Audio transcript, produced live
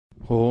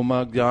Om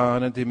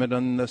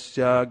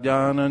Ajnanatimidandasya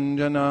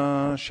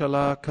Jnananjana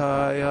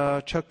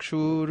Shalakaya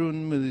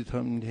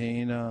Chakshurunmilitam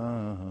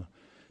Dhena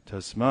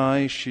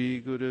Tasmai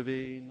Shri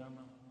Gurave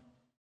Namah.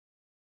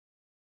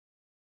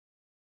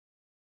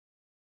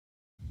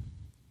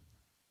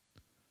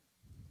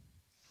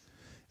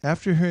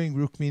 After hearing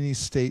Rukmini's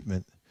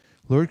statement,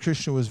 Lord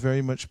Krishna was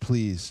very much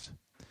pleased.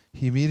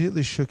 He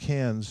immediately shook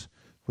hands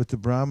with the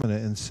Brahmana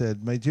and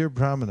said, "My dear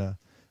Brahmana,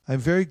 I am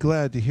very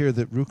glad to hear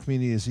that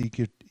Rukmini is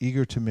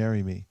eager to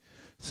marry me,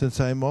 since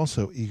I am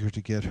also eager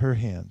to get her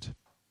hand.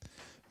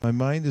 My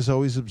mind is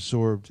always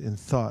absorbed in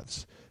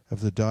thoughts of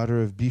the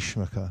daughter of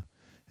Bhishmaka,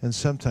 and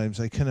sometimes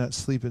I cannot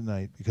sleep at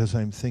night because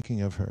I am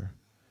thinking of her.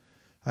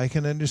 I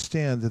can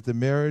understand that the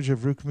marriage of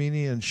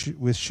Rukmini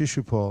with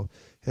Shishupal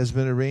has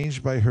been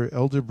arranged by her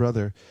elder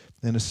brother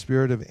in a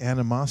spirit of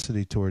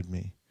animosity toward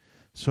me.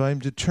 So I am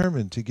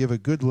determined to give a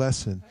good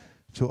lesson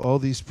to all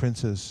these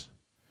princes.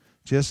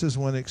 Just as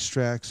one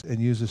extracts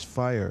and uses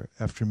fire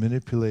after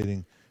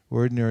manipulating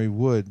ordinary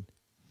wood,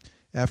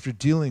 after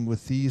dealing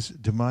with these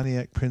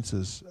demoniac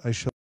princes, I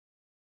shall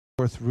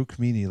forth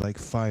Rukmini like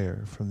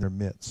fire from their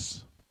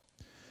midst."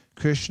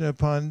 Krishna,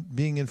 upon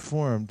being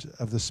informed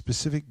of the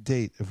specific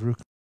date of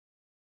Rukmini's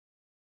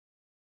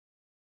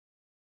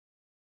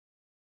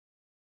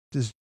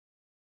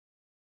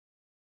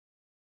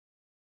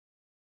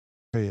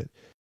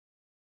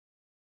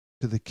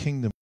to the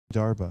kingdom of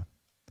Darba.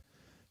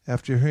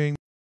 After hearing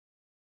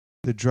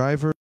the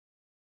driver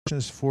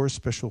has 4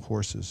 special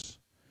horses.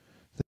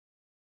 The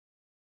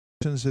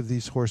descriptions of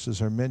these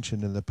horses are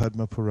mentioned in the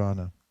Padma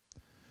Purana.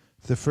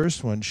 The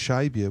first one,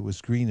 Shaibya,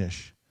 was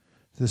greenish.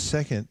 The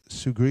second,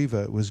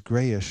 Sugriva, was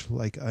grayish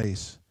like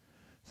ice.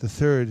 The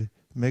third,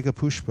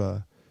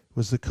 Meghapushpa,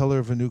 was the color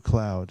of a new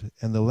cloud.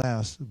 And the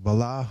last,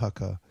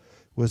 Balahaka,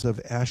 was of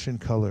ashen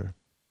color.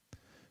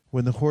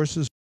 When the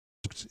horses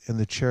walked and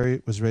the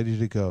chariot was ready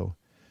to go,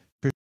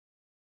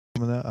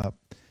 Krishna up,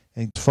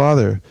 and his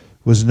father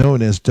was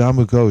known as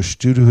Dhamma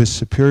due to his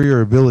superior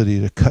ability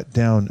to cut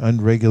down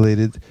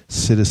unregulated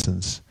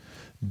citizens.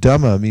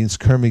 Dhamma means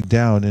coming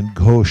down, and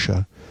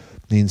Ghosha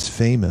means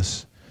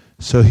famous.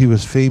 So he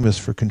was famous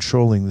for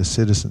controlling the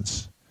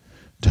citizens.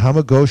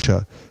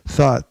 Dhamma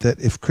thought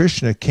that if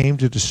Krishna came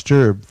to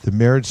disturb the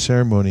marriage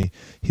ceremony,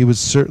 he would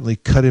certainly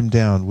cut him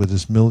down with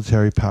his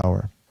military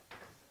power.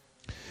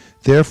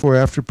 Therefore,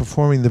 after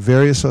performing the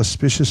various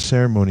auspicious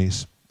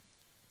ceremonies,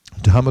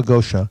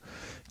 Dhamma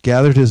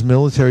gathered his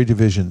military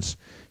divisions.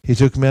 He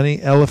took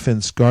many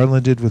elephants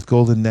garlanded with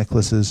golden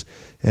necklaces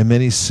and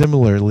many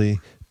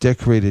similarly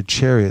decorated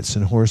chariots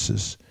and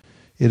horses.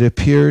 It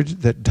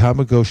appeared that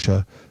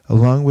Dhamma,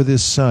 along with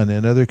his son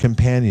and other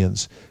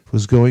companions,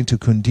 was going to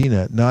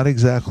Kundina, not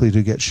exactly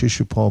to get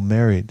Shishupal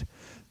married,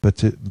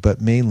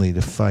 but mainly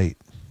to fight.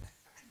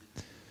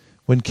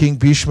 When King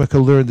Bhishmaka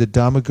learned that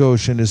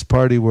Dhamma and his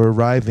party were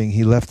arriving,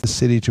 he left the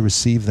city to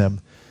receive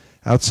them.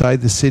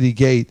 Outside the city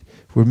gate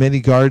were many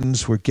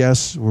gardens where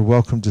guests were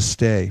welcome to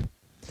stay.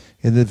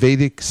 In the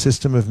Vedic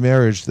system of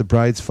marriage, the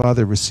bride's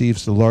father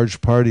receives the large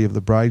party of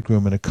the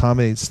bridegroom and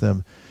accommodates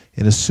them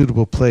in a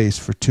suitable place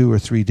for 2 or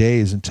 3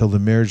 days until the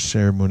marriage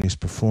ceremony is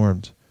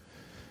performed.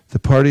 The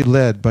party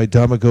led by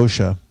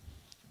Dhamma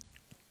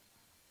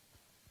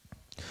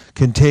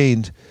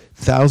contained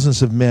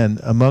thousands of men,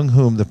 among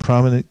whom the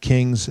prominent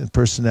kings and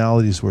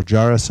personalities were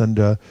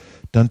Jarasandha,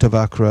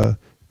 Dantavakra,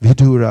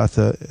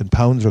 Viduratha, and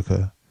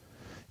Paundraka.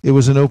 It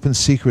was an open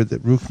secret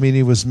that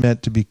Rukmini was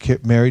meant to be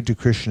married to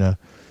Krishna,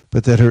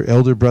 but that her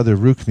elder brother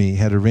Rukmi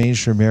had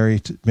arranged her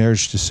marriage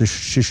to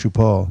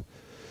Shishupal.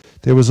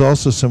 There was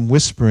also some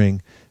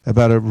whispering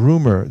about a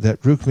rumor that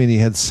Rukmini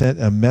had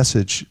sent a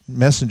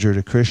messenger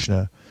to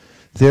Krishna.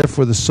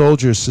 Therefore, the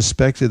soldiers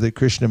suspected that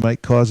Krishna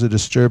might cause a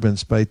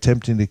disturbance by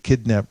attempting to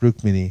kidnap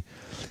Rukmini.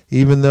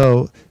 Even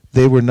though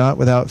they were not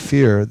without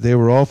fear, they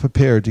were all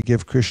prepared to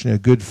give Krishna a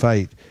good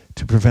fight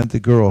to prevent the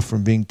girl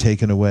from being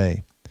taken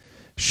away.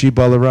 Shri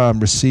Balaram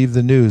received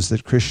the news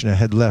that Krishna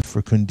had left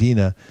for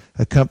Kundina,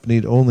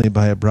 accompanied only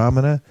by a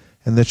Brahmana,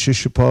 and that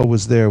Shishupal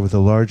was there with a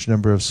large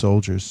number of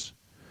soldiers.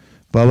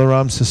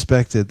 Balaram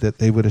suspected that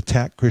they would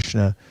attack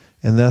Krishna,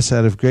 and thus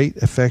out of great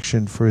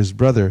affection for his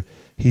brother,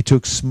 he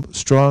took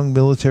strong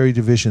military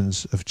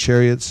divisions of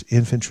chariots,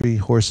 infantry,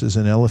 horses,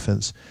 and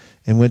elephants,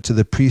 and went to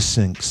the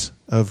precincts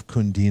of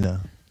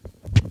Kundina.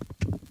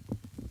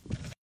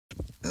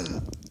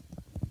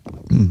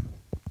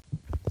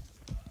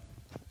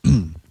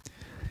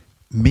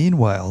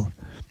 Meanwhile,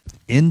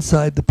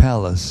 inside the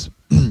palace,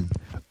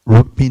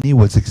 Rukmini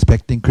was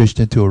expecting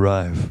Krishna to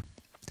arrive.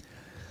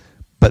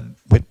 But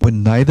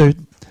when neither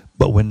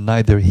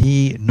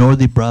he nor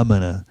the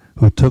Brahmana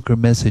who took her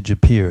message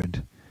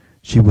appeared,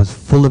 she was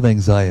full of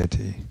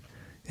anxiety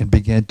and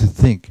began to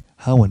think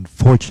how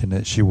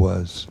unfortunate she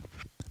was.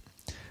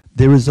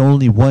 There is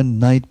only one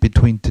night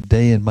between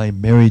today and my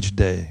marriage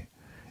day,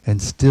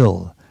 and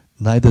still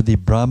neither the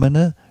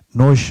Brahmana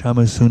nor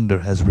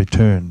Shyamasundar has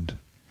returned.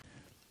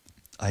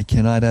 I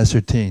cannot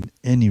ascertain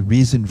any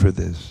reason for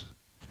this.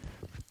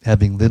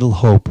 Having little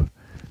hope,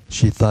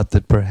 she thought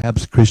that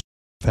perhaps Krishna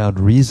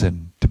found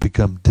reason to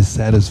become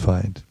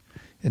dissatisfied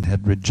and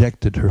had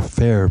rejected her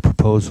fair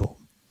proposal.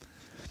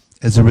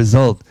 As a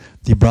result,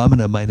 the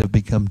Brahmana might have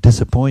become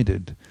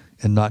disappointed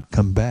and not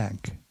come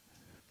back.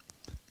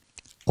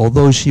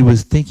 Although she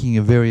was thinking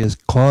of various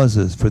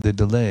causes for the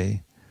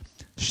delay,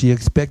 she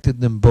expected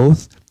them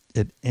both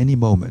at any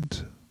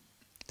moment.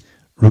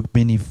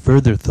 Rukmini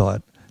further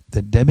thought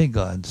that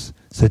demigods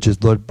such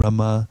as Lord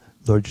Brahma,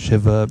 Lord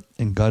Shiva,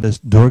 and Goddess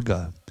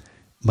Durga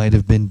might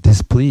have been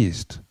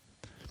displeased.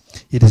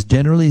 It is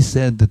generally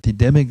said that the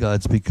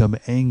demigods become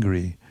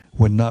angry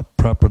when not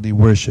properly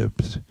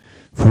worshipped.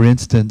 For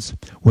instance,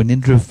 when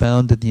Indra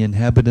found that the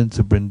inhabitants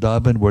of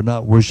Vrindavan were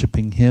not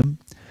worshipping him,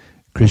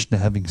 Krishna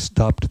having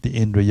stopped the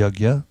Indra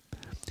Yagya,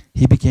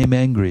 he became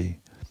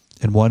angry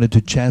and wanted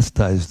to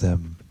chastise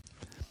them.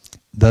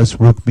 Thus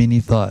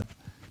Rukmini thought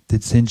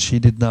that since she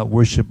did not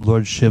worship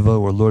Lord Shiva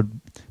or Lord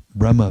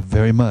Brahma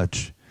very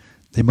much,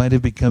 they might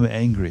have become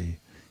angry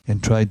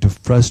and tried to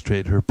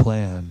frustrate her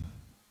plan.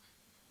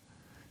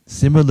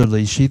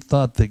 Similarly, she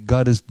thought that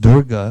Goddess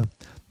Durga,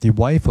 the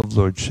wife of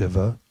Lord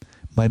Shiva,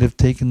 might have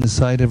taken the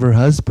side of her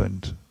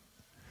husband.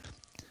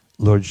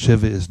 Lord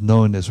Shiva is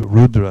known as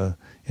Rudra,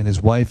 and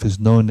his wife is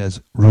known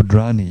as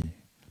Rudrani.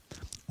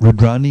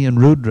 Rudrani and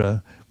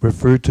Rudra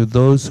refer to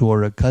those who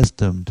are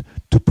accustomed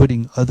to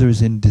putting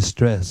others in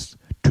distress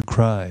to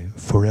cry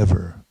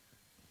forever.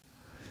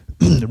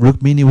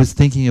 Rukmini was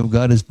thinking of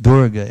Goddess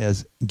Durga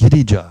as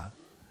Girija,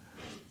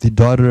 the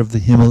daughter of the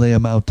Himalaya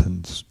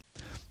mountains.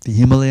 The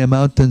Himalaya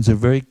mountains are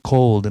very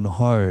cold and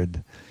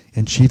hard,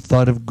 and she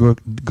thought of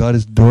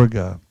Goddess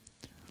Durga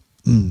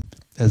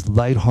as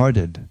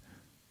light-hearted,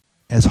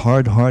 as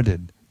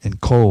hard-hearted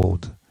and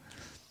cold.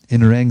 In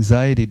her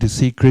anxiety to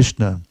see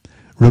Krishna,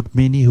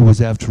 Rukmini, who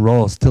was after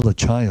all still a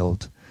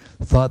child,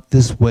 thought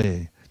this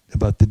way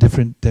about the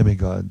different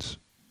demigods.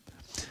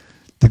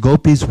 The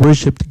gopis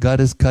worshipped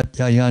Goddess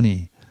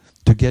Katyayani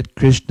to get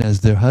Krishna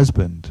as their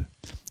husband.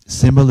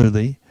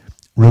 Similarly,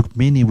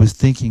 Rukmini was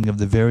thinking of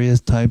the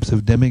various types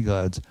of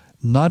demigods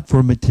not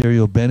for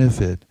material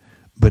benefit,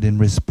 but in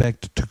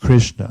respect to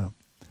Krishna.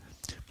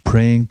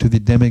 Praying to the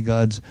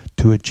demigods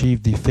to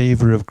achieve the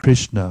favor of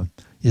Krishna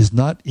is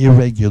not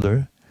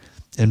irregular,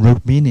 and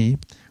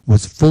Rukmini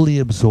was fully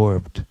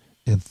absorbed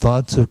in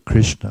thoughts of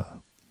Krishna.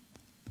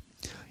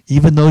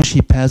 Even though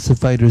she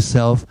pacified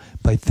herself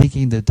by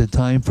thinking that the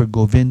time for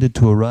Govinda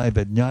to arrive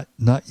had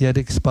not yet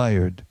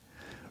expired,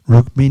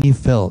 Rukmini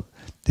felt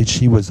that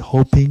she was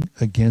hoping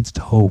against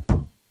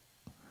hope.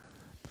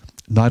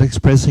 Not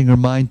expressing her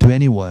mind to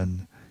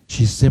anyone,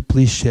 she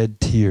simply shed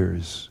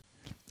tears,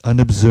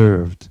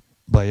 unobserved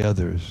by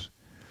others.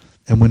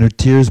 And when her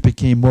tears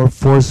became more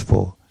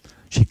forceful,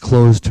 she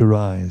closed her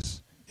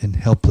eyes in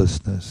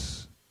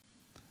helplessness.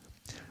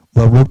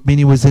 While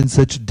Rukmini was in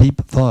such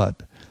deep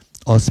thought,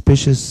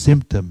 auspicious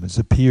symptoms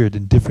appeared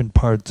in different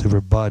parts of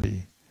her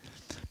body.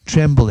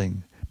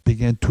 Trembling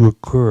began to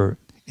occur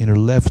in her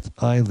left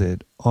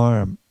eyelid,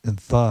 arm, and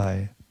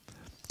thigh.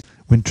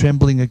 When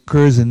trembling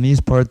occurs in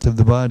these parts of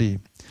the body,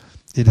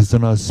 it is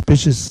an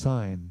auspicious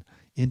sign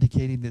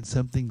indicating that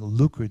something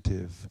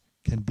lucrative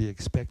can be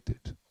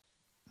expected.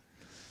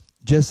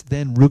 Just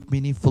then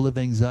Rukmini, full of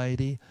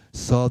anxiety,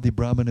 saw the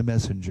Brahmana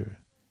messenger.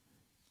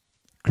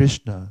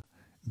 Krishna,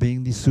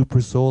 being the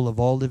super soul of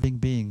all living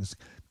beings,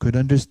 could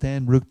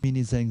understand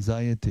Rukmini's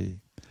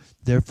anxiety.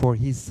 Therefore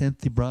he sent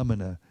the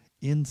Brahmana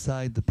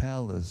inside the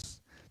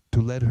palace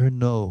to let her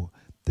know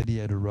that he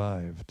had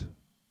arrived.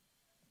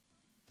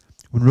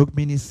 When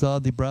Rukmini saw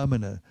the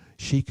Brahmana,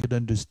 she could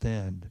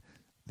understand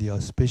the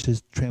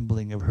auspicious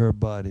trembling of her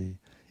body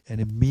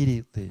and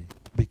immediately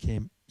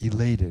became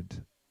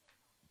elated.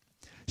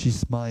 She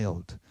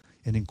smiled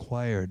and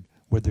inquired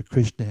whether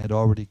Krishna had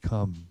already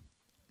come.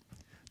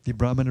 The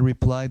Brahmana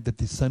replied that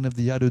the son of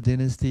the Yadu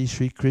dynasty,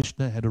 Sri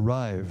Krishna, had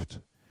arrived.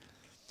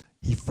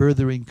 He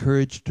further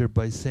encouraged her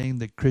by saying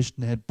that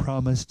Krishna had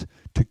promised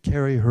to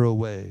carry her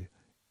away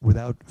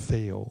without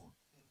fail.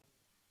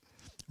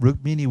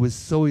 Rukmini was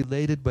so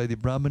elated by the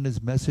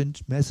Brahmana's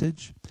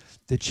message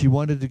that she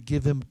wanted to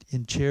give him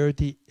in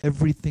charity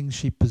everything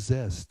she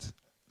possessed.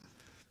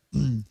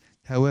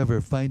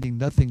 However, finding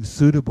nothing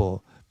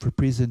suitable for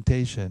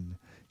presentation,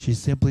 she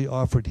simply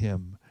offered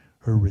him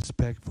her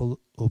respectful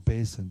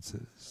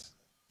obeisances.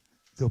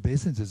 The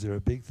obeisances are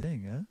a big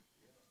thing,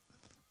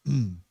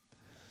 huh?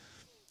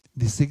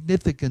 The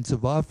significance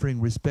of offering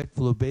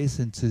respectful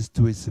obeisances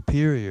to a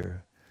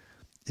superior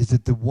is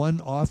that the one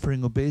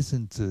offering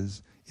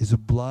obeisances is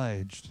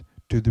obliged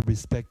to the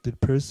respected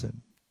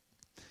person.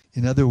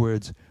 In other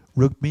words,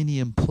 Rukmini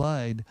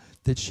implied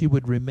that she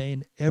would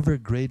remain ever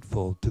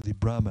grateful to the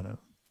Brahmana.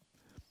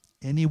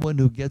 Anyone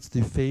who gets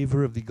the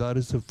favor of the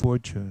goddess of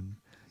fortune,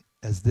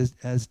 as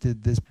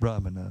did this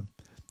Brahmana,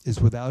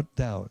 is without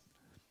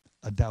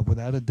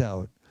a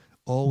doubt,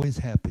 always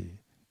happy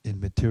in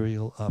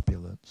material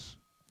opulence.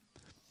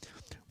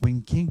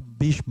 When King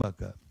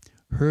Bhishmaka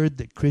heard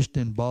that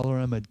Krishna and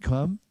Balaram had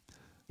come,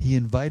 he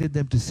invited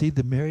them to see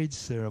the marriage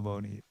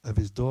ceremony of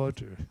his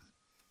daughter.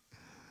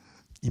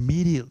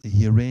 Immediately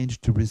he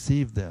arranged to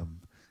receive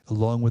them,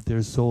 along with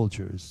their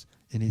soldiers,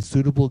 in a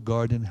suitable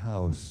garden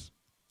house.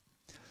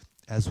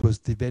 As was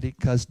the Vedic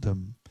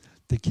custom,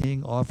 the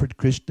king offered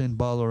Krishna and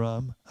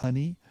Balaram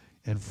honey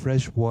and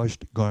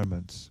fresh-washed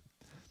garments.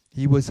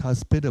 He was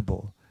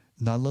hospitable,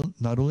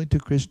 not only to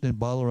Krishna and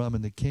Balaram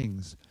and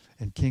kings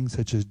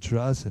such as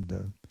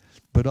Jarasandha,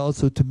 but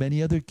also to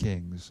many other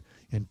kings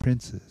and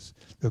princes,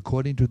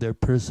 according to their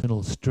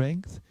personal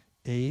strength,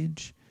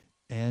 age,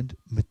 and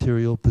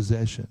material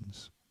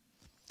possessions.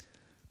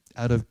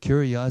 Out of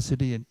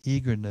curiosity and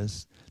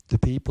eagerness, the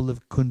people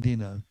of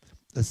Kundina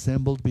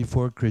assembled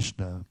before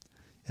Krishna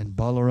and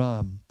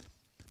Balaram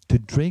to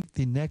drink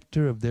the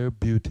nectar of their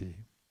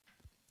beauty.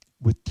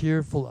 With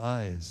tearful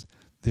eyes,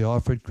 they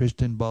offered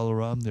Krishna and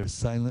Balaram their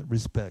silent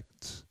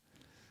respects.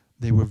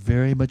 They were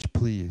very much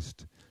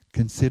pleased,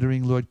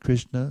 considering Lord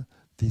Krishna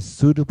the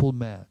suitable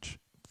match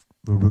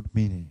for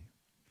Rukmini.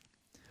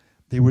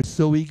 They were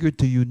so eager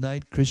to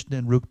unite Krishna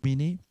and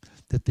Rukmini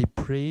that they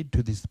prayed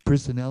to this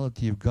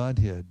personality of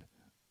Godhead,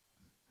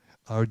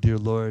 "Our dear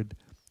Lord,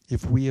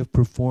 if we have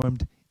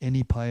performed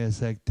any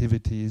pious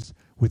activities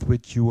with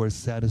which you are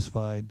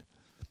satisfied,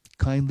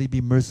 kindly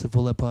be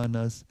merciful upon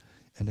us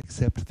and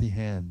accept the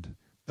hand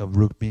of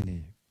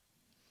Rukmini."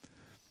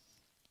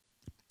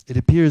 It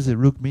appears that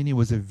Rukmini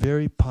was a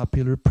very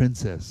popular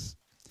princess,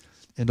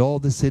 and all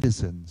the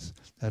citizens,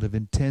 out of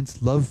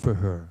intense love for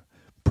her,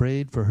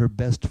 prayed for her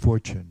best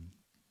fortune.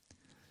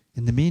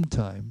 In the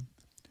meantime,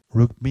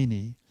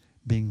 Rukmini,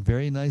 being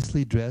very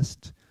nicely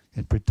dressed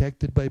and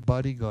protected by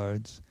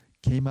bodyguards,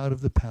 came out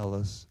of the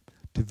palace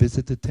to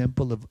visit the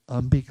temple of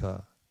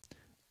Ambika,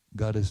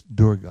 goddess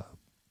Durga.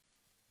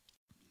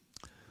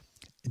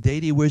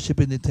 Deity worship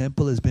in the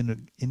temple has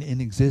been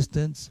in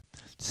existence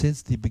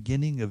since the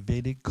beginning of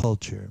Vedic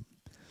culture.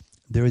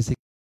 There is a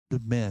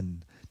group of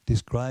men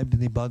described in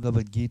the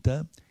Bhagavad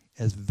Gita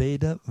as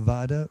Veda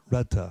Vada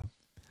Rata.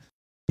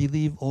 They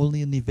believe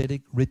only in the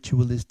Vedic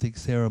ritualistic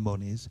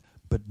ceremonies,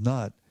 but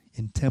not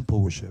in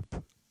temple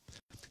worship.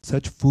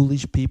 Such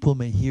foolish people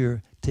may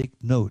here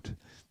take note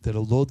that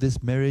although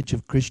this marriage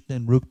of Krishna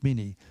and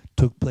Rukmini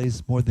took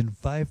place more than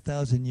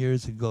 5,000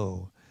 years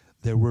ago,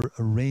 there were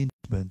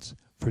arrangements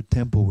for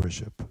temple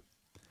worship.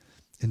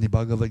 In the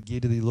Bhagavad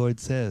Gita, the Lord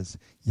says,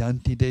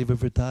 "Yanti deva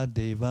vrta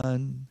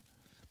devan,"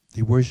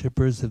 the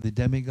worshippers of the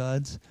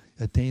demigods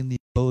attain the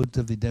abodes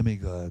of the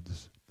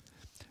demigods.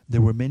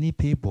 There were many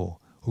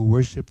people who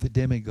worshipped the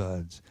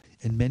demigods,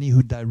 and many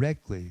who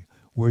directly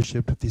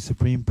worshipped the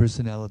Supreme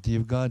Personality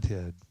of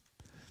Godhead.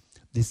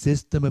 The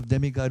system of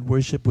demigod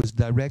worship was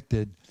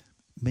directed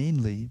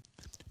mainly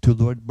to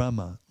Lord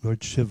Brahma,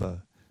 Lord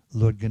Shiva,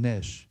 Lord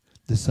Ganesh,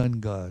 the sun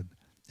god,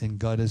 and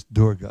goddess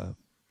Durga.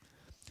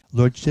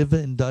 Lord Shiva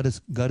and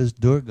goddess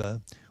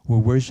Durga were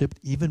worshipped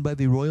even by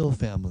the royal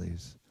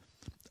families.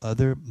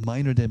 Other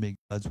minor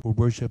demigods were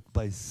worshipped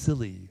by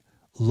silly,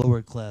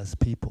 lower-class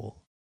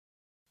people.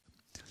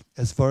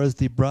 As far as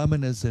the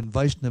Brahmanas and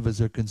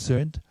Vaishnavas are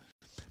concerned,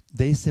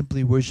 they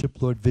simply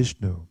worship Lord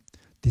Vishnu,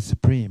 the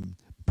Supreme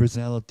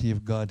Personality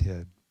of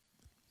Godhead.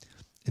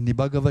 In the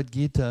Bhagavad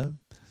Gita,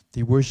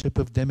 the worship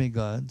of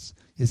demigods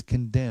is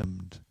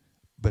condemned,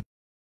 but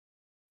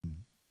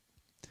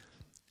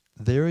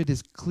there it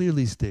is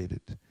clearly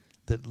stated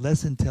that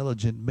less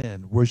intelligent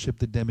men worship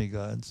the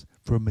demigods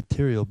for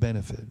material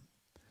benefit.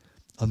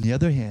 On the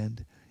other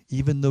hand,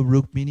 even though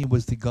Rukmini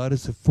was the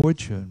goddess of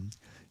fortune,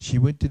 she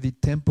went to the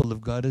temple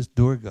of goddess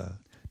Durga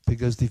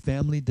because the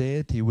family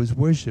deity was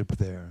worshipped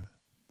there.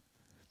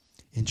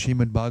 In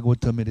Srimad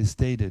Bhagavatam it is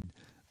stated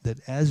that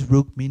as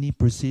Rukmini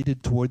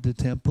proceeded toward the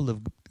temple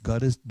of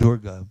goddess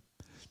Durga,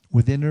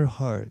 within her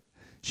heart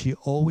she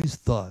always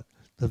thought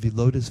of the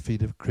lotus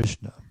feet of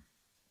Krishna.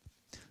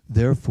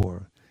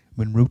 Therefore,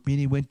 when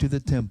Rukmini went to the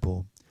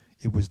temple,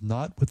 it was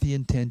not with the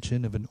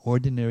intention of an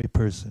ordinary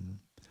person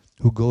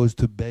who goes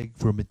to beg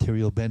for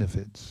material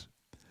benefits.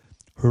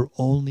 Her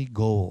only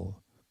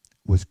goal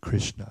was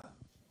Krishna.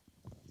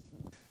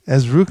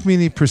 As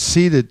Rukmini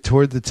proceeded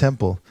toward the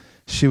temple,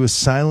 she was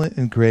silent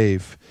and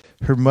grave.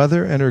 Her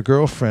mother and her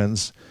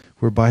girlfriends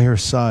were by her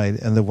side,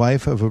 and the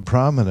wife of a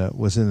Brahmana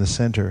was in the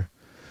center.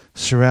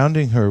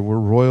 Surrounding her were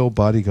royal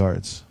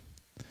bodyguards.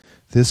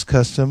 This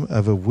custom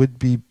of a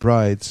would-be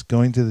brides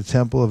going to the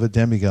temple of a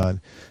demigod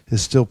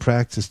is still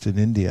practiced in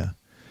India.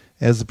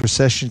 As the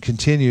procession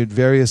continued,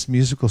 various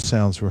musical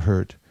sounds were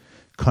heard.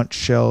 Conch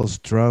shells,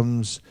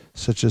 drums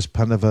such as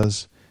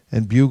panavas,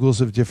 and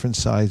bugles of different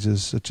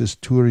sizes such as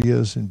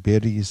turiyas and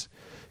beris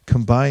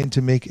combined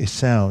to make a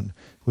sound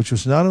which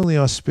was not only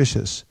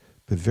auspicious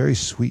but very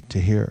sweet to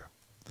hear.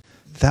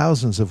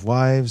 Thousands of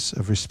wives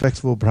of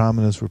respectable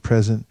Brahmanas were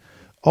present,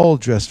 all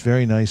dressed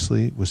very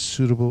nicely with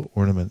suitable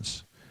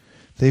ornaments.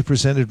 They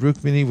presented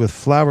Rukmini with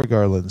flower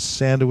garlands,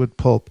 sandalwood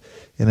pulp,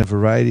 and a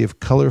variety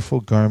of colorful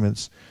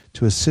garments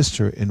to assist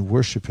her in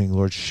worshipping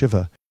Lord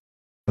Shiva,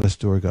 Goddess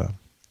Durga.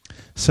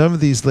 Some of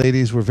these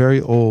ladies were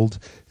very old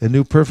and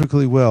knew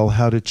perfectly well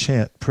how to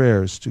chant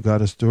prayers to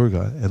Goddess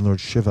Durga and Lord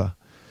Shiva.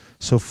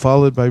 So,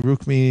 followed by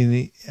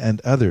Rukmini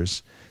and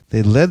others,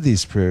 they led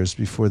these prayers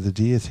before the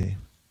deity.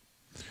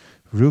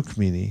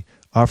 Rukmini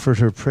offered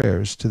her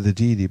prayers to the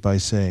deity by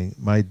saying,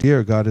 "My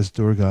dear goddess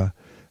Durga,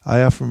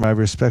 I offer my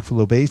respectful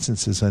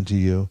obeisances unto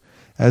you,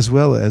 as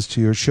well as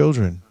to your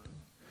children."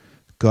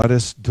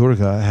 Goddess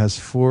Durga has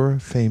 4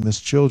 famous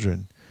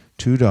children,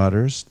 2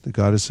 daughters, the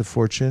goddess of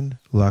fortune,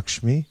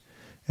 Lakshmi,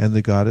 and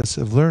the goddess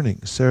of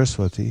learning,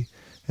 Saraswati,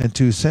 and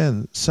 2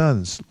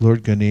 sons,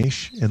 Lord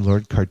Ganesh and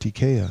Lord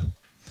Kartikeya.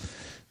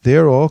 They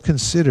are all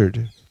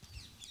considered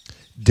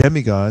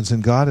demigods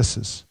and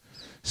goddesses.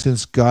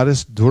 Since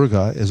goddess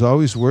Durga is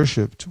always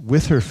worshipped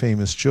with her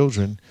famous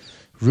children,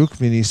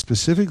 Rukmini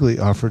specifically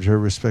offered her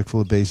respectful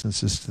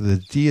obeisances to the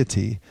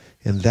deity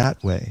in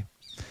that way.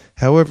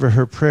 However,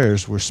 her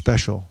prayers were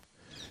special.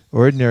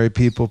 Ordinary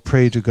people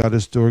pray to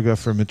goddess Durga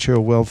for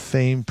material wealth,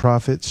 fame,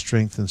 profit,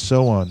 strength, and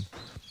so on.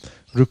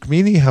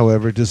 Rukmini,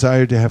 however,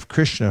 desired to have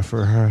Krishna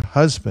for her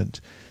husband,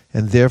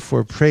 and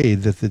therefore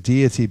prayed that the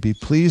deity be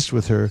pleased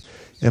with her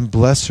and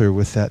bless her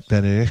with that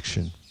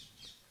benediction.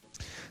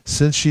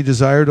 Since she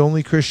desired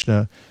only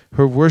Krishna,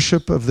 her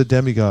worship of the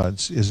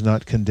demigods is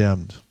not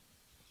condemned.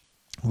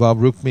 While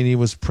Rukmini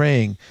was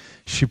praying,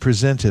 she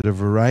presented a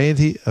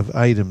variety of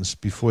items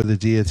before the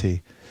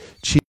deity,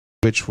 chief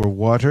of which were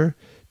water,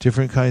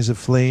 different kinds of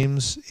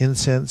flames,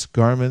 incense,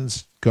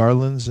 garments,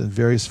 garlands, and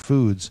various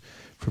foods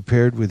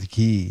prepared with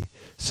ghee,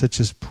 such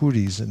as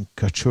puris and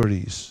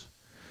kachoris.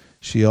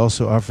 She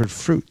also offered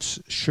fruits,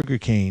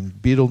 sugarcane,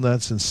 betel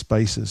nuts, and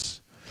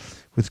spices.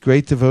 With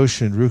great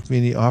devotion,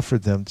 Rukmini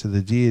offered them to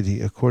the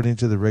deity according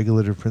to the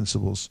regulative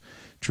principles,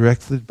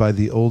 directed by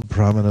the old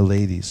Brahmana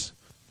ladies.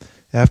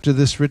 After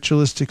this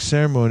ritualistic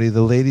ceremony,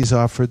 the ladies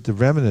offered the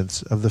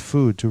remnants of the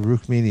food to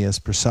Rukmini as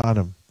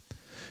prasadam,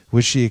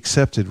 which she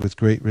accepted with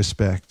great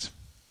respect.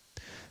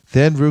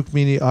 Then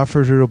Rukmini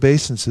offered her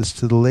obeisances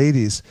to the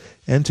ladies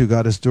and to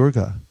goddess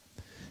Durga.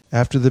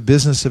 After the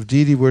business of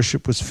deity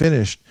worship was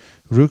finished,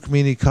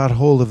 Rukmini caught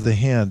hold of the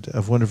hand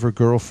of one of her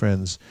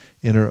girlfriends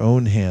in her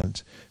own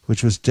hand,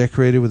 which was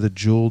decorated with a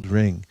jeweled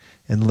ring,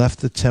 and left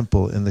the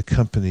temple in the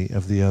company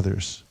of the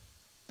others.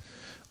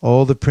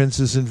 All the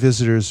princes and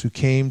visitors who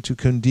came to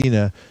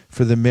Kundina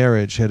for the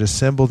marriage had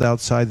assembled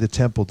outside the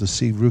temple to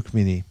see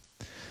Rukmini.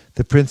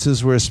 The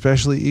princes were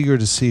especially eager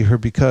to see her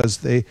because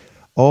they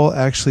all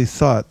actually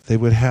thought they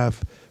would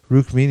have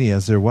Rukmini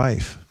as their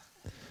wife.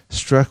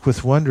 Struck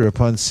with wonder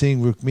upon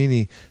seeing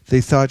Rukmini,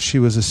 they thought she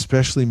was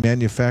especially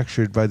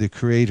manufactured by the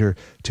Creator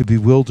to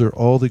bewilder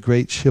all the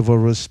great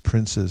chivalrous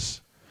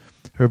princes.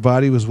 Her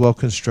body was well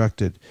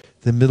constructed,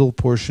 the middle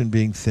portion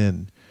being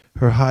thin.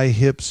 Her high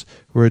hips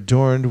were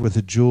adorned with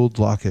a jeweled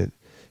locket.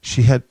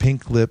 She had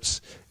pink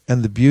lips,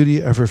 and the beauty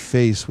of her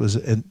face was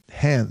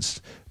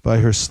enhanced by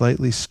her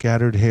slightly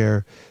scattered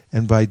hair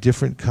and by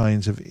different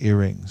kinds of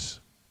earrings.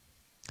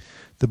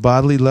 The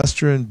bodily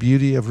luster and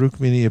beauty of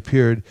Rukmini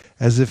appeared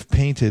as if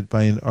painted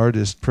by an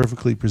artist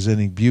perfectly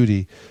presenting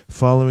beauty,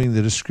 following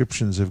the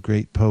descriptions of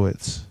great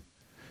poets.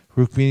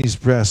 Rukmini's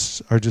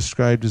breasts are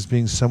described as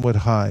being somewhat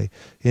high,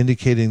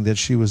 indicating that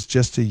she was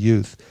just a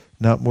youth,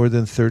 not more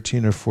than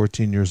 13 or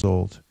 14 years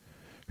old.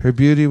 Her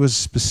beauty was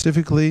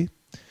specifically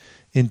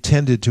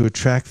intended to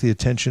attract the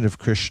attention of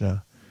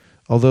Krishna.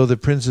 Although the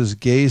princes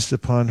gazed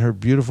upon her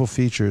beautiful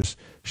features,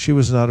 she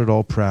was not at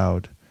all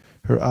proud.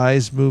 Her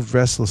eyes moved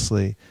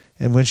restlessly,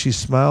 and when she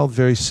smiled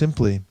very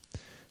simply,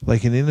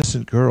 like an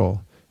innocent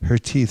girl, her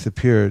teeth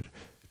appeared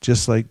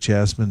just like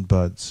jasmine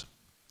buds.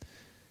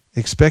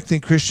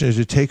 Expecting Krishna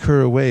to take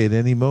her away at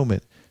any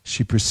moment,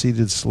 she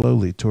proceeded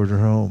slowly toward her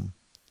home.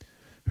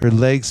 Her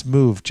legs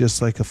moved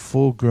just like a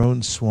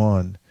full-grown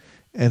swan,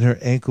 and her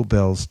ankle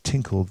bells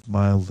tinkled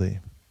mildly.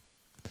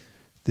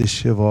 The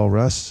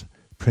chivalrous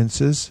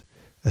princes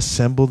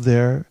assembled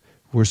there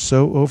were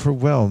so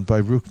overwhelmed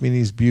by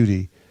Rukmini's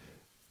beauty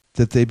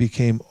that they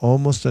became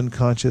almost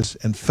unconscious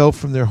and fell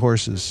from their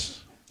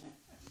horses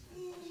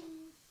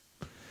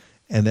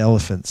and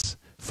elephants.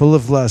 Full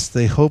of lust,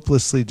 they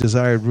hopelessly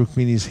desired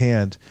Rukmini's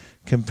hand,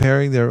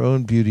 comparing their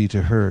own beauty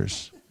to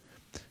hers.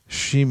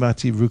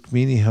 Srimati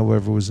Rukmini,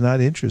 however, was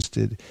not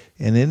interested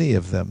in any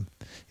of them.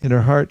 In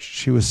her heart,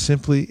 she was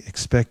simply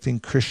expecting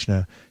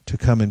Krishna to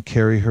come and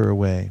carry her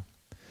away.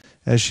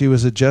 As she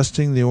was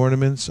adjusting the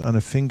ornaments on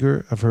a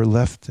finger of her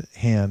left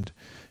hand,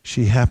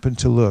 she happened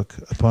to look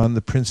upon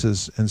the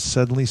princes and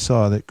suddenly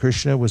saw that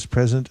Krishna was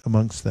present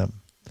amongst them.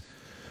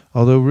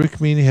 Although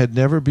Rukmini had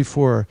never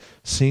before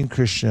seen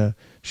Krishna,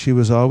 she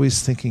was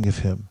always thinking of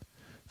him.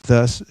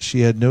 Thus,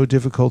 she had no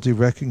difficulty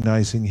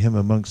recognizing him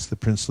amongst the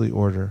princely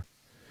order.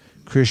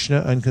 Krishna,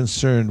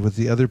 unconcerned with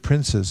the other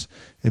princes,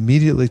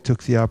 immediately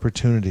took the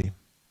opportunity.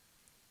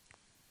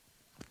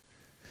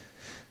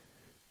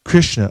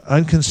 Krishna,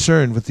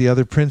 unconcerned with the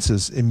other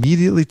princes,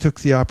 immediately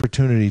took the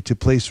opportunity to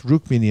place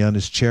Rukmini on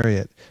his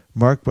chariot,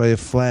 marked by a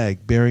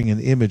flag bearing an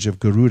image of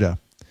Garuda.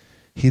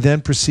 He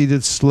then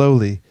proceeded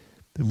slowly,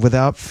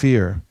 without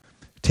fear,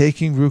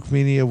 taking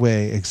Rukmini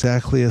away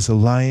exactly as a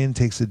lion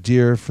takes a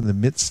deer from the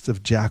midst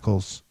of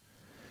jackals.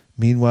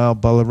 Meanwhile,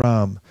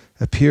 Balaram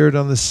appeared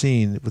on the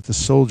scene with the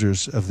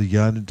soldiers of the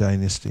Yadu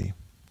dynasty.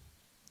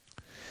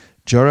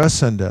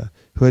 Jarasandha,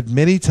 who had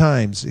many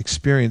times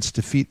experienced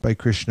defeat by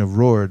Krishna,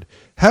 roared,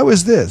 "How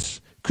is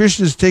this?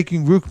 Krishna is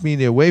taking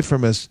Rukmini away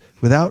from us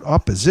without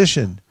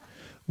opposition.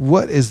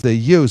 What is the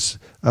use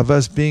of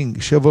us being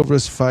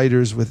chivalrous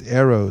fighters with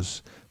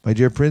arrows? My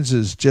dear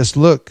princes, just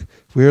look.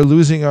 We are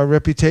losing our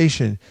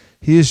reputation.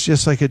 He is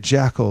just like a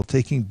jackal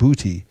taking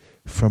booty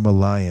from a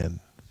lion."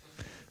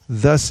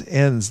 Thus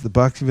ends the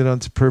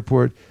Bhaktivedanta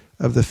purport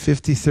of the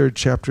 53rd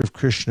chapter of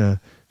Krishna.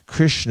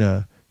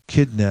 Krishna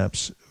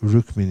kidnaps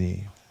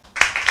Rukmini.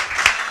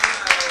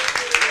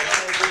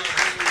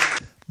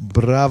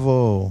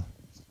 Bravo.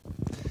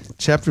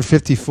 Chapter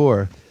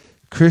 54.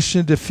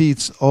 Krishna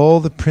defeats all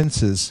the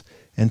princes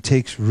and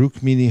takes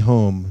Rukmini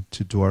home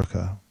to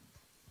Dwarka.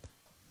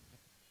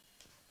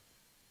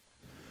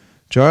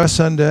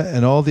 Jarasandha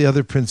and all the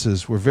other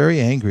princes were very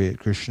angry at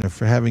Krishna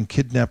for having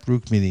kidnapped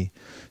Rukmini.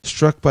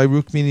 Struck by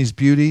Rukmini's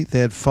beauty, they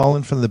had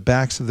fallen from the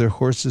backs of their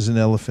horses and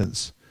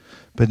elephants.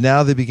 But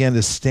now they began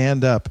to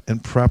stand up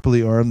and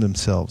properly arm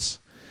themselves.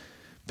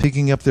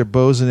 Picking up their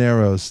bows and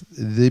arrows,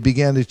 they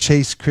began to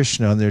chase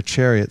Krishna on their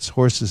chariots,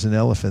 horses, and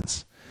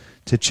elephants.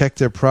 To check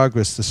their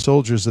progress, the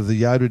soldiers of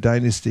the Yadu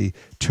dynasty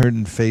turned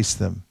and faced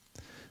them.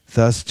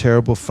 Thus,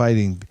 terrible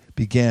fighting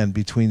began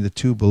between the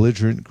two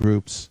belligerent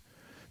groups.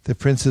 The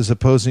princes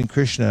opposing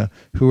Krishna,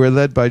 who were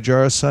led by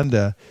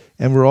Jarasandha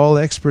and were all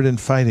expert in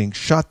fighting,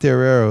 shot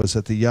their arrows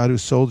at the Yadu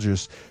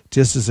soldiers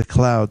just as a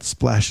cloud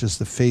splashes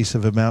the face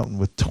of a mountain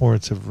with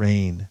torrents of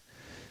rain.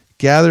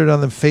 Gathered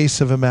on the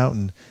face of a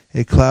mountain,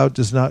 a cloud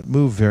does not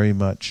move very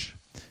much,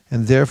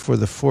 and therefore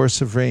the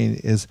force of rain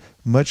is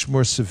much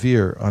more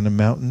severe on a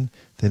mountain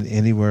than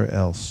anywhere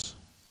else.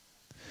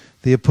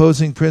 The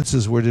opposing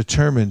princes were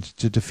determined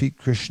to defeat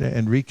Krishna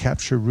and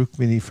recapture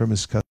Rukmini from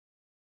his custody.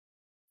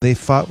 They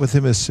fought with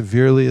him as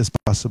severely as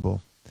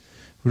possible.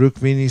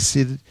 Rukmini,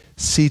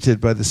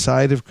 seated by the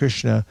side of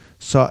Krishna,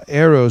 saw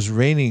arrows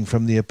raining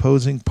from the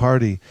opposing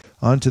party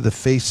onto the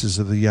faces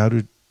of the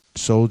Yadu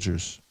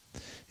soldiers.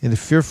 In a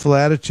fearful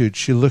attitude,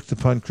 she looked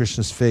upon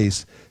Krishna's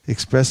face,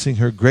 expressing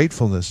her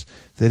gratefulness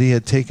that he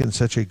had taken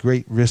such a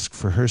great risk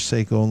for her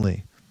sake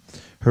only.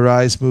 Her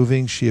eyes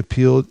moving, she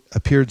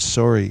appeared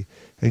sorry,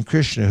 and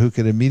Krishna, who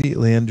could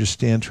immediately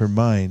understand her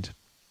mind,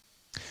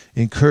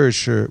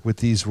 encouraged her with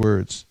these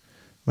words,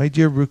 "My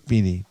dear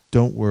Rukmini,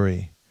 don't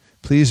worry.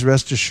 Please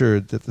rest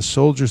assured that the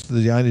soldiers of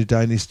the Yadu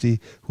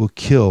dynasty will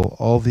kill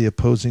all the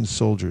opposing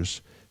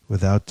soldiers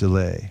without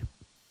delay."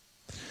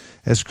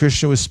 As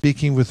Krishna was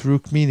speaking with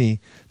Rukmini,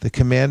 the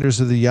commanders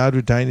of the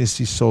Yadu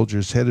dynasty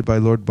soldiers, headed by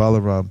Lord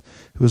Balaram,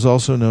 who was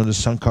also known as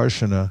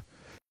Sankarsana,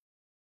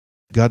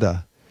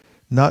 Gada,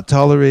 not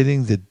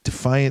tolerating the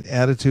defiant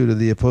attitude of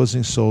the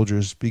opposing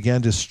soldiers,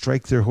 began to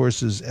strike their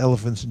horses,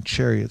 elephants, and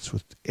chariots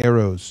with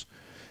arrows.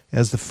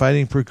 As the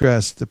fighting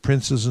progressed, the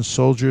princes and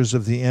soldiers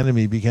of the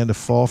enemy began to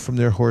fall from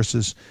their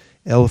horses,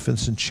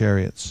 elephants, and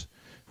chariots.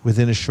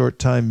 Within a short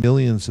time,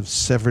 millions of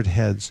severed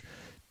heads,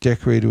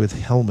 decorated with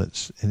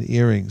helmets and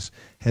earrings,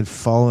 had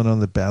fallen on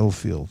the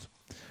battlefield.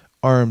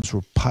 Arms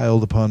were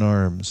piled upon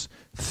arms,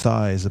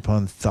 thighs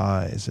upon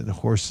thighs, and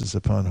horses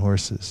upon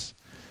horses.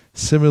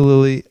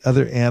 Similarly,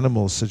 other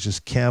animals such as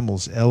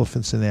camels,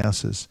 elephants, and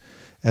asses,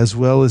 as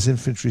well as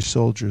infantry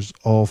soldiers,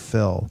 all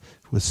fell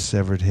with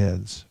severed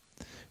heads.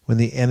 When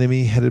the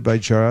enemy, headed by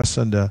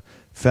Jarasandha,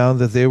 found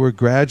that they were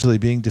gradually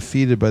being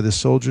defeated by the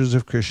soldiers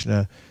of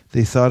Krishna,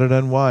 they thought it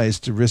unwise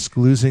to risk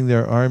losing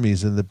their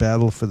armies in the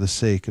battle for the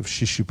sake of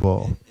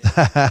Shishupal.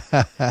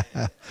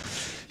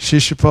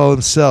 Shishupal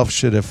himself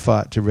should have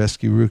fought to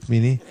rescue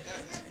Rukmini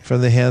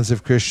from the hands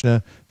of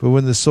Krishna, but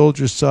when the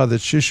soldiers saw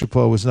that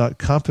Shishupal was not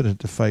competent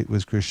to fight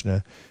with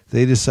Krishna,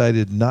 they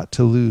decided not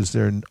to lose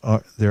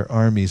their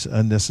armies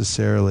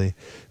unnecessarily.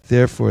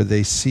 Therefore,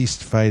 they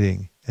ceased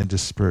fighting and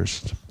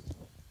dispersed.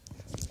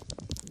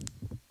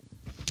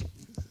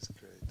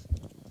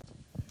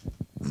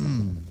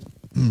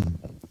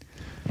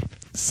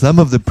 Some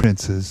of the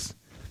princes,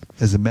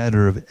 as a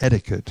matter of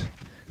etiquette,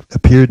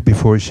 appeared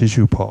before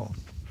Shishupal.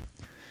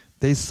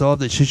 They saw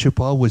that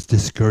Shishupal was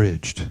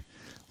discouraged,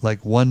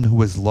 like one who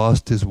has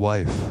lost his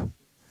wife.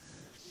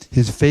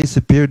 His face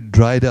appeared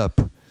dried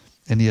up,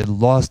 and he had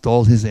lost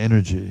all his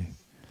energy,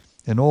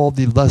 and all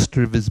the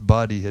luster of his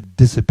body had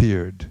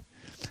disappeared.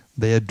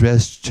 They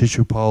addressed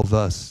Shishupal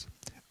thus,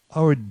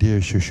 "Our dear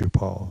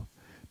Shishupal,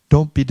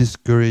 don't be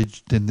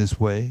discouraged in this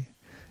way.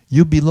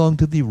 You belong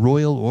to the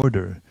royal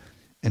order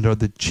and are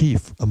the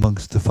chief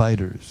amongst the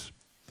fighters.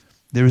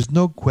 There is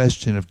no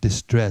question of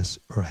distress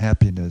or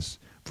happiness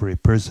for a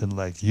person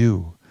like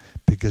you,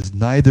 because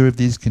neither of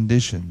these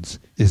conditions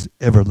is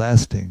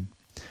everlasting.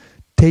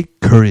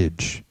 Take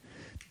courage.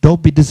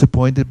 Don't be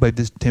disappointed by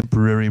this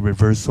temporary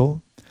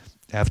reversal.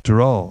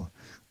 After all,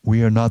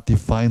 we are not the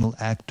final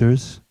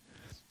actors.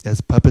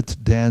 As puppets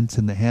dance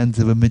in the hands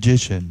of a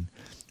magician,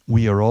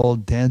 we are all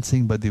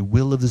dancing by the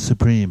will of the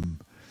Supreme,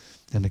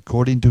 and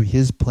according to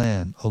his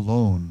plan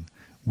alone,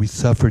 we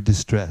suffer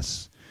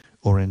distress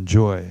or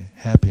enjoy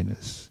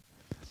happiness.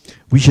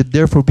 We should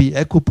therefore be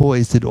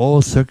equipoised in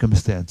all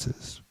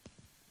circumstances."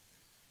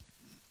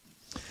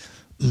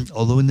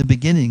 Although in the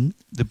beginning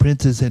the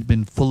princes had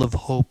been full of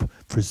hope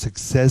for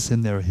success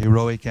in their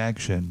heroic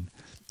action,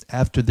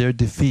 after their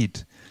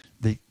defeat,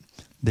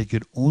 they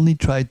could only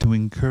try to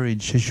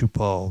encourage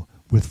Shishupal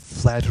with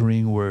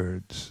flattering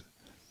words.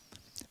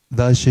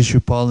 Thus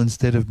Shishupal,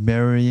 instead of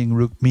marrying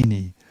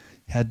Rukmini,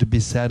 had to be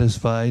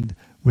satisfied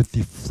with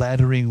the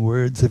flattering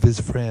words of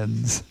his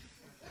friends.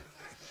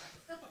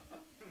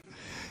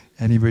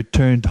 And he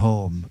returned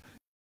home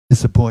in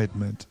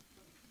disappointment.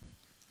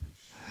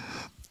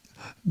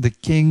 The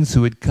kings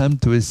who had come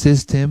to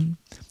assist him,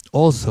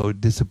 also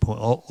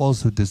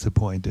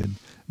disappointed,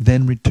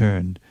 then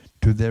returned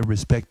to their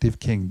respective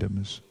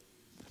kingdoms.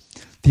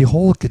 The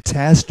whole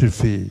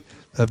catastrophe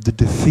of the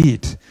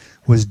defeat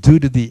was due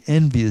to the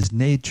envious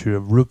nature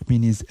of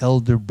Rukmini's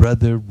elder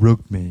brother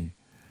Rukmi.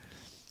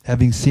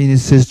 Having seen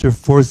his sister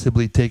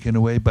forcibly taken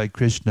away by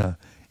Krishna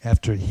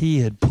after he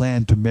had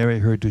planned to marry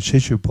her to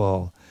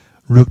Shishupal,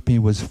 Rukmi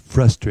was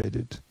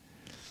frustrated.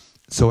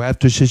 So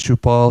after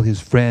Shishupal, his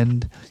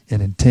friend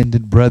and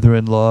intended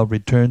brother-in-law,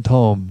 returned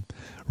home,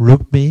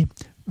 Rukmi,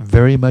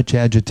 very much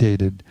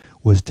agitated,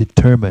 was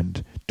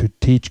determined to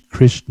teach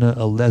Krishna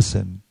a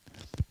lesson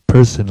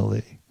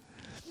personally.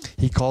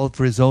 He called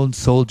for his own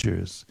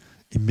soldiers,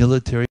 in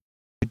military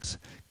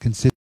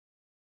consisting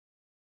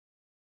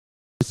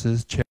of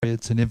horses,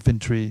 chariots, and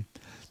infantry,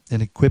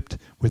 and equipped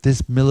with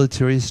this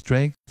military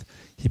strength,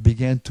 he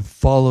began to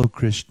follow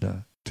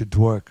Krishna to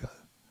Dwarka.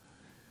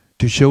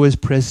 To show his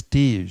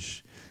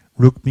prestige,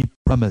 Rukmi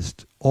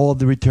promised all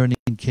the returning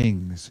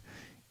kings,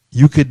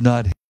 "You could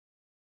not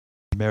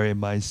marry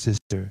my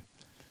sister,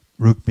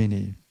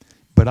 Rukmini,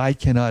 but I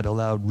cannot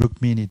allow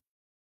Rukmini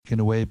taken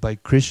away by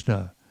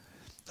Krishna.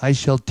 I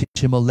shall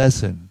teach him a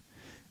lesson.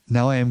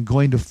 Now I am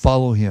going to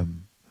follow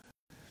him."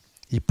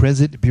 He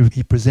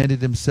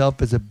presented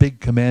himself as a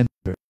big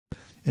commander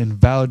and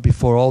vowed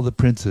before all the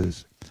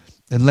princes,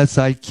 "Unless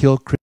I kill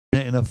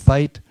Krishna in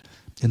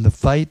the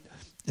fight,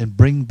 and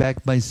bring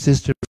back my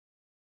sister,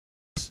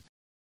 I will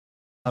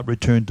not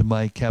return to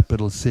my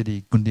capital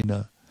city,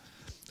 Kundina.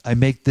 I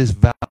make this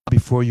vow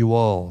before you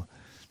all,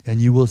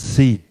 and you will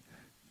see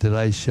that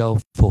I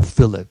shall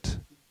fulfill it."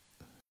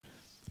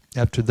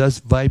 After thus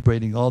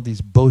vibrating all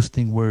these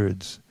boasting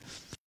words,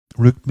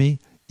 Rukmi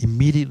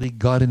immediately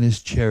got in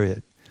his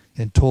chariot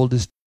and told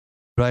his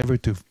driver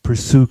to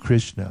pursue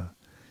Krishna.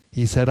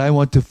 He said, "I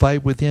want to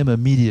fight with him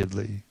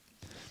immediately.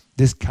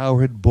 This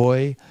cowherd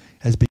boy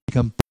has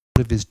become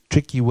part of his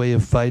tricky way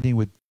of fighting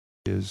with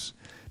his,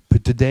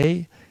 but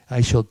today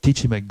I shall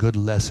teach him a good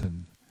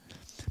lesson.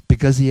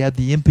 Because he had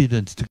the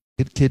impudence to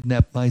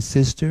kidnap my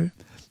sister,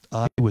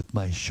 I, with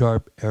my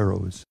sharp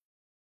arrows,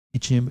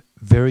 teach him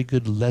very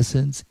good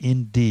lessons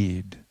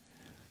indeed."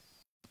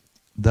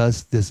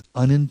 Thus this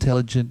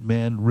unintelligent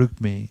man,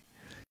 Rukmi,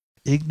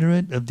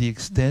 ignorant of the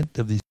extent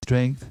of the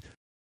strength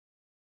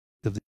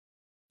of the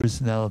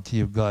personality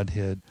of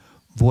Godhead,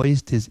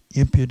 voiced his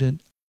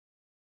impudent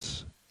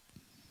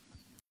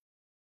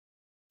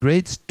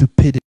great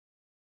stupidity.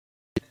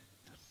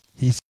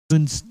 He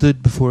soon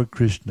stood before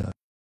Krishna,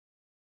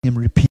 him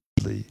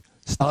repeatedly,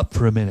 "Stop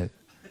for a minute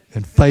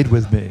and fight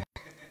with me."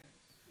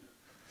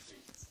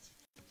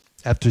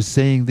 After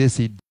saying this,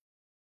 he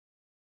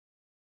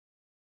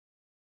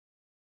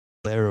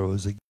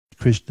arrows against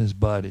Krishna's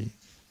body.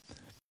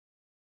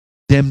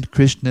 Condemned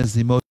Krishna as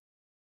the most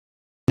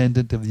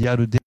attendant of the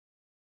Yadudeva,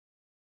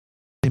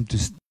 him to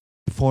stand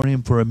before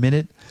him for a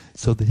minute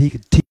so that he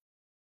could teach.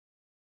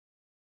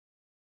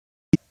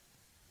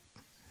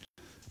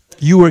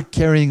 "You were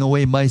carrying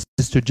away my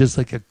sister just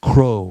like a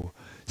crow,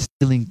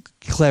 stealing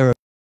Clara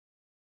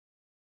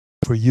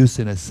for use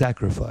in a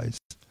sacrifice.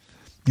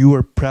 You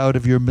are proud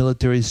of your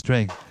military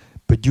strength,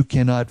 but you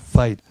cannot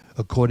fight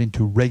according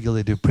to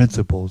regulative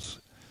principles.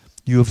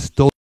 You have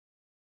stolen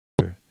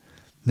her.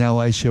 Now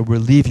I shall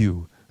relieve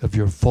you of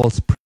your false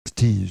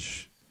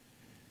prestige.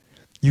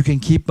 You can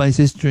keep my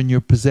sister in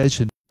your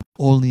possession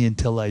only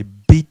until I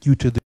beat you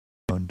to the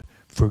ground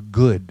for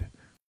good."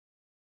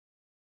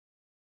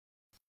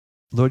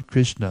 Lord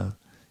Krishna,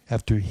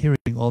 after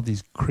hearing all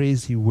these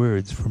crazy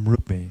words from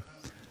Rukmi,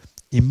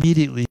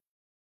 immediately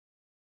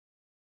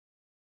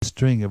the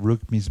string of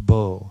Rukmi's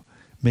bow,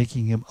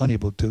 making him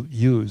unable to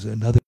use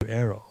another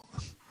arrow.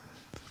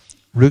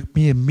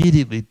 Rukmi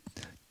immediately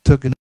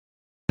took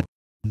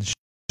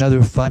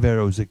another 5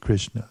 arrows at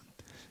Krishna.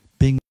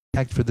 Being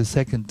attacked for the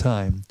second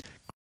time,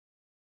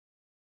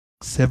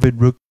 severed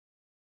Rukmi's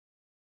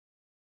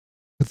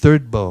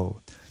third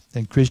bow,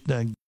 and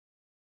Krishna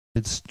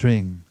its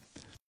string.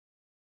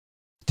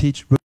 To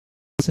teach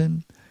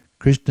Rukmi,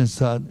 Krishna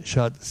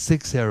shot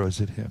 6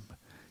 arrows at him,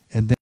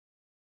 and then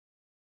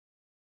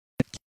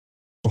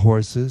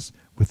horses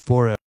with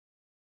 4 arrows,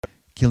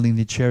 killing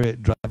the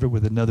chariot driver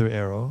with another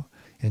arrow,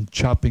 and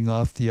chopping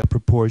off the upper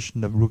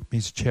portion of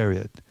Rukmi's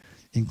chariot,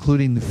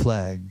 including the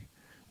flag,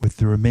 with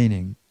the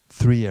remaining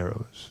 3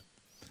 arrows.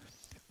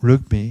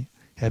 Rukmi,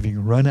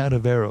 having run out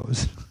of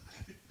arrows,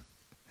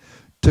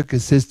 took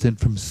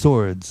assistance from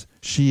swords,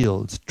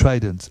 shields,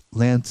 tridents,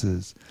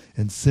 lances,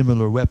 and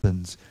similar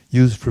weapons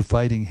used for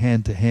fighting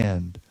hand to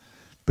hand.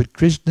 But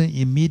Krishna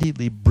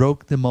immediately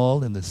broke them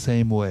all in the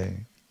same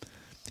way.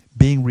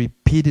 Being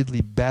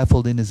repeatedly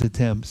baffled in his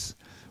attempts,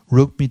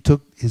 Rukmini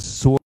took his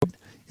sword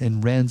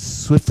and ran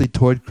swiftly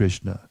toward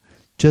Krishna,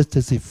 just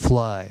as a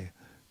fly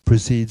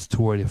proceeds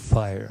toward a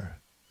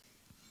fire.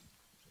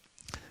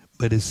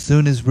 But as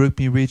soon as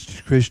Rukmini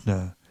reached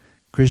Krishna,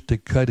 Krishna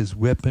cut his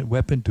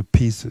weapon to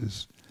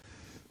pieces.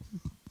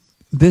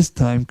 This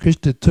time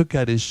Krishna took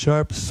out his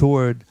sharp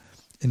sword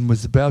and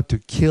was about to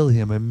kill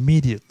him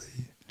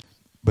immediately.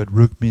 But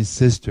Rukmini's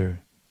sister,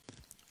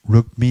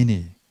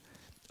 Rukmini,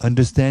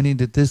 understanding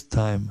that this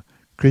time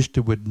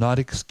Krishna would not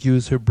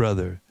excuse her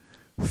brother,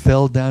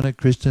 fell down at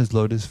Krishna's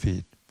lotus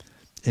feet,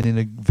 and in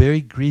a very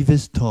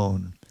grievous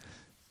tone,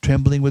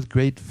 trembling with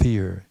great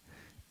fear,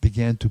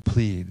 began to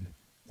plead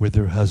with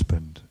her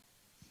husband.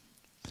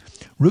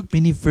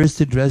 Rukmini first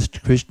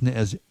addressed Krishna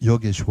as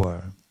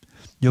Yogeshwar.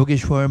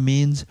 Yogeshwar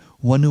means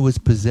one who was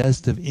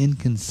possessed of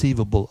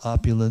inconceivable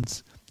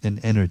opulence and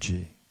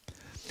energy.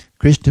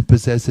 Krishna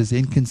possesses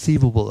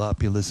inconceivable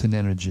opulence and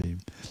energy,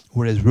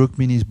 whereas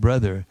Rukmini's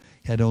brother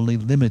had only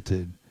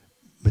limited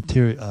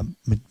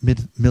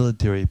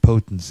military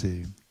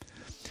potency.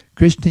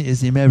 Krishna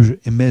is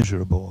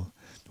immeasurable,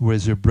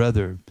 whereas her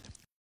brother.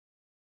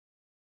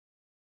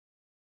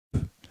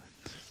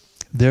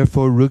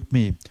 Therefore,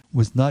 Rukmini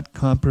was not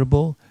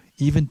comparable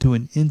even to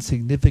an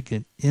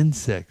insignificant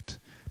insect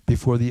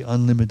before the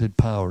unlimited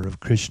power of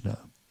Krishna.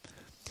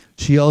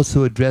 She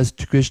also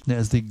addressed Krishna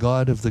as the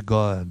god of the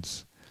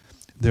gods.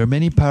 There are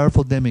many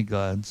powerful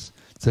demigods,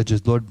 such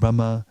as Lord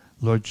Brahma,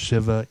 Lord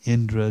Shiva,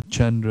 Indra,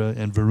 Chandra,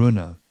 and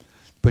Varuna.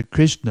 But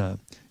Krishna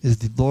is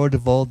the lord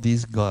of all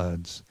these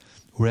gods,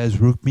 whereas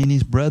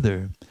Rukmini's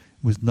brother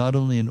was not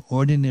only an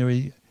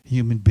ordinary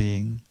human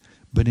being,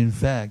 but in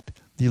fact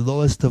the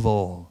lowest of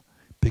all,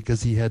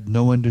 because he had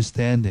no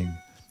understanding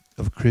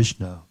of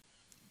Krishna.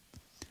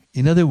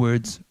 In other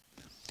words,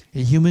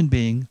 a human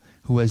being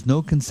who has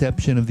no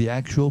conception of the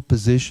actual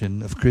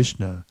position of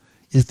Krishna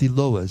is the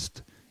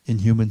lowest in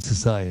human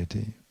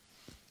society.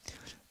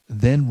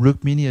 Then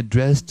Rukmini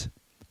addressed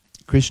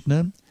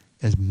Krishna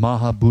as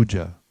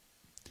Mahabhuja,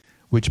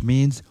 which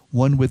means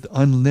one with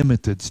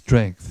unlimited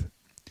strength.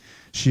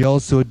 She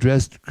also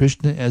addressed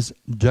Krishna as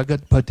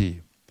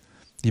Jagatpati,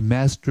 the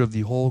master of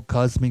the whole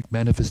cosmic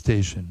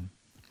manifestation.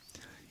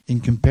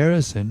 In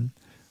comparison,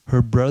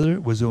 her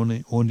brother was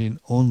only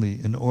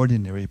an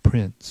ordinary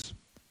prince.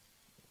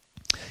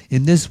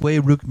 In this way,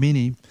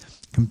 Rukmini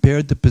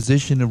compared the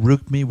position of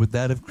Rukmini with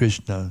that of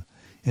Krishna,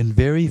 and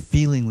very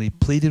feelingly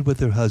pleaded with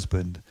her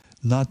husband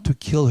not to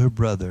kill her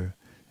brother,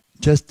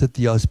 just at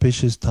the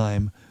auspicious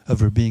time of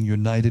her being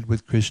united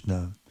with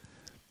Krishna,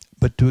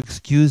 but to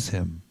excuse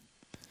him.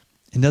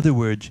 In other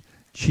words,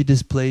 she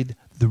displayed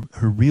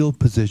her real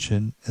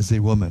position as a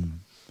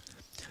woman.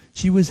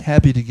 She was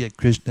happy to get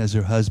Krishna as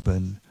her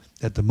husband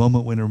at the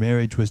moment when her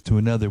marriage was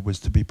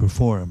to be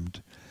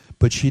performed,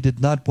 but she did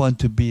not want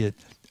to be it.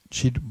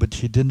 She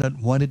did not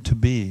want it to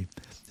be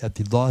at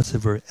the loss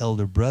of her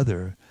elder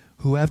brother,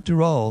 who,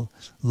 after all,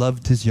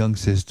 loved his young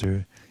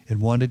sister and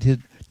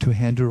wanted to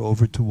hand her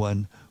over to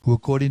one who,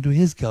 according to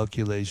his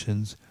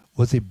calculations,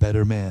 was a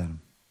better man.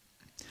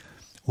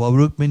 While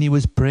Rukmini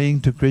was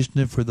praying to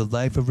Krishna for the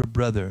life of her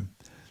brother,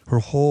 her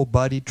whole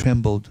body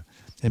trembled,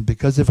 and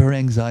because of her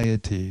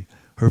anxiety,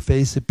 her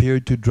face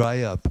appeared to dry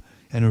up,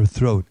 and her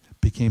throat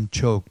became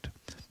choked.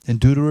 And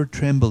due to her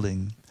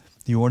trembling,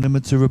 the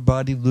ornaments of her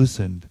body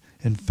loosened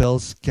and fell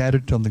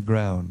scattered on the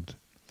ground.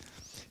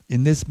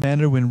 In this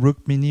manner, when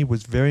Rukmini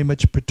was very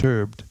much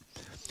perturbed,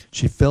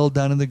 she fell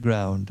down on the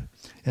ground,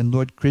 and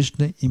Lord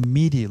Krishna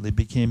immediately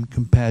became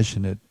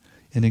compassionate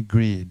and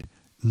agreed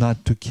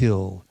not to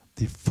kill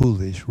the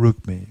foolish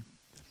Rukmini.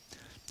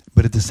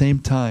 But at the same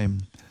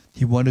time,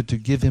 he wanted to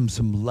give him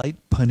some light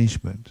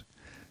punishment,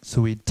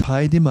 so he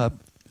tied him up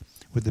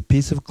with a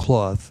piece of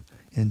cloth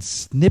and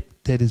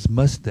snipped at his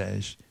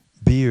mustache,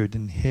 beard,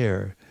 and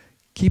hair,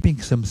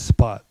 keeping some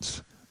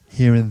spots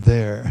here and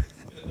there.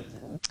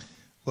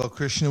 While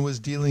Krishna was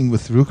dealing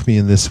with Rukmini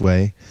in this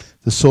way,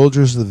 the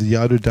soldiers of the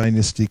Yadu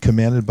dynasty,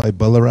 commanded by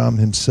Balaram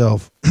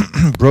himself,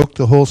 broke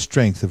the whole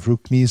strength of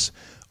Rukmini's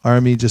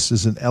army, just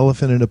as an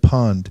elephant in a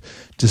pond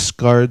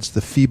discards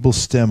the feeble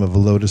stem of a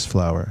lotus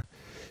flower.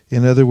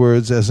 In other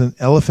words, as an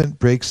elephant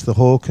breaks the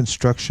whole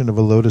construction of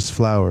a lotus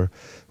flower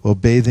while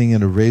bathing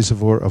in a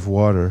reservoir of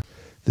water,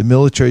 the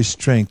military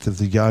strength of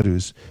the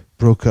Yadus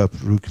broke up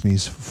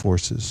Rukmini's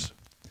forces.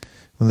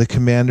 When the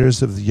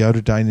commanders of the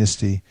Yadu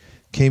dynasty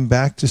came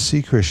back to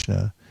see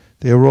Krishna,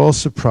 they were all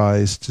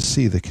surprised to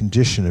see the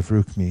condition of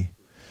Rukmini.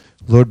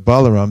 Lord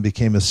Balaram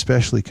became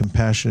especially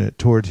compassionate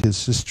toward his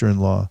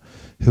sister-in-law,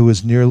 who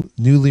was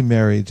newly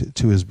married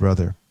to his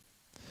brother.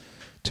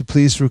 To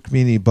please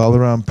Rukmini,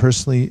 Balaram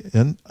personally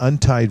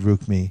untied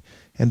Rukmini,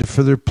 and to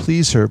further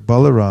please her,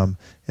 Balaram,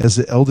 as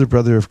the elder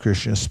brother of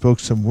Krishna, spoke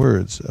some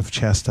words of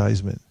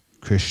chastisement.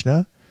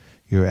 "Krishna,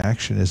 your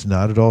action is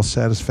not at all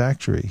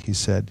satisfactory," he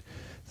said.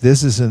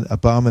 "This is an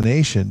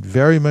abomination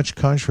very much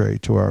contrary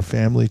to our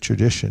family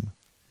tradition.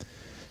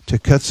 To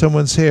cut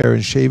someone's hair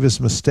and shave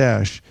his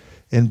mustache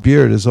and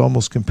beard is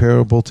almost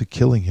comparable to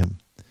killing him.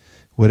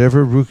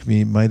 Whatever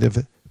Rukmi might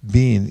have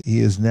been, he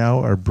is now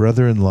our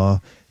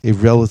brother-in-law, a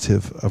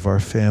relative of our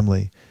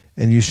family,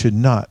 and you should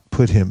not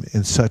put him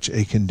in such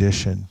a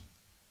condition."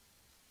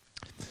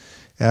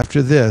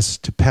 After this,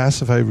 to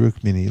pacify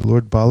Rukmini,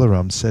 Lord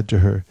Balaram said to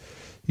her,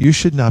 "You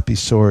should not be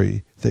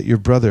sorry that your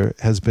brother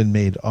has been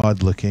made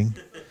odd-looking.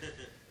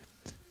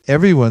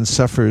 Everyone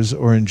suffers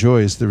or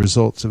enjoys the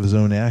results of his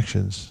own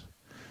actions."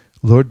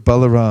 Lord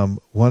Balaram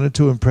wanted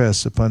to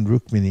impress upon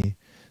Rukmini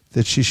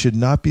that she should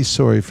not be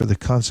sorry for the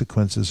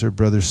consequences her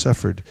brother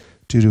suffered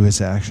due to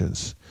his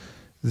actions.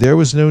 There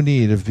was no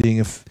need of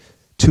being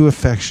too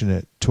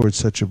affectionate towards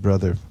such a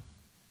brother.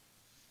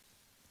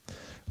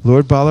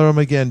 Lord Balaram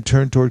again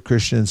turned toward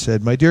Krishna and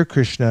said, "My dear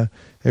Krishna,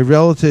 a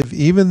relative,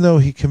 even though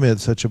he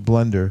commits such a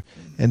blunder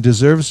and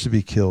deserves to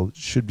be killed,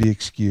 should be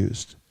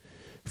excused.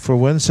 For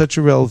when such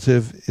a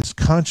relative is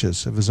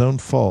conscious of his own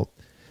fault,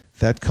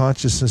 that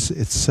consciousness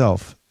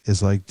itself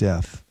is like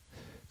death.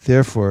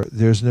 Therefore,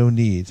 there is no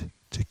need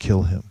to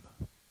kill him."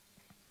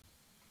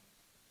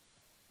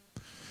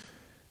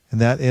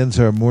 And that ends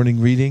our morning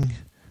reading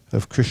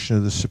of Krishna,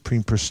 the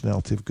Supreme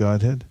Personality of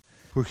Godhead.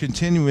 We're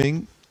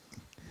continuing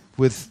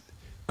with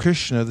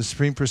Krishna, the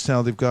Supreme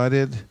Personality of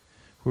Godhead.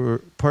 We're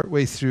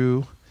partway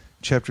through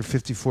chapter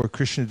 54.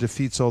 Krishna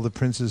defeats all the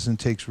princes and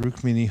takes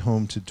Rukmini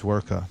home to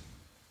Dwarka.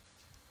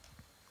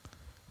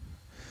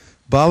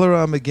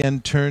 Balaram again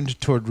turned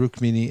toward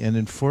Rukmini and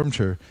informed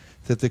her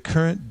that the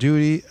current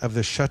duty of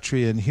the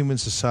Kshatriya in human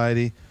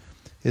society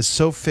is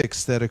so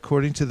fixed that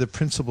according to the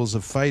principles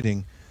of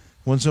fighting,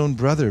 one's own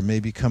brother may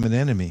become an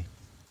enemy.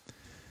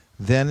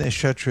 Then a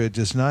Kshatriya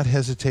does not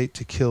hesitate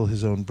to kill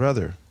his own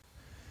brother.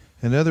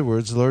 In other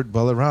words, Lord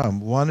Balaram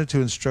wanted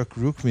to instruct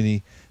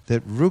Rukmini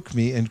that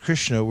Rukmi and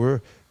Krishna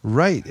were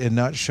right in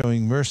not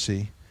showing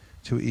mercy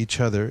to each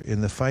other in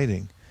the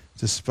fighting,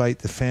 despite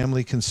the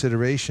family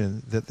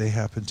consideration that they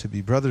happen to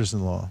be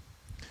brothers-in-law.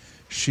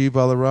 Shri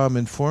Balaram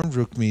informed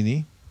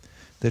Rukmini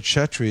that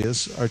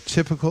Kshatriyas are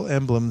typical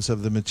emblems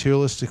of the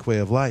materialistic way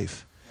of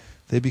life.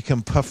 They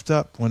become puffed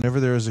up whenever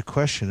there is a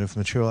question of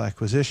material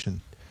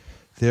acquisition.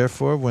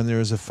 Therefore, when there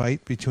is a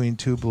fight between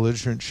two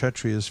belligerent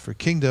Kshatriyas for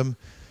kingdom,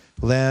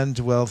 land,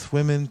 wealth,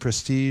 women,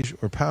 prestige,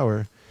 or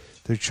power,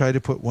 they try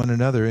to put one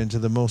another into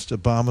the most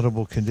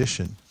abominable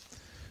condition.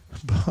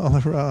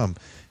 Balaram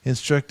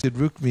instructed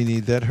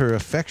Rukmini that her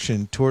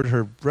affection toward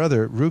her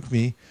brother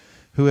Rukmi,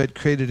 who had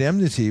created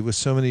enmity with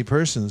so many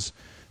persons,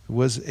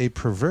 was a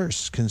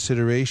perverse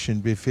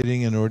consideration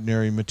befitting an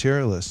ordinary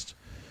materialist.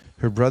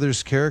 Her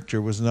brother's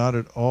character was not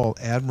at all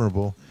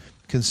admirable,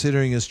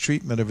 considering his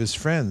treatment of his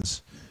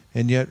friends,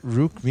 and yet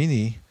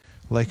Rukmini,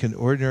 like an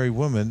ordinary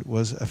woman,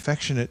 was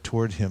affectionate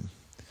toward him.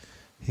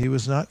 He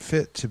was not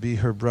fit to be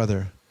her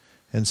brother,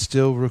 and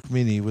still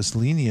Rukmini was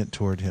lenient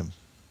toward him.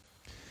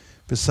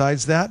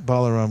 Besides that,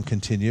 Balaram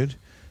continued,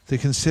 the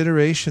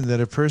consideration that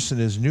a person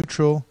is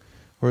neutral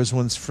or is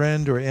one's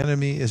friend or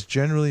enemy is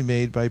generally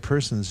made by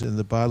persons in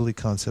the bodily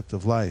concept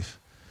of life.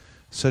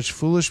 Such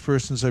foolish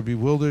persons are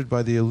bewildered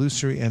by the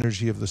illusory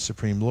energy of the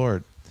Supreme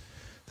Lord.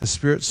 The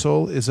spirit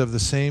soul is of the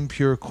same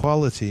pure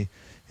quality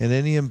in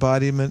any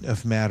embodiment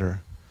of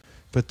matter,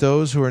 but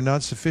those who are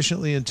not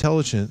sufficiently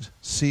intelligent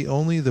see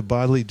only the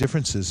bodily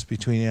differences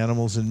between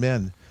animals and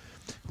men,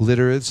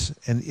 literates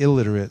and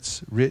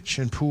illiterates, rich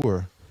and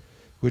poor,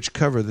 which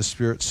cover the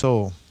spirit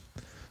soul.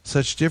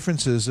 Such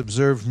differences,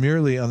 observed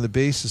merely on the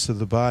basis of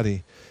the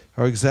body,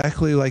 are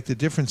exactly like the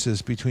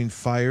differences between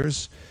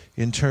fires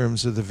in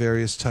terms of the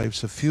various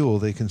types of fuel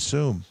they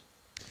consume.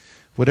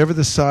 Whatever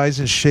the size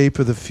and shape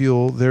of the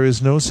fuel, there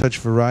is no such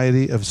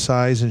variety of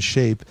size and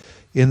shape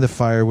in the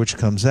fire which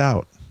comes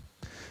out.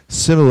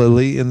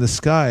 Similarly, in the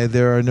sky,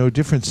 there are no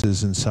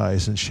differences in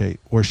size and shape.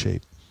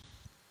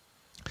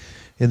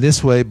 In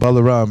this way,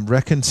 Balaram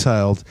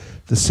reconciled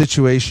the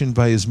situation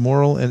by his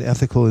moral and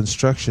ethical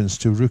instructions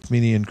to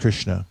Rukmini and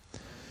Krishna.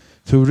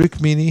 To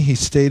Rukmini, he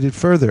stated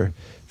further,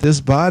 this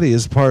body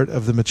is part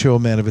of the material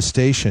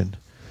manifestation,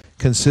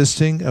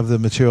 consisting of the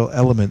material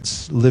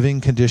elements, living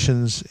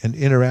conditions, and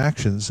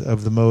interactions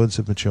of the modes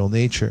of material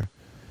nature.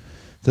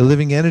 The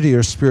living entity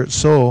or spirit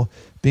soul,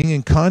 being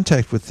in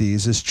contact with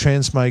these, is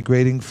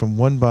transmigrating from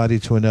one body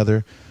to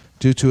another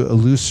due to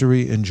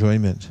illusory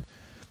enjoyment.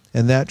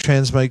 And that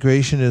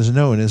transmigration is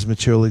known as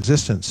material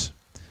existence.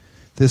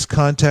 This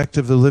contact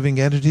of the living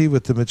entity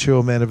with the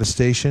material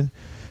manifestation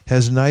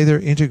has neither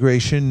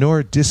integration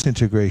nor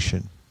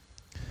disintegration.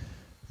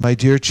 My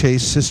dear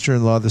chaste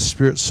sister-in-law, the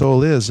spirit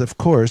soul is, of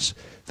course,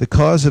 the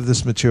cause of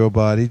this material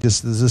body,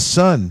 just as the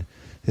sun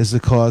is the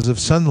cause of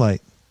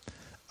sunlight,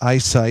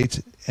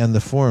 eyesight, and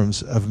the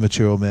forms of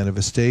material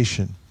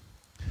manifestation.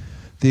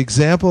 The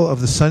example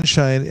of the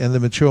sunshine and the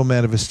material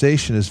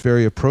manifestation is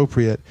very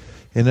appropriate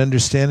in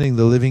understanding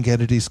the living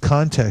entity's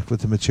contact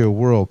with the material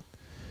world.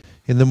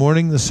 In the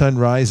morning, the sun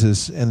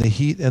rises, and the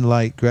heat and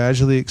light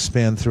gradually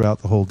expand throughout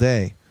the whole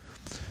day.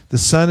 The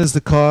sun is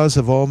the cause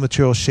of all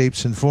material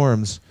shapes and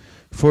forms,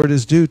 for it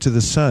is due to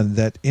the sun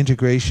that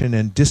integration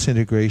and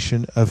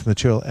disintegration of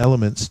material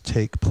elements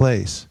take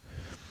place.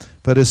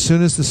 But as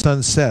soon as the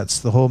sun sets,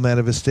 the whole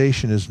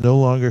manifestation is no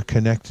longer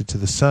connected to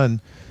the sun,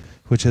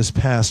 which has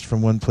passed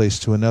from one place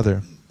to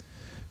another.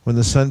 When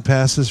the sun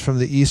passes from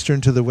the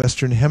eastern to the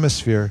western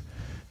hemisphere,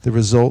 the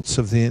results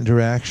of the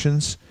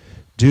interactions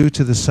due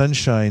to the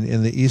sunshine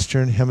in the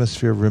eastern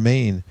hemisphere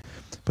remain,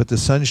 but the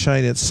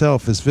sunshine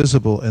itself is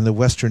visible in the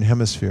western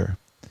hemisphere.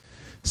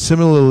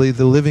 Similarly,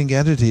 the living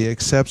entity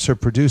accepts or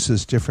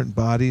produces different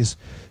bodies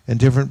and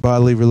different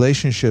bodily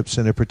relationships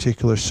in a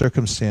particular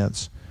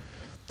circumstance.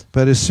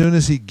 But as soon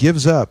as he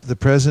gives up the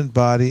present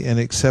body and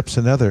accepts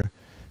another,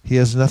 he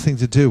has nothing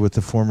to do with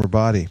the former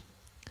body.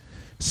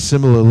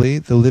 Similarly,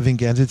 the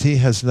living entity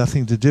has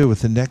nothing to do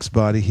with the next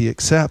body he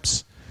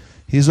accepts.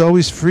 He is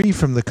always free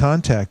from the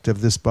contact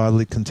of this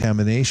bodily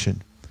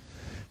contamination.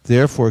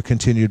 Therefore,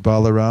 continued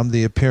Balaram,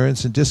 the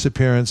appearance and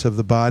disappearance of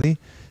the body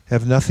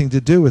have nothing to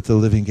do with the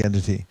living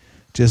entity,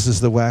 just as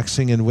the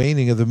waxing and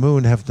waning of the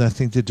moon have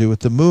nothing to do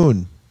with the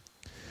moon.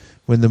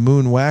 When the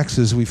moon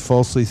waxes, we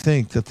falsely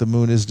think that the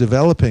moon is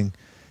developing,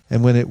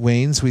 and when it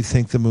wanes, we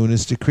think the moon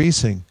is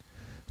decreasing.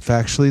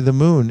 Factually, the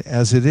moon,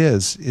 as it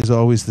is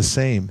always the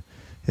same.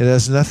 It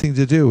has nothing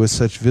to do with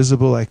such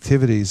visible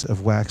activities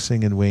of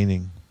waxing and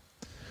waning.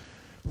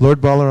 Lord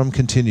Balaram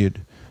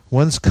continued,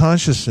 one's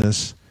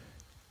consciousness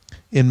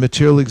in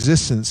material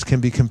existence can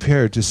be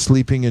compared to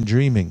sleeping and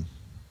dreaming.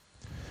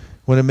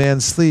 When a man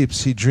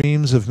sleeps, he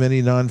dreams of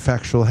many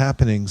non-factual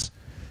happenings,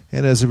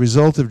 and as a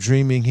result of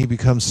dreaming, he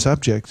becomes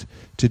subject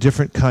to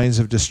different kinds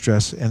of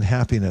distress and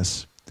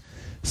happiness.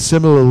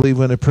 Similarly,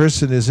 when a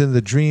person is in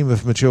the dream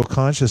of material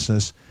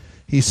consciousness,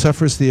 he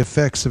suffers the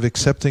effects of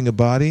accepting a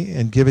body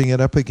and giving it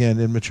up again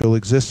in material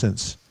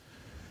existence.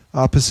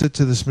 Opposite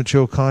to this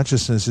material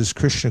consciousness is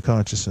Krishna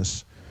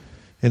consciousness.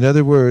 In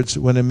other words,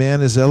 when a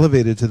man is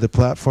elevated to the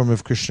platform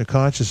of Krishna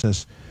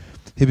consciousness,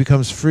 he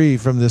becomes free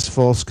from this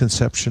false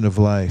conception of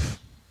life.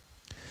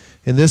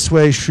 In this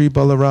way, Sri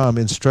Balaram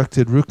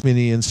instructed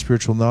Rukmini in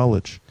spiritual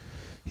knowledge.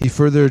 He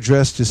further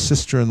addressed his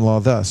sister-in-law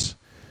thus,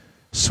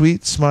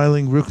 "Sweet,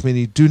 smiling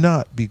Rukmini, do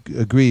not be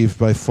aggrieved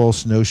by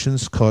false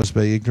notions caused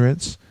by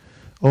ignorance.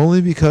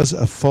 Only because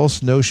of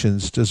false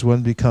notions does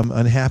one become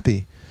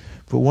unhappy,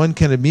 but one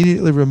can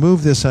immediately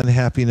remove this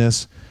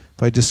unhappiness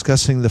by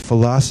discussing the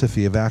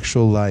philosophy of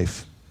actual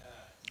life.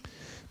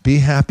 Be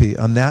happy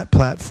on that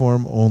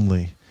platform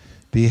only.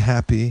 Be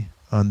happy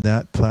on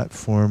that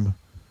platform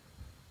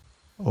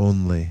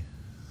only."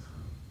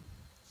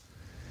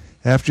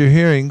 After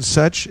hearing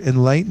such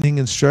enlightening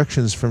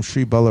instructions from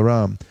Sri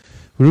Balaram,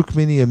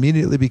 Rukmini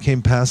immediately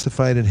became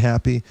pacified and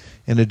happy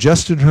and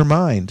adjusted her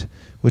mind,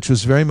 which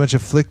was very much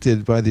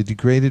afflicted by the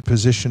degraded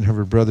position of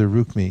her brother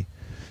Rukmi.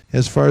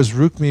 As far as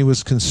Rukmi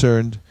was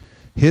concerned,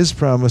 his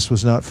promise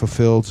was not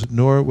fulfilled,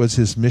 nor was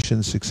his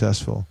mission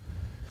successful.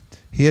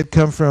 He had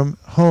come from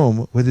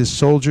home with his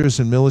soldiers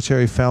and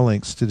military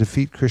phalanx to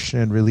defeat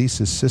Krishna and release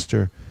his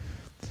sister,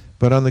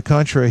 but on the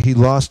contrary, he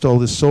lost all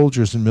his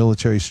soldiers and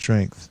military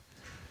strength.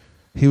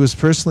 He was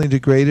personally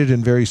degraded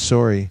and very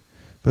sorry,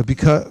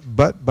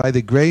 but by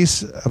the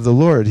grace of the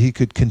Lord, he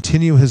could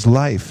continue his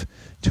life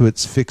to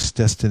its fixed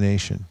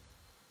destination.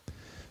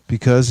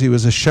 Because he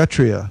was a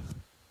Kshatriya,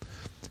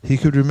 he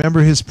could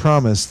remember his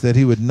promise that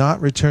he would not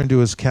return to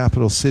his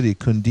capital city,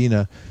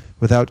 Kundina,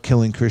 without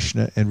killing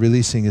Krishna and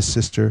releasing his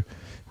sister,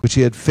 which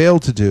he had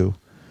failed to do.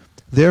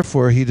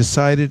 Therefore, he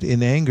decided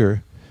in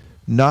anger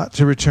not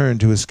to return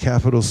to his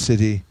capital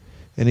city,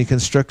 and he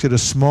constructed a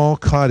small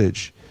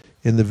cottage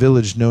in the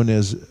village known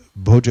as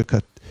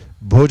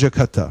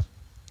Bhojakata,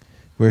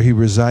 where he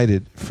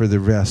resided for the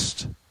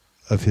rest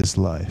of his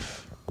life.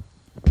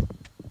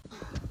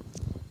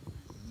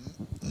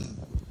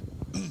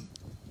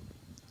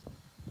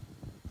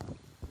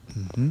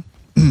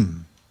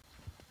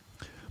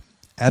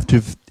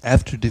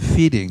 After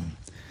defeating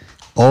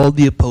all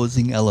the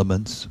opposing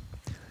elements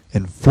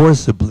and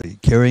forcibly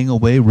carrying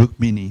away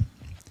Rukmini,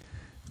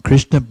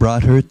 Krishna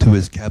brought her to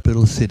his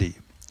capital city,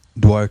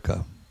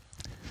 Dwarka,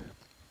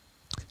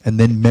 and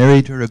then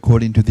married her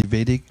according to the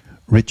Vedic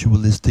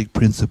ritualistic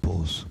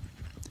principles.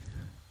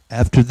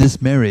 After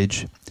this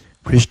marriage,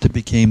 Krishna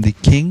became the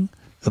king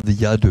of the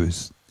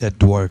Yadus at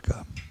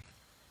Dwarka.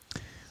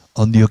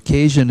 On the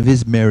occasion of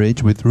his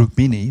marriage with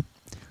Rukmini,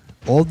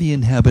 all the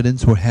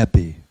inhabitants were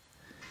happy,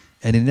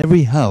 and in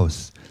every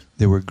house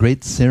there were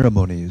great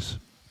ceremonies.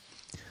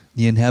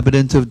 The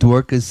inhabitants of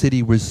Dwarka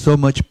city were so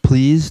much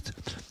pleased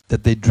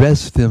that they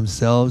dressed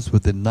themselves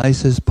with the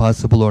nicest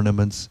possible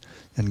ornaments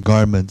and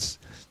garments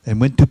and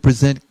went to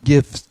present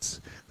gifts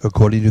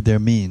according to their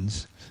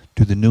means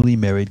to the newly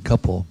married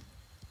couple,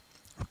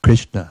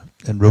 Krishna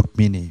and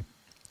Rukmini.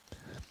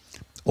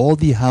 All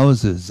the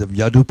houses of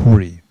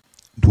Yadupuri,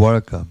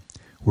 Dwarka,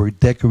 were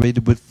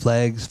decorated with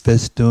flags,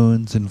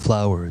 festoons, and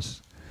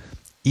flowers.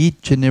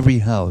 Each and every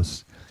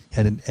house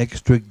had an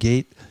extra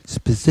gate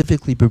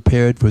specifically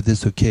prepared for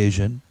this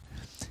occasion,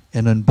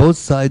 and on both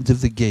sides of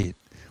the gate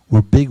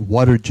were big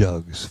water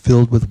jugs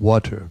filled with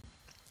water.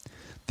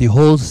 The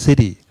whole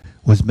city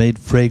was made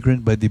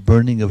fragrant by the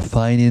burning of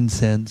fine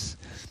incense,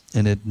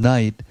 and at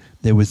night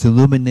there was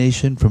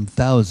illumination from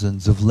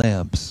thousands of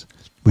lamps,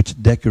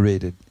 which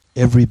decorated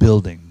every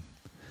building.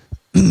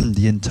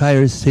 The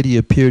entire city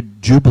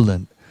appeared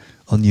jubilant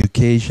on the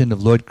occasion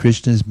of Lord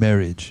Krishna's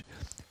marriage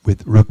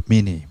with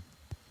Rukmini.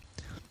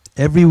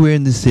 Everywhere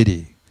in the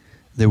city,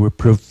 there were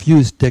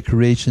profuse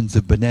decorations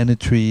of banana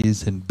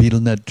trees and betel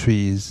nut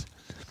trees.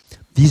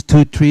 These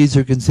two trees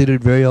are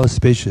considered very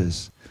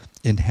auspicious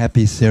in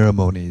happy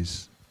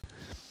ceremonies.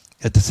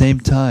 At the same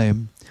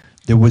time,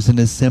 there was an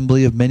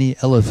assembly of many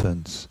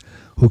elephants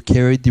who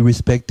carried the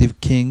respective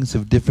kings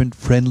of different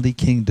friendly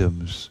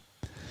kingdoms.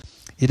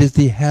 It is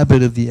the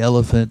habit of the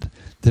elephant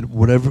that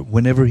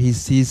whenever he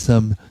sees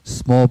some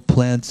small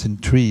plants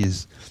and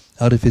trees,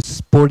 out of his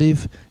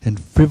sportive and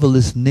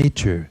frivolous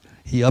nature,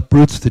 he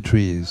uproots the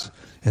trees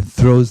and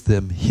throws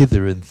them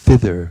hither and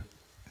thither.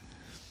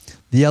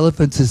 The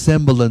elephants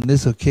assembled on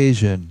this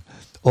occasion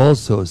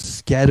also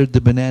scattered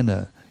the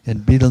banana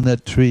and betel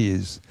nut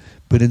trees,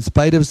 but in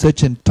spite of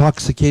such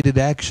intoxicated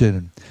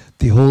action,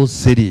 the whole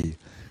city,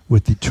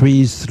 with the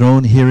trees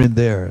thrown here and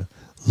there,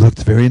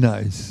 looked very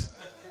nice.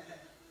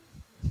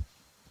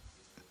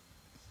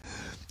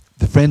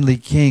 The friendly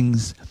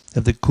kings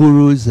of the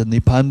Kurus and the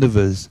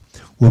Pandavas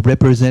were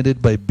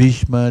represented by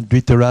Bhishma,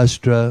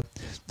 Dhritarashtra,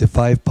 the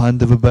 5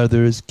 Pandava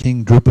brothers,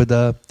 King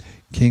Drupada,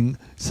 King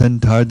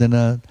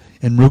Santardana,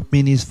 and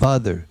Rukmini's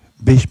father,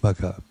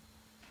 Bhishmaka.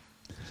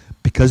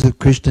 Because of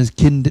Krishna's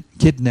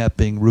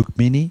kidnapping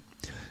Rukmini,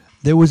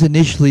 there was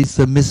initially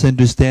some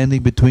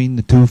misunderstanding between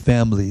the two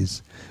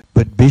families,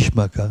 but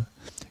Bhishmaka,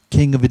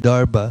 king of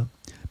Vidarbha,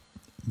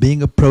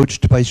 being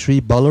approached by Sri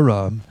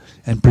Balaram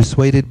and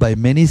persuaded by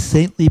many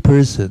saintly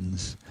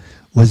persons,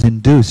 was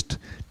induced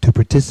to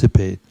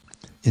participate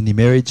in the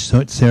marriage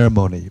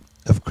ceremony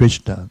of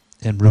Krishna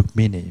and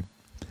Rukmini.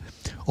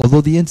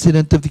 Although the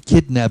incident of the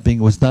kidnapping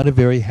was not a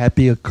very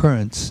happy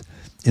occurrence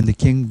in the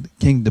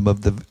kingdom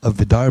of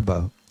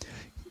Vidarbha,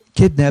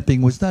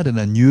 kidnapping was not an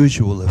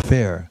unusual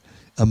affair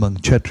among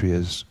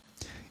Kshatriyas.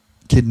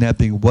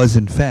 Kidnapping was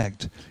in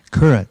fact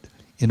current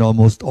in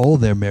almost all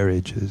their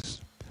marriages.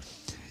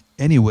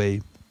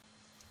 Anyway,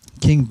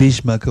 King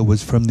Bhishmaka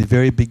was from the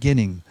very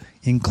beginning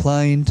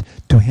inclined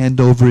to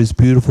hand over his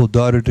beautiful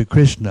daughter to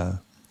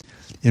Krishna.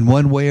 In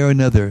one way or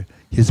another,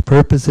 his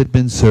purpose had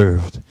been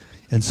served,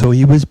 and so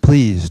he was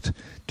pleased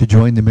to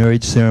join the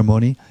marriage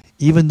ceremony,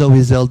 even though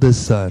his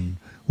eldest son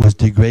was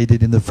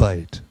degraded in the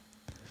fight.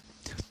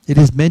 It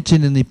is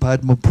mentioned in the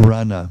Padma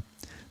Purana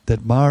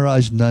that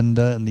Maharaj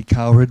Nanda and the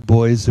cowherd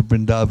boys of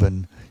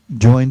Vrindavan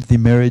joined the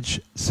marriage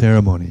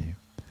ceremony.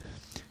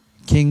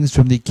 Kings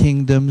from the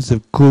kingdoms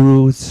of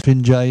Kuru,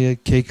 Srinjaya,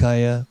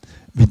 Kekaya,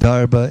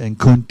 Vidarbha, and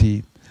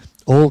Kunti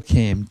all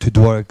came to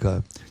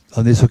Dwarka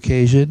on this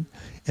occasion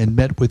and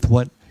met with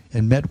one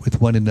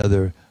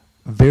another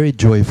very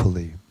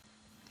joyfully.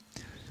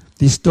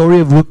 The story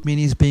of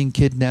Rukmini's being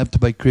kidnapped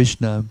by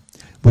Krishna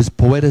was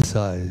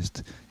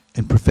poeticized,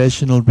 and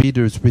professional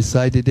readers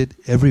recited it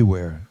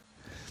everywhere.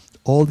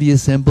 All the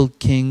assembled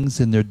kings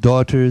and their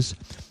daughters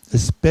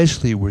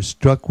especially were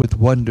struck with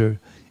wonder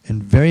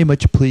and very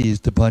much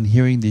pleased upon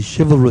hearing the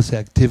chivalrous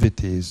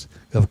activities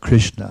of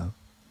Krishna.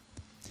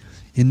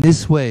 In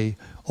this way,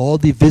 all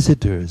the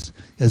visitors,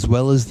 as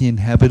well as the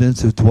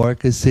inhabitants of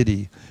Dwarka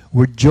city,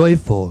 were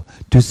joyful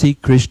to see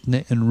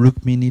Krishna and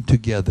Rukmini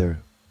together.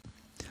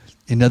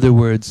 In other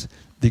words,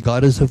 the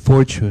goddess of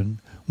fortune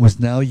was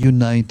now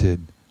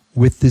united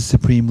with the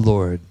Supreme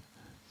Lord,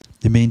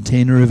 the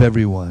maintainer of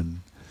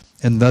everyone,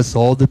 and thus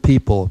all the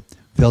people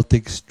felt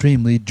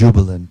extremely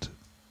jubilant.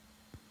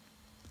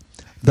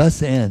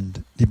 Thus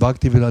end the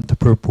Bhaktivedanta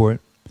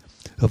purport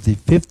of the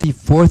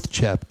 54th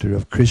chapter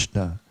of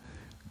Krishna.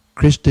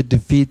 Krishna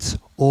defeats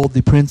all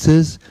the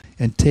princes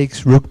and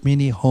takes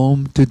Rukmini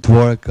home to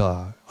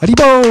Dwarka.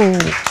 Haribo!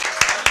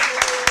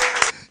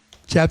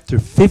 Chapter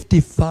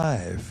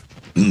 55.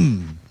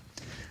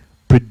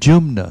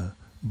 Pradyumna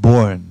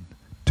born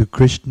to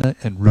Krishna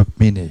and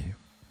Rukmini.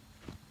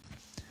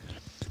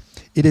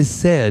 It is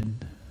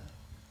said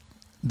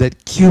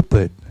that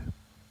Cupid,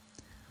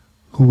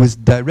 who was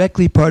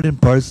directly part and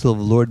parcel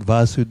of Lord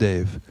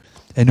Vasudeva,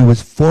 and who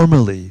was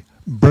formerly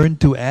burned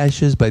to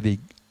ashes by the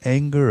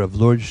anger of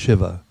Lord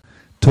Shiva,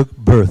 took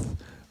birth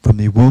from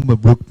the womb of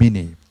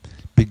Rukmini,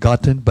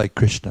 begotten by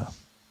Krishna.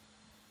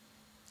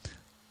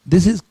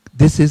 This is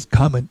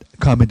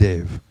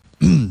Kamadeva,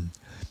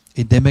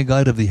 a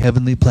demigod of the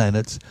heavenly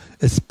planets,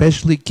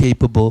 especially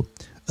capable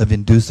of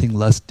inducing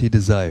lusty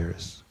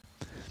desires.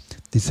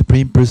 The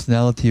Supreme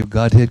Personality of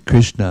Godhead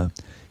Krishna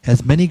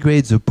has many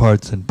grades of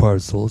parts and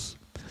parcels,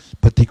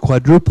 but the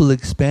quadruple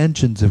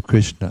expansions of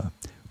Krishna,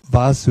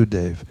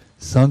 Vasudeva,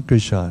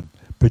 Sankarshan,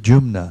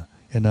 Pradyumna,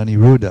 and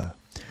Aniruddha,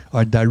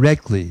 are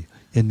directly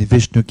in the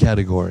Vishnu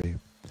category.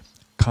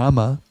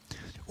 Kama,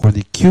 or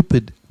the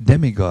Cupid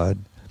demigod,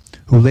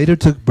 who later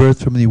took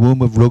birth from the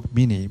womb of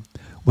Rukmini,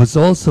 was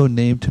also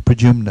named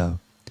Pradyumna,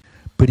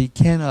 but he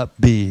cannot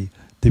be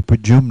the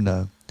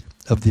Pradyumna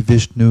of the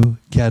Vishnu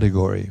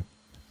category.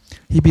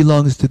 He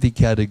belongs to the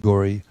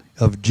category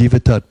of Jiva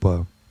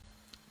Tattva.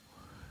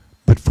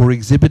 But for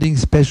exhibiting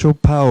special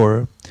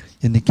power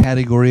in the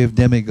category of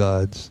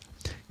demigods,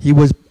 he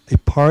was a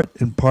part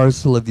and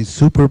parcel of the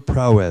super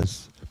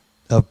prowess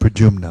of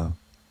Pradyumna.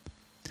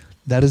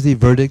 That is the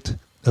verdict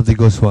of the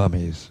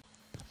Goswamis.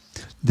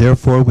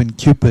 Therefore, when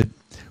Cupid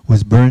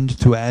was burned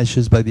to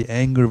ashes by the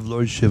anger of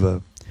Lord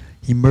Shiva,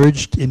 he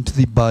merged into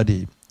the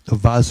body of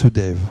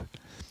Vasudeva,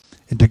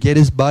 and to get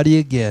his body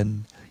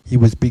again, he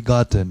was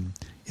begotten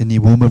in the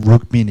womb of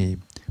Rukmini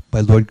by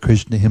Lord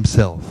Krishna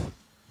himself.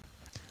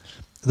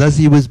 Thus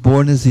he was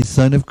born as the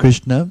son of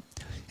Krishna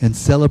and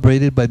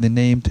celebrated by the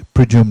name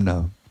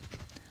Pradyumna.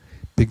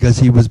 Because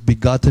he was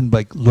begotten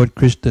by Lord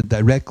Krishna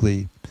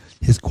directly,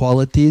 his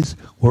qualities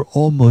were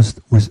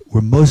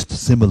most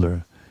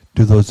similar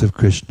to those of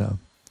Krishna.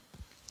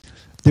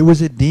 There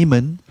was a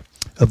demon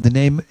of the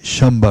name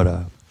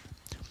Shambhara,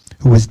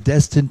 who was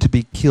destined to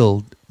be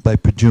killed by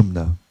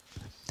Pradyumna.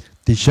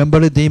 The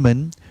Shambhara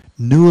demon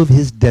knew of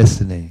his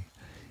destiny,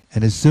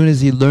 and as soon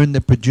as he learned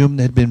that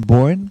Pradyumna had been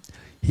born,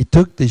 he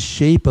took the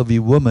shape of a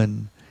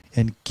woman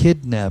and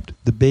kidnapped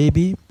the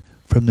baby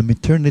from the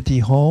maternity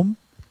home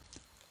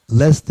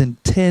less than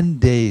 10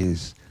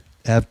 days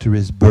after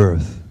his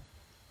birth.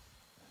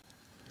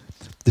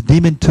 The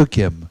demon took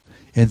him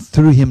and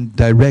threw him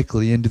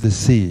directly into the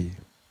sea.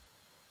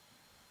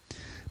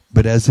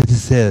 But as it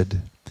is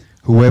said,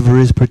 whoever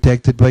is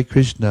protected by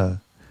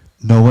Krishna,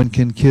 no one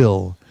can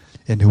kill,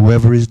 and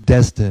whoever is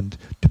destined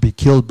to be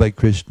killed by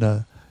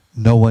Krishna,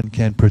 no one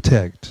can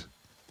protect.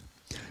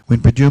 When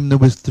Pradyumna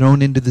was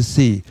thrown into the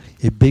sea,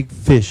 a big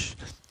fish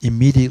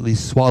immediately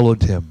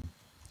swallowed him.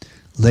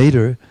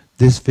 Later,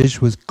 this fish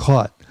was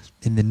caught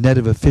in the net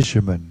of a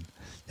fisherman,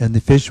 and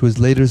the fish was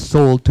later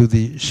sold to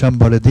the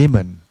Shambhara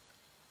demon.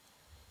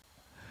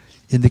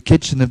 In the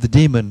kitchen of the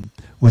demon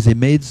was a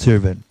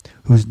maidservant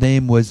whose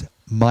name was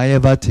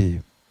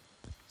Mayavati.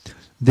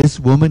 This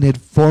woman had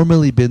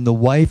formerly been the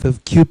wife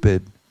of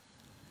Cupid,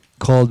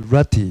 called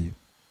Rati.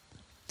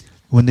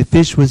 When the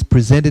fish was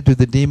presented to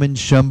the demon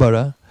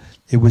Shambhara,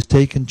 it was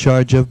taken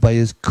charge of by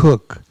his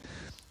cook,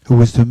 who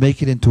was to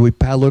make it into a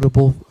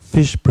palatable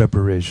fish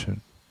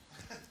preparation.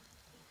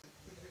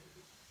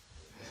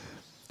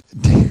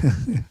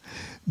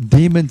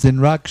 Demons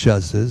and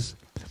Rakshasas,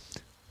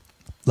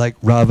 like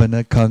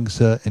Ravana,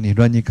 Kamsa, and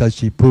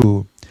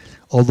Hiranyakashipu,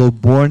 although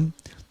born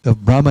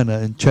of Brahmana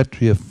and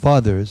Kshatriya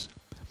fathers,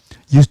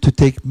 used to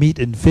take meat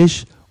and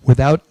fish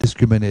without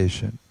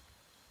discrimination.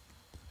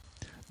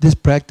 This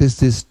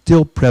practice is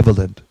still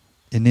prevalent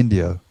in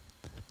India,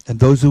 and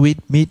those who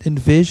eat meat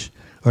and fish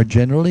are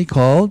generally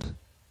called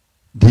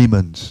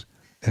demons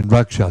and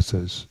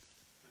Rakshasas.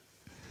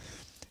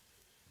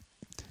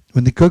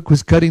 When the cook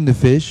was cutting the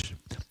fish,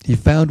 he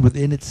found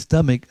within its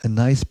stomach a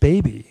nice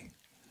baby,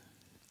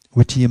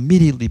 which he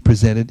immediately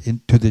presented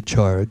into the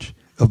charge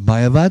of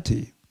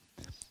Mayavati,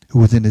 who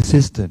was an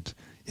assistant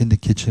in the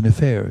kitchen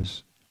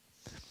affairs.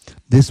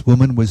 This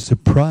woman was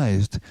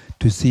surprised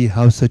to see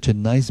how such a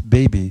nice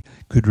baby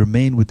could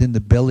remain within the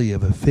belly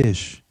of a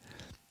fish,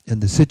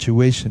 and the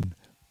situation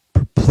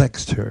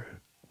perplexed her.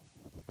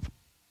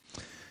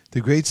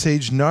 The great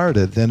sage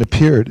Narada then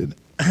appeared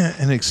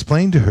and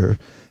explained to her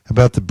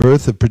about the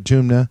birth of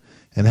Pradyumna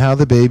and how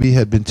the baby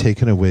had been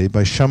taken away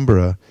by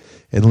Shambhara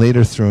and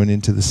later thrown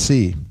into the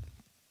sea.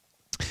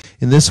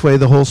 In this way,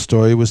 the whole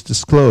story was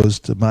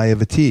disclosed to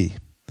Mayavati.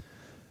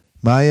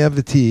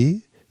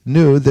 Mayavati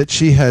knew that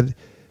she had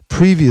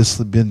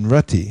previously been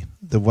Rati,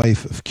 the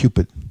wife of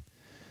Cupid.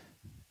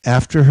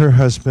 After her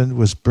husband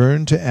was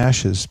burned to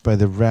ashes by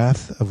the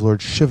wrath of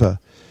Lord Shiva,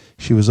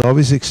 she was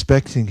always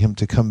expecting him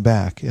to come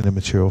back in a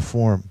material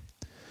form.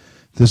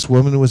 This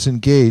woman was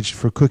engaged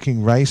for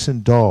cooking rice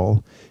and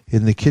dal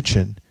in the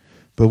kitchen,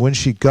 but when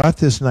she got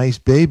this nice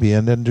baby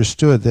and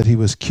understood that he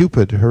was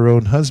Cupid, her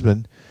own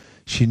husband,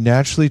 she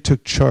naturally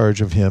took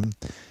charge of him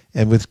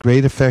and with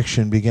great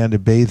affection began to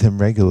bathe him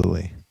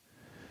regularly.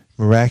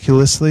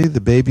 Miraculously,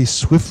 the baby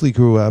swiftly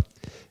grew up,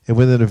 and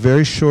within a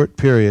very short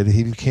period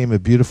he became a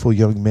beautiful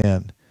young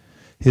man.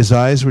 His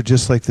eyes were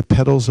just like the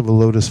petals of a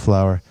lotus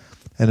flower,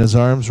 and his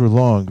arms were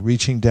long,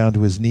 reaching down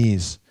to his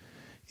knees.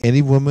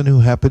 Any woman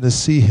who happened to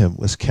see him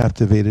was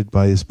captivated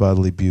by his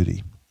bodily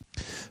beauty.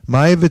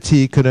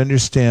 Mayavati could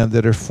understand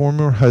that her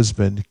former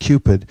husband,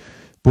 Cupid,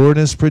 born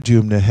as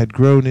Pradyumna, had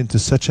grown into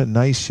such a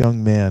nice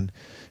young man,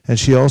 and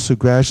she also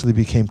gradually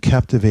became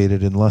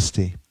captivated and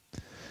lusty.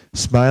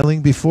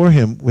 Smiling before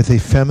him with a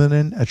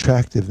feminine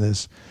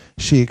attractiveness,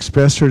 she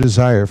expressed her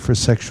desire for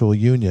sexual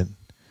union.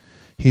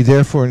 He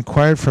therefore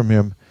inquired from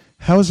him,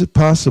 "How is it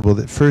possible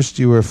that first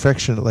you were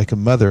affectionate like a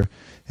mother,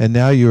 and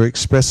now you are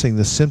expressing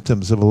the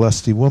symptoms of a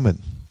lusty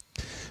woman?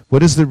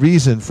 What is the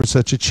reason for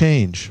such a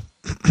change?"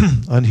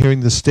 On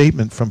hearing the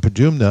statement from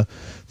Pradyumna,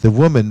 the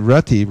woman,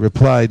 Rati,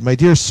 replied, "My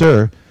dear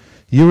sir,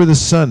 you are the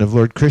son of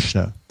Lord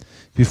Krishna.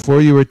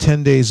 Before you were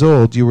 10 days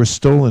old, you were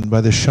stolen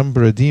by the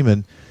Shambhara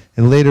demon,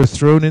 and later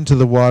thrown into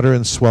the water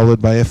and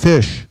swallowed by a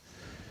fish.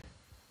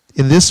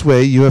 In this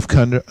way you have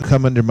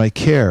come under my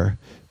care,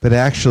 but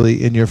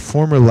actually in your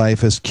former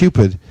life as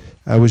Cupid,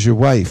 I was your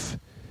wife.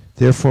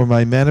 Therefore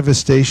my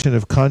manifestation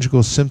of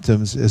conjugal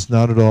symptoms is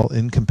not at all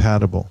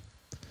incompatible.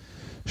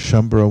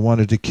 Shambhara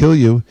wanted to kill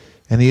you,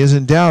 and he is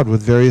endowed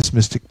with various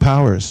mystic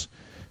powers.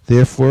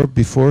 Therefore,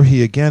 before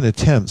he again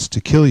attempts to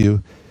kill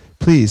you,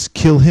 please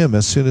kill him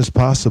as soon as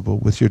possible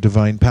with your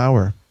divine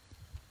power.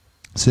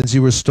 Since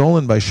you were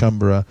stolen by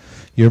Shambhara,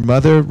 your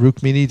mother,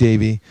 Rukmini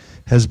Devi,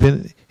 has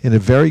been in a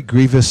very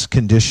grievous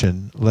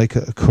condition, like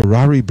a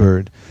Kurari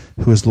bird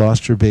who has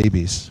lost her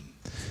babies.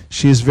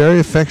 She is very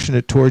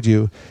affectionate toward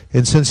you,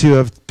 and since you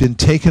have been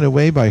taken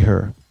away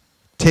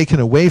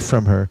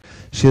from her,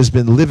 she has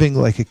been living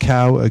like a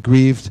cow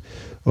aggrieved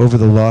over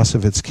the loss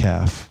of its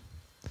calf.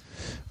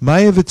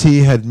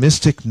 Mayavati had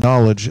mystic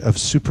knowledge of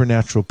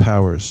supernatural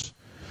powers.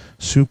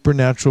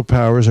 Supernatural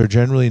powers are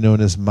generally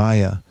known as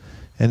Maya,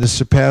 and to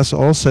surpass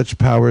all such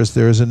powers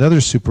there is another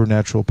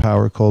supernatural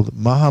power called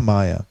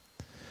Mahamaya.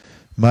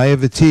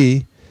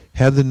 Mayavati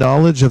had the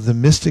knowledge of the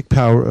mystic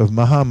power of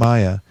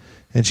Mahamaya,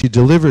 and she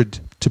delivered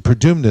to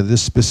Pradyumna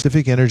this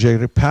specific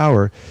energetic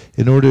power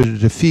in order to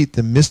defeat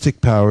the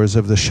mystic powers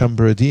of the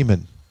Shambhara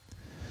demon.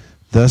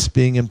 Thus,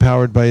 being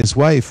empowered by his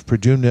wife,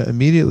 Pradyumna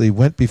immediately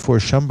went before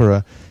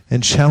Shambhara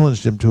and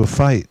challenged him to a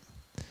fight.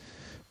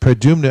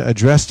 Pradyumna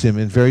addressed him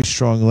in very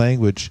strong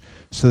language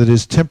so that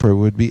his temper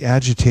would be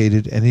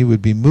agitated and he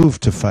would be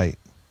moved to fight.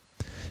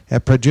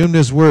 At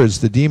Pradyumna's words,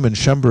 the demon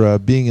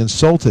Shambhara, being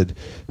insulted,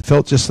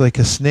 felt just like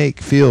a snake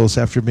feels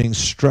after being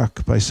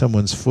struck by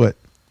someone's foot.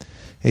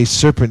 A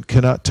serpent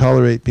cannot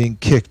tolerate being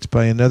kicked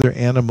by another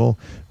animal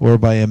or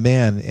by a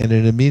man, and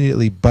it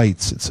immediately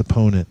bites its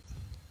opponent.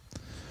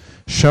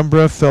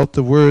 Shambhara felt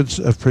the words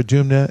of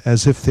Pradyumna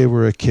as if they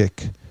were a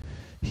kick.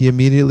 He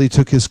immediately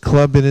took his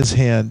club in his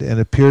hand and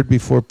appeared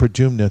before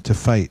Pradyumna to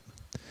fight.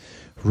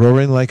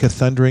 Roaring like a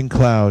thundering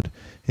cloud,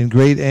 in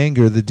great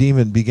anger the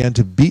demon began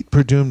to beat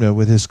Pradyumna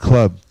with his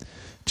club,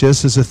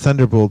 just as a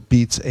thunderbolt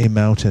beats a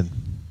mountain.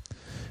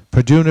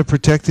 Pradyumna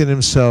protected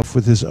himself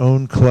with his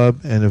own club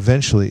and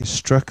eventually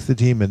struck the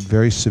demon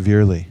very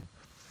severely.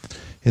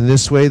 In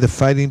this way, the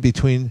fighting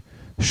between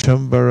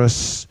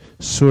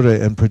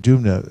Shambharasura and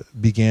Pradyumna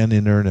began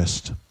in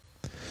earnest.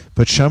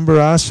 But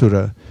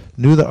Shambharasura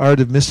knew the art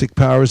of mystic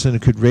powers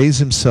and could raise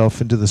himself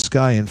into the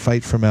sky and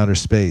fight from outer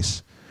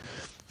space.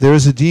 There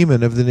is a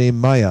demon of the name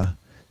Maya,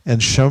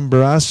 and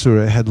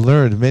Shambharasura had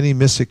learned many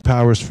mystic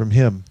powers from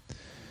him.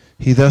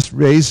 He thus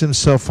raised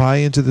himself high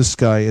into the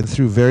sky and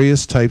threw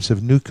various types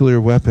of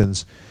nuclear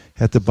weapons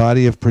at the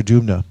body of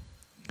Pradyumna.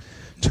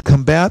 To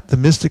combat the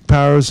mystic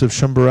powers of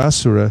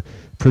Shambharasura,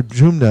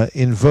 Pradyumna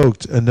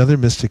invoked another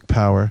mystic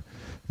power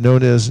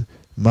known as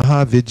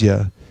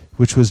Mahavidya,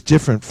 which was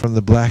different from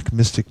the black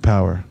mystic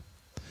power.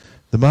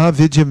 The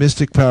Mahavidya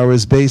mystic power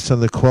is based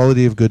on the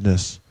quality of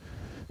goodness.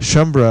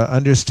 Shambhara,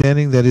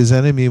 understanding that his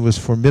enemy was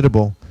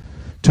formidable,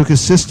 took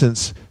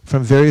assistance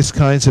from various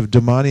kinds of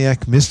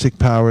demoniac mystic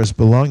powers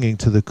belonging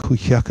to the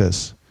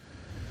Kuhyakas,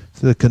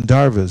 to the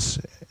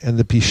Gandharvas and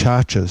the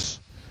Pishachas,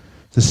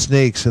 the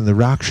snakes and the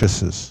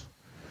Rakshasas.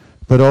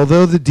 But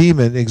although the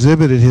demon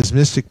exhibited his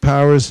mystic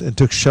powers and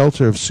took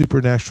shelter of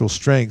supernatural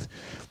strength,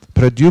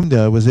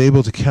 Pradyumna was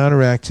able to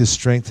counteract his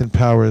strength and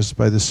powers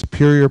by the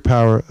superior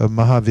power of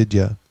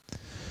Mahavidya.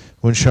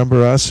 When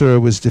Shambharasura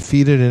was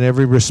defeated in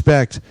every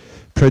respect,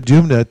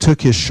 Pradyumna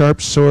took his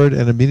sharp sword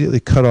and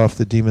immediately cut off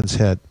the demon's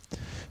head,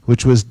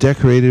 which was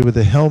decorated with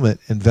a helmet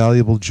and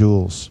valuable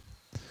jewels.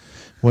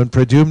 When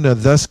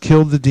Pradyumna thus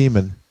killed the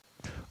demon,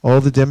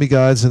 all the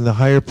demigods in the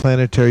higher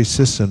planetary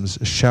systems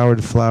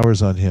showered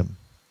flowers on him.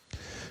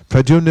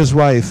 Pradyumna's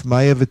wife,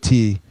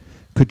 Mayavati,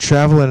 could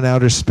travel in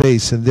outer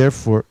space and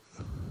therefore...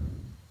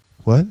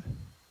 What?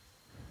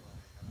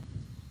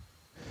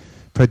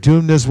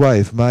 Pradyumna's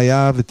wife,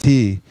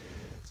 Mayavati,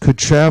 could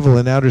travel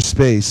in outer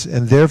space,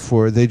 and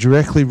therefore they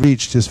directly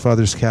reached his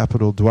father's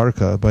capital,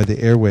 Dwarka, by the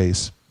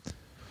airways.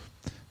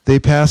 They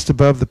passed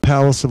above the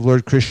palace of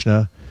Lord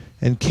Krishna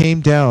and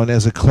came down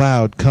as a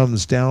cloud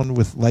comes down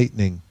with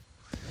lightning.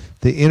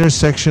 The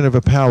intersection of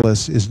a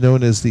palace is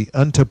known as the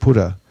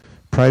Antapura,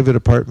 private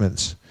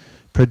apartments.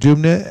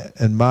 Pradyumna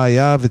and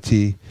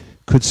Mayavati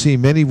could see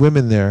many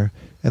women there,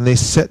 and they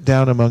sat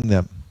down among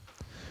them.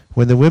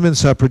 When the women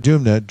saw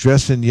Pradyumna,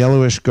 dressed in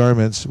yellowish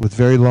garments with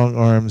very long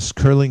arms,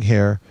 curling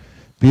hair,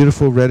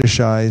 beautiful reddish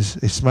eyes,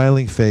 a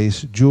smiling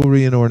face,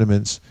 jewelry and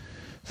ornaments,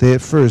 they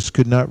at first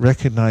could not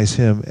recognize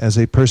him as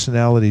a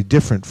personality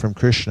different from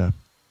Krishna.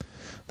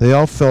 They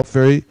all felt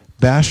very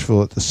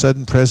bashful at the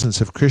sudden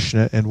presence of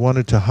Krishna and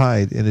wanted to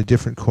hide in a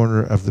different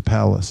corner of the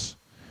palace.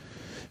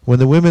 When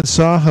the women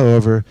saw,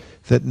 however,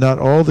 that not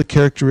all the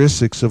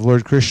characteristics of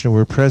Lord Krishna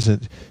were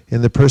present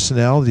in the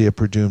personality of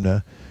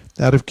Pradyumna,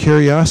 out of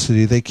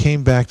curiosity they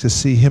came back to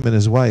see him and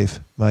his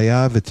wife,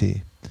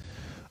 Mayavati.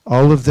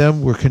 All of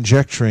them were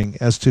conjecturing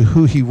as to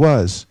who he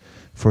was,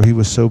 for he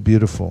was so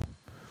beautiful.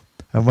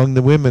 Among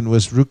the women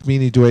was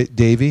Rukmini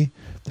Devi,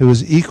 who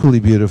was equally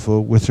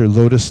beautiful with her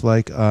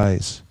lotus-like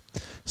eyes.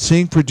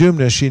 Seeing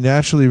Pradyumna, she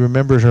naturally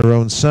remembered her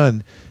own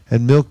son,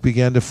 and milk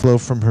began to flow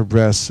from her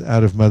breasts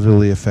out of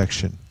motherly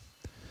affection.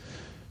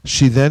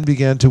 She then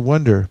began to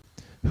wonder,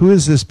 who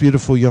is this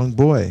beautiful young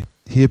boy?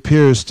 He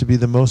appears to be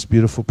the most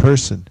beautiful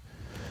person.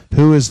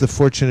 Who is the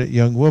fortunate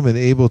young woman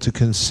able to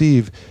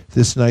conceive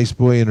this nice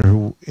boy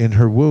in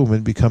her womb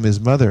and become his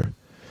mother?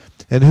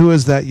 And who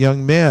is that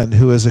young man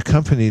who has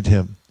accompanied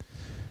him?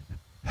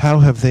 How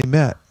have they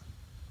met?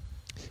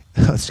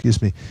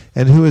 Excuse me.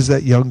 And who is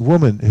that young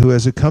woman who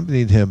has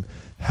accompanied him?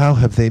 How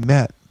have they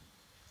met?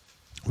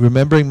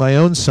 Remembering my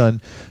own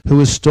son, who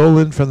was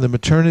stolen from the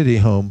maternity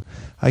home,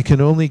 I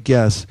can only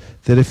guess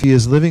that if he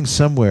is living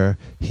somewhere,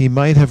 he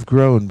might have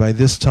grown by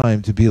this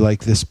time to be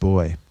like this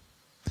boy.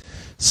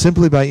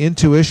 Simply by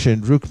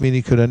intuition,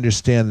 Rukmini could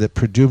understand that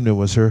Pradyumna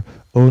was her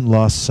own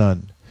lost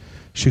son.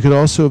 She could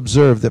also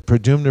observe that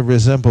Pradyumna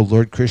resembled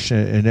Lord Krishna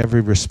in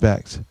every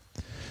respect.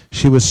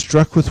 She was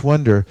struck with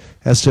wonder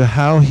as to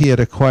how he had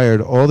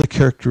acquired all the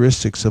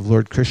characteristics of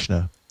Lord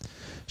Krishna.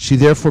 She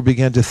therefore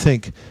began to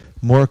think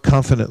more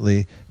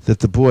confidently that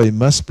the boy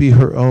must be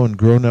her own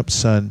grown-up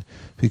son,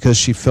 because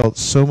she felt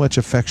so much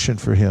affection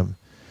for him,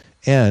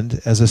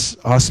 and, as an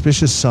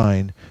auspicious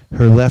sign,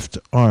 her left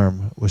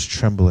arm was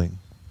trembling.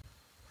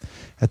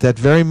 At that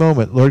very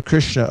moment, Lord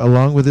Krishna,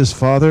 along with his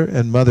father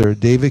and mother,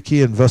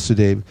 Devaki and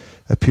Vasudeva,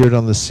 appeared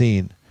on the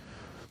scene.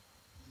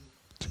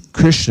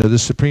 Krishna, the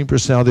Supreme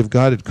Personality of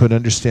Godhead, could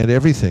understand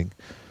everything.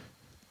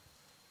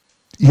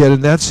 Yet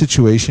in that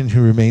situation, he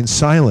remained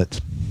silent.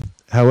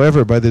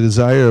 However, by the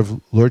desire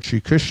of Lord Sri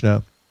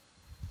Krishna,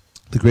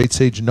 the great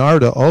sage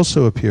Narada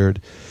also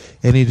appeared,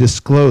 and he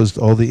disclosed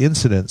all the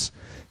incidents,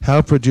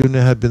 how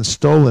Pradyumna had been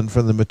stolen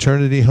from the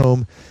maternity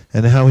home,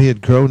 and how he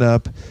had grown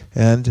up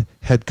and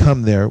had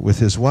come there with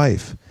his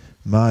wife,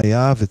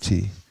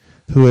 Mayavati,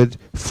 who had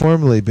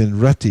formerly been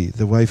Rati,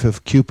 the wife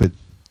of Cupid.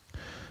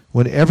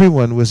 When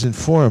everyone was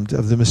informed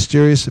of the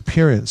mysterious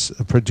appearance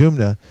of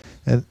Pradyumna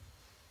and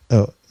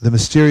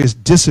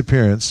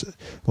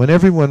when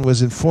everyone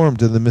was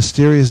informed of the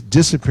mysterious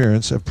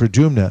disappearance of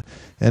Pradyumna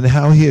and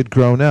how he had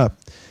grown up,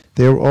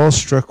 they were all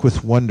struck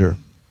with wonder,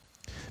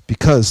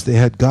 because they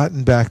had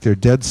gotten back their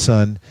dead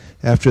son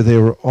after they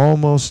were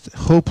almost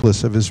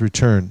hopeless of his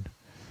return.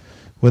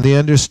 When they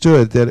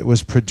understood that it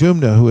was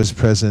Pradyumna who was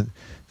present,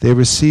 they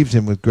received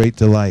him with great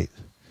delight.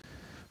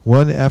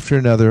 One after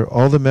another,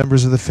 all the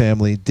members of the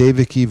family,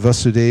 Devaki,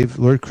 Vasudeva,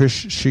 Lord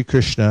Sri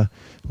Krishna,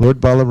 Lord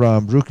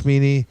Balaram,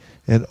 Rukmini,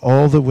 and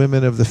all the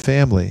women of the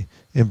family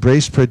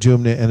embraced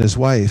Pradyumna and his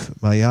wife,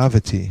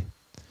 Mayavati.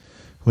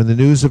 When the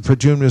news of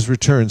Pradyumna's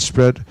return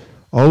spread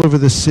all over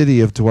the city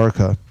of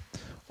Dwarka,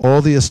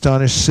 all the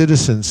astonished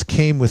citizens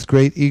came with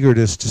great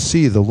eagerness to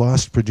see the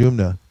lost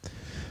Pradyumna.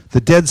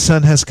 The dead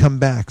son has come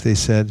back, they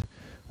said.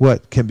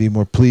 What can be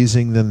more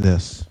pleasing than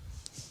this?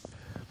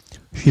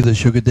 Srila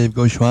Shukadev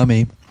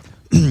Goswami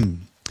Srila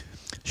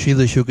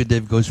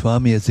Shukadev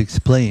Goswami has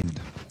explained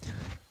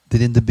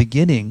that in the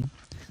beginning,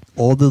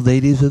 all the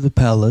ladies of the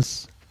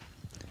palace,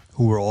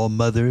 who were all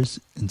mothers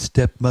and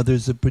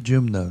stepmothers of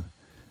Pradyumna,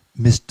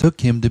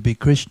 mistook him to be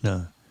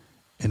Krishna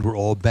and were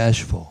all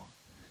bashful,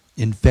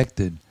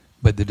 infected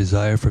by the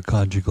desire for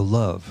conjugal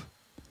love.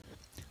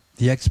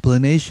 The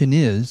explanation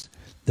is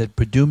that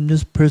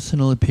Pradyumna's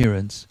personal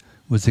appearance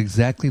was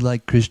exactly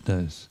like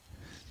Krishna's,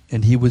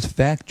 and he was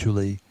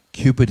factually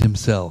Cupid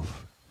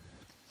himself.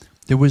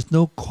 There was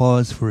no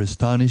cause for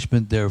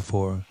astonishment,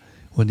 therefore,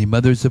 when the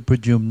mothers of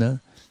Pradyumna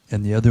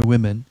and the other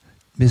women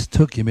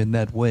mistook him in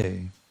that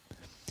way.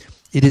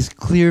 It is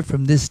clear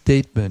from this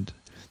statement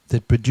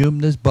that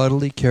Pradyumna's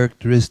bodily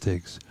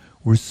characteristics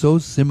were so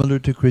similar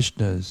to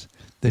Krishna's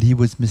that he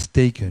was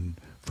mistaken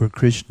for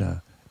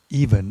Krishna,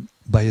 even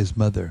by his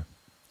mother.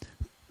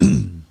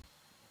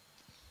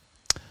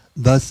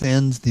 Thus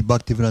ends the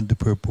Bhaktivedanta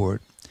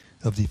purport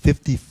of the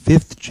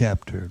 55th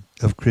chapter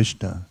of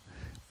Krishna,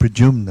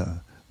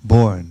 Pradyumna,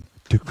 born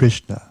to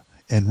Krishna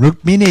and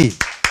Rukmini.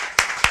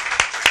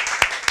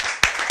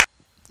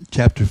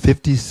 Chapter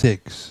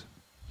 56,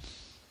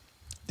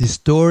 the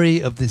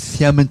story of the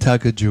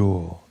Syamantaka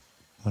jewel,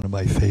 one of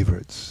my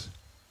favorites.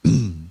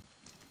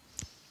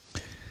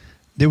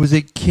 There was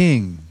a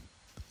king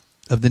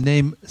of the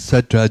name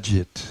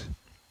Satyajit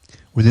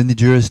within the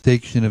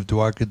jurisdiction of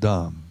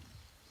Dwarkadam.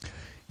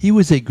 He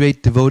was a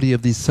great devotee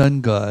of the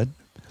sun god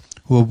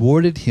who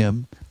awarded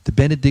him the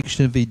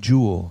benediction of a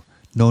jewel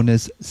known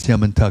as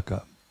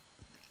Syamantaka.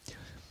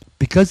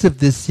 Because of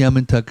this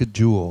Syamantaka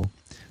jewel,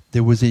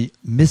 there was a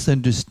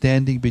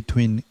misunderstanding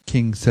between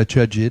King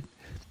Satyajit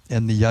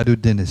and the Yadu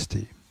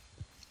dynasty.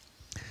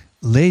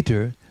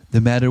 Later,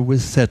 the matter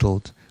was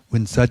settled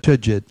when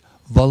Satyajit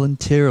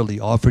voluntarily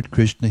offered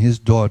Krishna his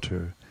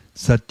daughter,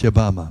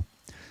 Satyabhama,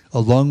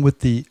 along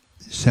with the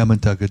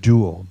Syamantaka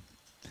jewel.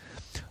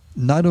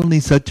 Not only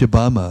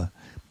Satyabhama,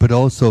 but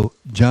also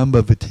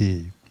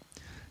Jambavati,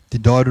 the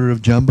daughter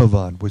of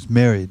Jambavan, was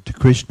married to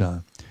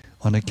Krishna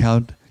on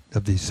account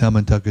of the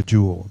Syamantaka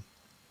jewel.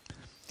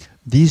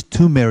 These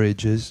two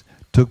marriages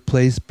took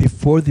place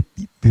before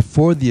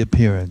the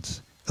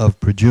appearance of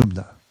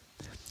Pradyumna,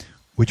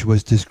 which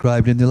was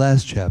described in the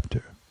last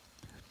chapter.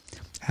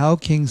 How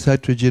King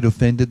Satyajit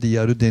offended the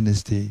Yadu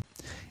dynasty,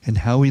 and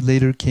how he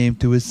later came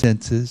to his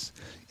senses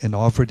and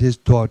offered his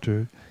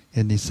daughter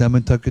and the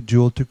Syamantaka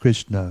jewel to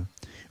Krishna,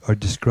 are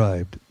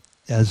described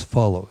as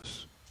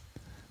follows.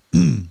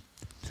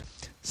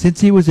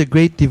 Since he was a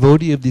great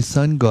devotee of the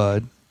sun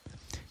god,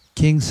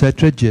 King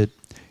Satyajit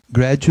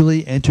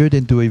gradually entered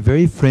into a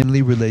very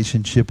friendly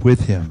relationship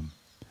with him.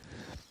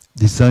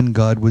 The sun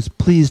god was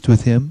pleased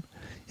with him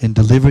and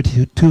delivered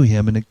to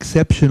him an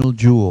exceptional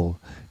jewel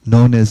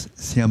known as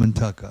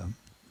Syamantaka.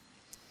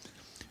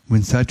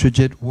 When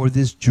Satyajit wore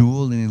this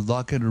jewel in a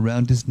locket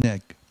around his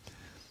neck,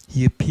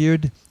 he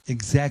appeared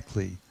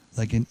exactly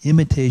like an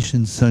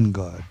imitation sun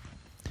god.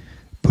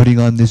 Putting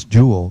on this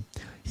jewel,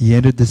 he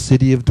entered the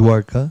city of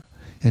Dwarka,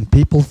 and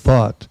people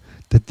thought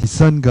that the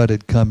sun god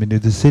had come into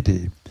the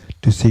city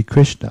to see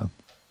Krishna.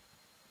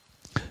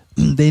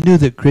 They knew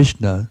that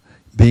Krishna,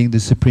 being the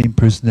Supreme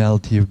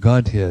Personality of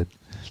Godhead,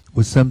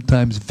 was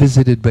sometimes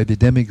visited by the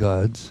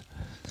demigods.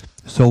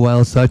 So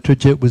while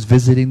Satyajit was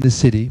visiting the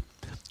city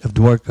of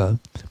Dwarka,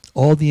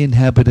 all the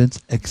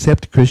inhabitants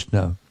except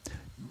Krishna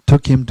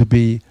took him to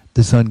be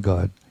the sun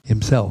god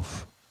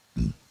himself.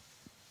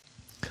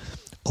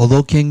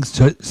 Although King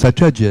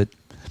Satyajit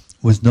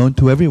was known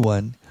to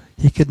everyone,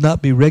 he could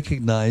not be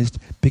recognized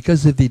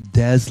because of the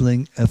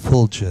dazzling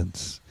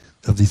effulgence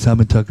of the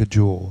Syamantaka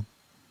jewel.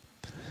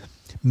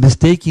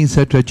 Mistaking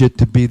Satyajit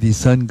to be the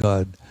sun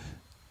god,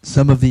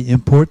 some of the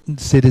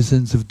important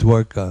citizens of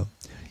Dwarka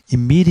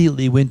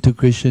immediately went to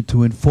Krishna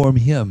to inform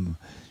him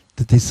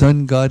that the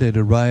sun god had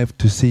arrived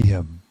to see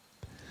him.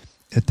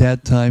 At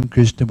that time,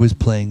 Krishna was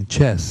playing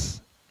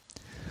chess.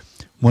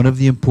 One of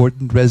the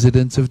important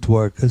residents of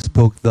Dwarka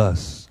spoke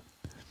thus: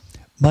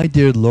 "My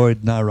dear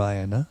Lord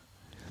Narayana,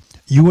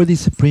 you are the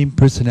Supreme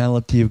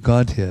Personality of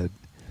Godhead.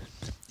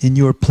 In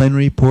your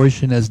plenary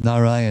portion as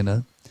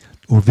Narayana,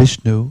 or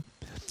Vishnu,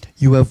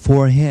 you have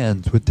 4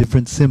 hands with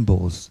different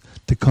symbols: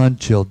 the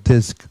conch shell,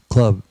 disc,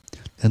 club,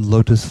 and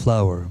lotus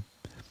flower.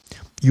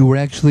 You are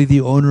actually the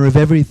owner of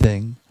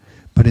everything,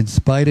 but in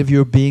spite of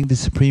your being the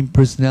Supreme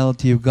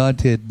Personality of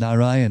Godhead,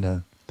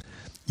 Narayana,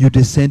 you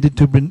descended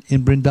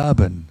in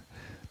Vrindavan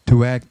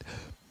to act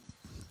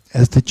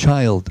as the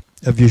child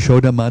of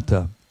Yashoda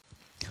Mata,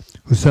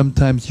 who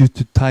sometimes used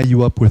to tie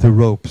you up with her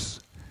ropes,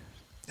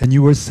 and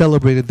you were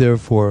celebrated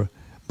therefore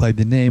by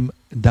the name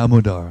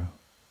Damodar.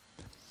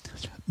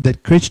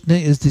 That Krishna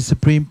is the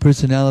Supreme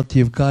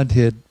Personality of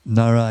Godhead,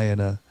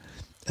 Narayana,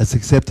 as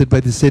accepted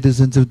by the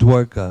citizens of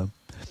Dwarka,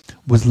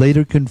 was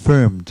later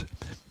confirmed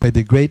by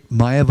the great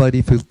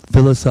Mayavadi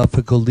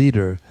philosophical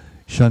leader,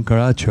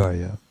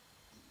 Shankaracharya.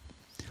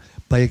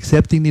 By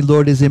accepting the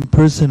Lord as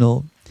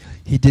impersonal,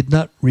 he did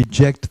not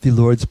reject the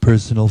Lord's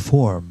personal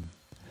form.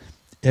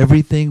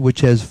 Everything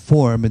which has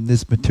form in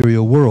this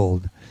material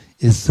world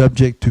is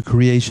subject to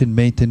creation,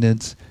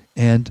 maintenance,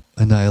 and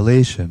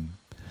annihilation.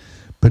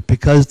 But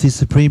because the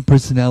Supreme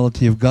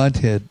Personality of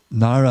Godhead,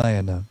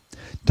 Narayana,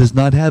 does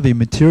not have a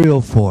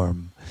material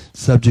form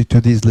subject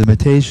to these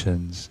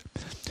limitations,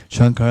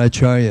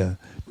 Shankaracharya,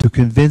 to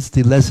convince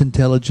the less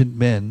intelligent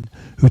men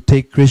who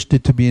take Krishna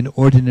to be an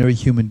ordinary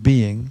human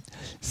being,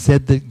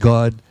 said that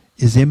God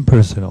is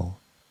impersonal.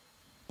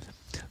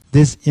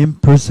 This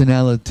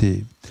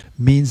impersonality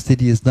means that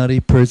he is not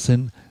a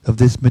person of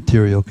this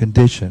material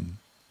condition.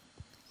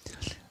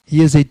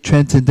 He is a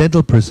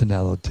transcendental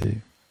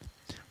personality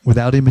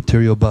without a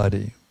material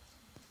body.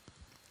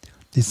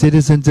 The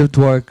citizens of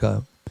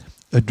Dwarka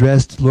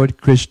addressed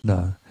Lord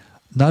Krishna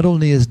not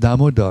only as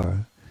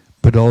Damodar,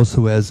 but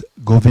also as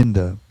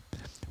Govinda,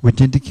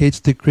 which indicates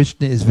that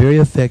Krishna is very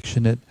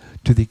affectionate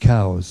to the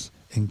cows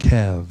and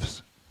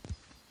calves.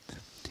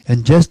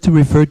 And just to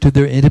refer to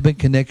their intimate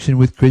connection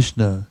with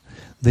Krishna,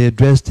 they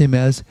addressed him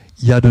as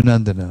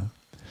Yadunandana,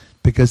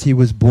 because he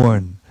was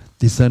born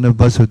the son of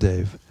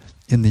Vasudeva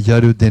in the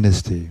Yadu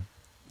dynasty.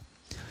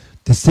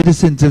 The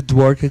citizens of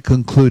Dwarka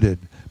concluded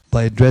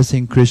by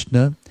addressing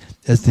Krishna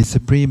as the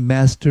supreme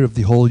master of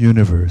the whole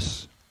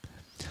universe.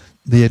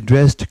 They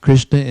addressed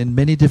Krishna in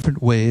many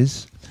different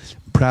ways,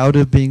 proud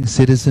of being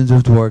citizens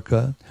of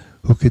Dwarka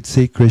who could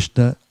see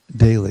Krishna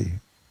daily.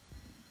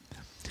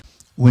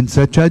 When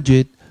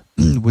Satyajit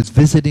was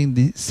visiting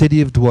the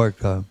city of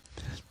Dwarka,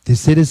 the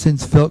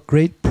citizens felt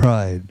great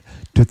pride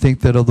to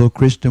think that although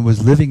Krishna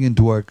was living in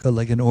Dwarka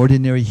like an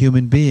ordinary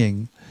human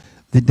being,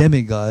 the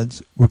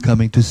demigods were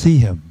coming to see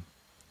him.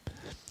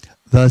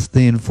 Thus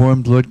they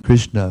informed Lord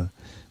Krishna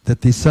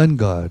that the sun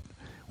god,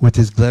 with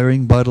his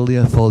glaring bodily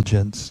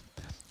effulgence,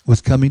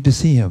 was coming to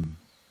see him.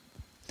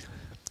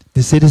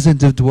 The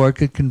citizens of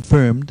Dwarka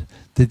confirmed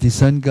that the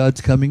sun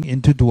god's coming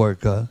into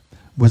Dwarka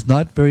was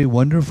not very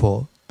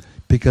wonderful,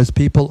 because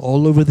people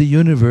all over the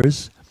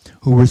universe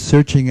who were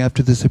searching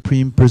after the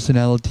Supreme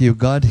Personality of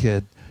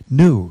Godhead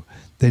knew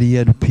that he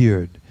had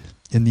appeared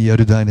in the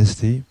Yadu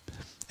dynasty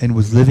and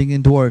was living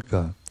in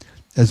Dwarka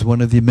as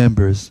one of the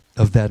members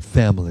of that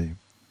family.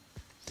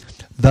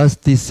 Thus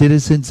the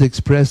citizens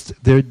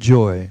expressed their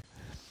joy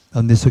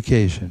on this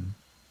occasion.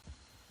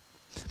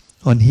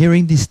 On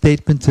hearing the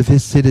statements of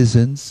his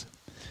citizens,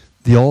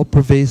 the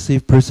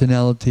all-pervasive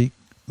personality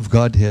of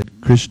Godhead,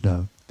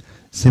 Krishna,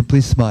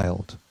 simply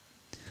smiled.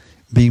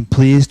 Being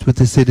pleased with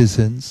the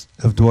citizens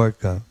of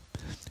Dwarka,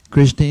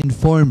 Krishna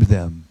informed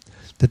them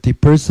that the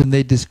person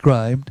they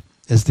described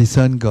as the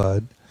sun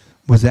god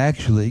was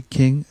actually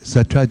King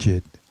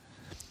Satyajit,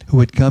 who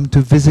had come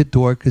to visit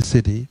Dwarka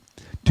city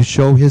to to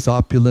show his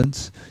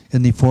opulence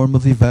in the form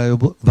of the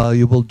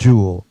valuable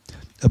jewel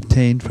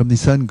obtained from the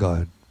sun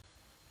god.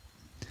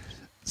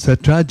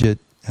 Satyajit,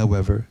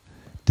 however,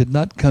 did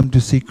not come to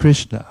see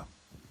Krishna.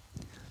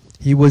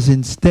 He was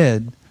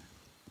instead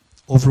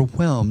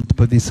overwhelmed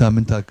by the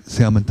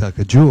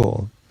Syamantaka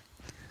jewel.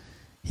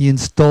 He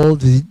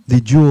installed the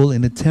jewel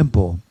in a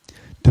temple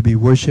to be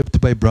worshipped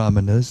by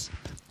brahmanas.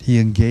 He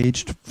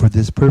engaged for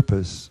this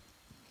purpose.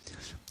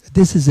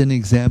 This is an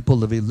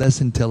example of a less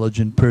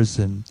intelligent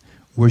person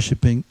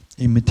worshipping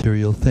a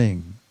material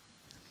thing.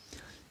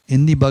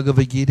 In the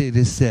Bhagavad Gita it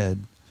is said,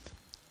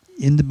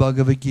 in the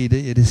Bhagavad Gita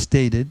it is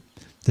stated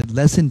that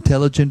less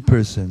intelligent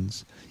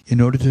persons,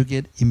 in order to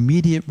get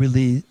immediate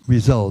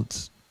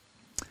results,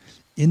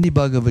 in the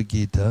Bhagavad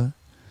Gita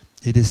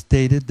it is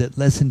stated that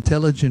less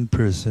intelligent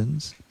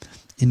persons,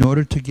 in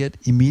order to get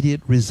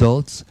immediate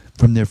results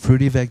from their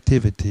fruitive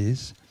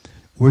activities,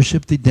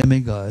 worship the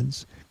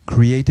demigods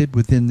created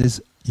within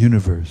this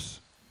universe.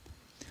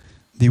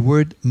 The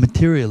word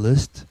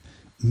materialist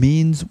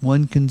means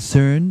one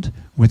concerned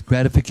with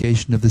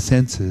gratification of the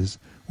senses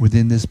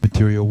within this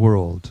material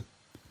world.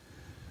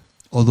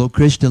 Although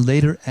Krishna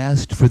later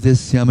asked for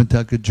this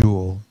Syamantaka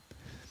jewel,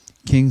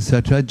 King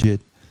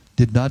Satyajit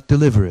did not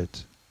deliver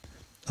it.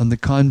 On the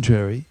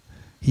contrary,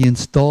 he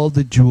installed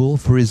the jewel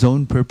for his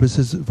own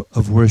purposes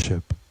of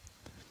worship.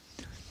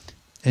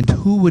 And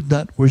who would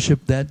not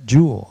worship that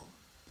jewel?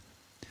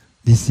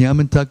 The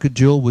Syamantaka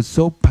jewel was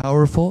so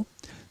powerful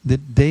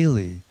that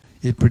daily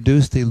it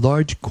produced a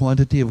large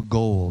quantity of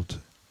gold.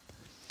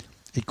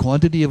 A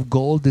quantity of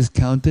gold is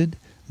counted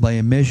by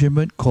a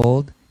measurement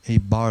called a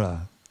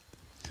bara.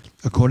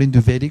 According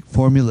to Vedic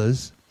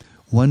formulas,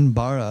 1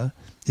 bara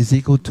is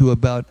equal to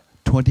about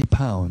 20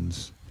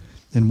 pounds,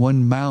 and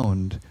 1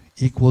 mound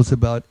equals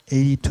about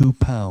 82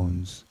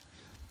 pounds.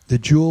 The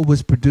jewel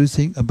was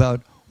producing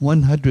about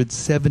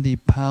 170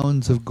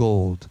 pounds of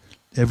gold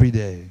every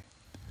day.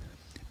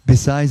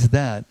 Besides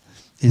that,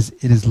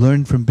 it is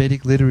learned from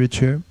Vedic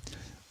literature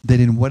that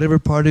in whatever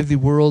part of the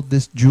world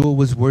this jewel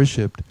was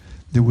worshipped,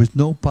 there was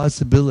no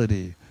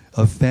possibility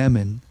of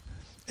famine,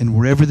 and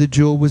wherever the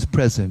jewel was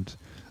present,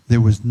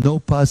 there was no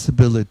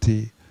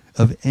possibility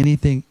of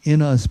anything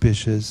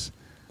inauspicious,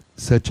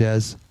 such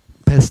as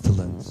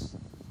pestilence.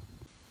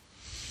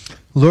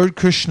 Lord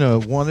Krishna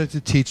wanted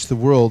to teach the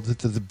world that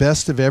the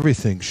best of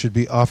everything should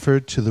be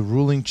offered to the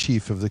ruling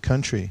chief of the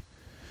country.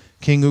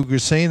 King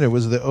Ugrasena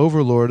was the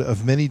overlord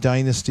of many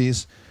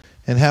dynasties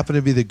and happened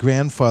to be the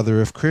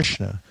grandfather of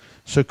Krishna.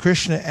 So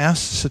Krishna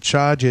asked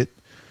Satyajit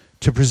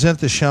to present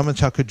the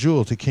Syamantaka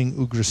jewel to King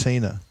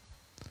Ugrasena.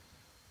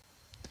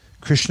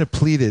 Krishna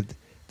pleaded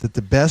that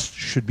the best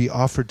should be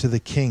offered to the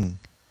king.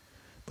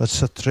 But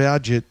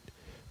Satyajit,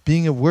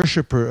 being a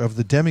worshipper of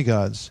the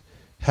demigods,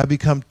 had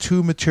become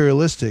too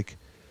materialistic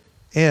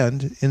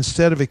and,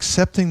 instead of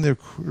accepting the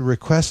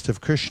request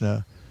of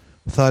Krishna,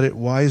 thought it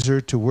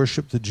wiser to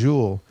worship the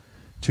jewel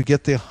to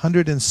get the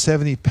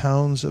 170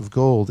 pounds of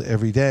gold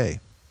every day.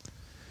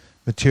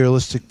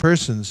 Materialistic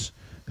persons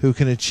who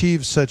can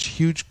achieve such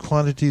huge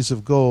quantities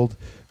of gold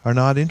are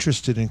not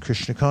interested in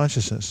Krishna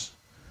consciousness.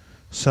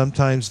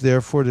 Sometimes,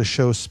 therefore, to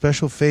show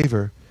special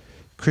favor,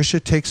 Krishna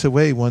takes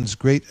away one's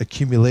great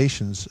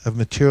accumulations of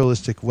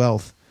materialistic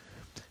wealth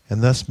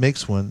and thus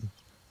makes one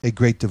a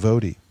great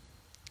devotee.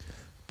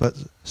 But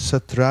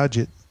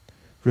Satyajit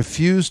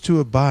refused to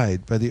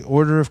abide by the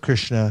order of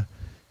Krishna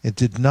and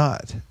did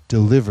not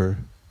deliver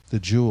the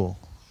jewel.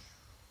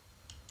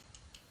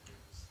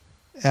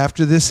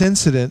 After this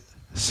incident,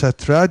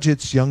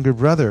 Satyajit's younger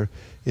brother,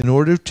 in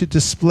order to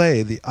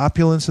display the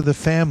opulence of the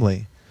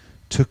family,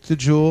 took the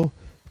jewel,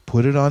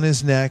 put it on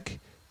his neck,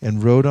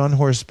 and rode on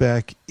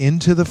horseback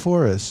into the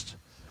forest,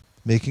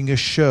 making a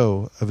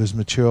show of his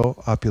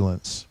material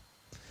opulence.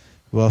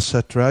 While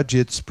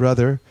Satyajit's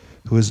brother,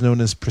 who is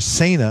known as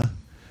Prasenna,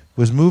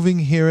 was moving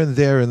here and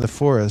there in the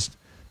forest,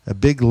 a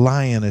big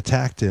lion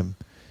attacked him,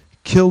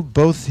 killed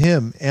both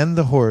him and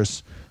the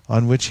horse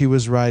on which he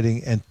was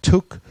riding, and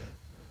took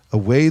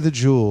away the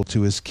jewel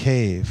to his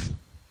cave.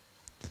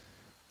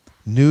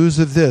 News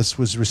of this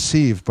was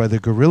received by the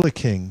gorilla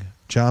king,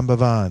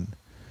 Jambavan,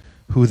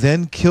 who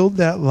then killed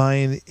that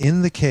lion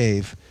in the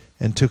cave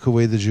and took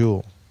away the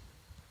jewel.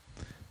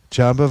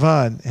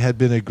 Jambavan had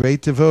been a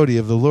great devotee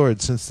of the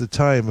Lord since the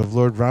time of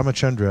Lord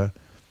Ramachandra,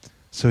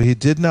 so he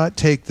did not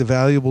take the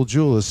valuable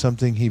jewel as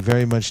something he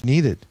very much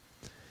needed.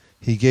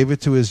 He gave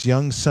it to his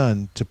young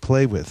son to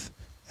play with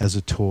as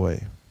a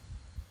toy.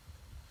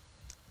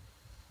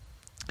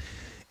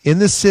 In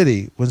the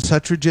city, when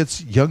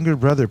Satyajit's younger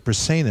brother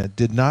Prasenna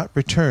did not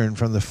return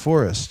from the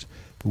forest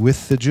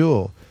with the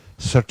jewel,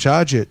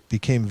 Satyajit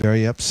became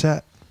very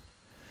upset.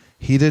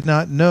 He did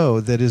not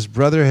know that his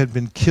brother had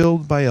been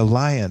killed by a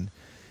lion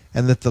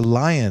and that the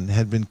lion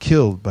had been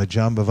killed by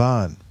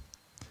Jambavan.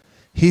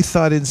 He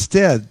thought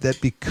instead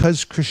that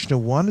because Krishna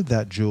wanted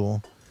that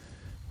jewel,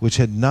 which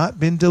had not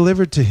been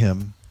delivered to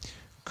him,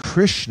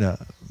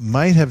 Krishna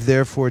might have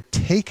therefore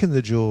taken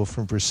the jewel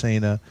from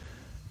Prasenna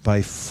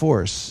by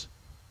force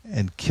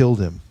and killed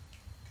him.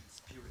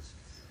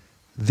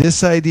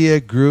 This idea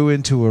grew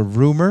into a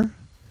rumor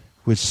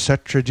which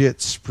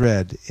Satyajit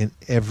spread in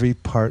every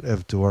part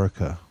of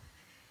Dwarka.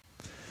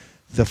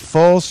 The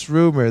false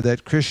rumor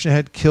that Krishna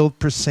had killed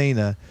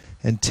Prasenna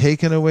and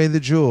taken away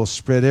the jewel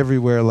spread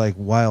everywhere like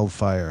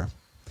wildfire.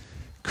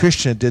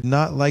 Krishna did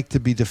not like to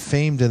be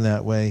defamed in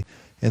that way,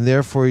 and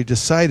therefore he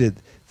decided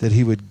that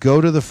he would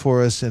go to the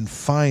forest and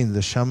find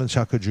the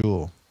Shamantaka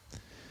jewel.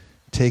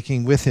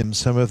 Taking with him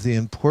some of the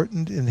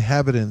important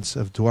inhabitants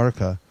of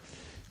Dwarka,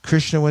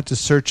 Krishna went to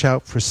search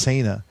out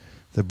Prasenna,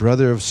 the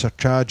brother of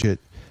Satyajit,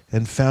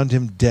 and found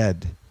him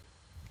dead,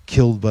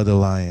 killed by the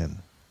lion.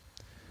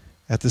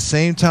 At the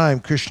same time,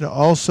 Krishna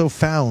also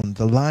found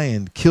the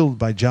lion killed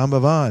by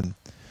Jambavan,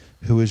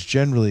 who is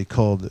generally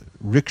called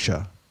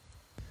Riksha.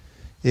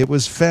 It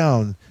was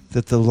found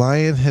that the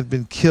lion had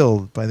been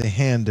killed by the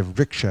hand of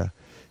Riksha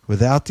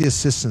without the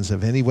assistance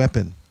of any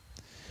weapon.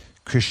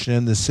 Krishna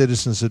and the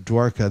citizens of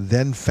Dwarka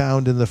then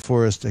found in the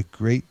forest a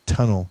great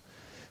tunnel,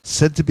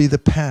 said to be the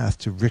path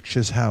to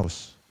Riksha's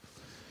house.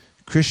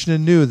 Krishna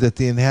knew that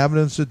the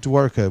inhabitants of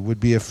Dwarka would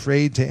be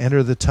afraid to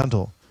enter the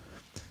tunnel.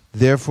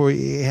 Therefore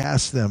he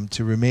asked them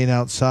to remain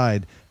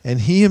outside,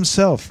 and he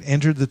himself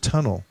entered the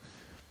tunnel,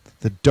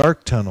 the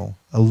dark tunnel,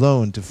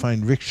 alone to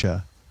find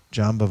Riksha,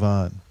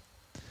 Jambavan.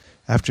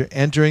 After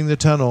entering the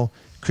tunnel,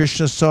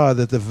 Krishna saw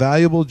that the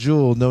valuable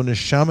jewel known as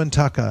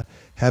Shamantaka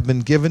had been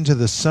given to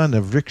the son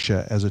of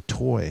Riksha as a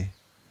toy.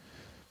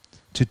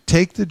 To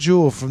take the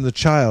jewel from the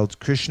child,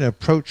 Krishna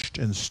approached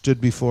and stood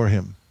before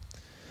him.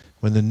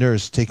 When the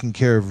nurse taking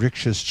care of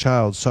Riksha's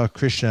child saw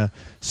Krishna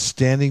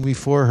standing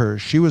before her,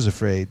 she was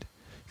afraid,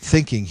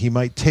 thinking he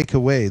might take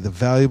away the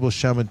valuable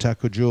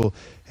Shamantaka jewel,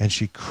 and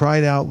she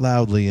cried out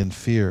loudly in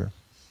fear.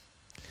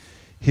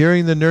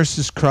 Hearing the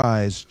nurse's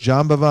cries,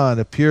 Jambavan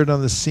appeared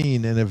on the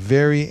scene in a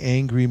very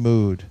angry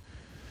mood.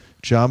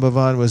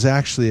 Jambavan was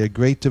actually a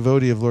great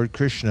devotee of Lord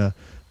Krishna,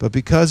 but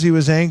because he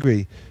was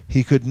angry,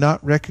 he could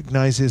not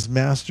recognize his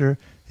master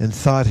and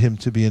thought him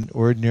to be an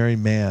ordinary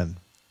man.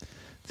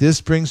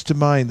 This brings to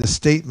mind the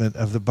statement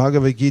of the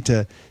Bhagavad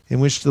Gita in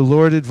which the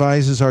Lord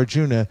advises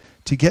Arjuna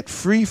to get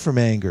free from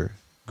anger,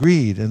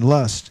 greed, and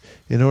lust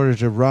in order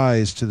to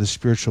rise to the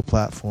spiritual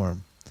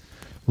platform.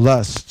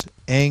 Lust,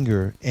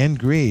 anger, and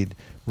greed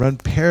run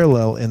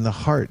parallel in the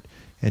heart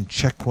and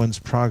check one's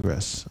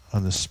progress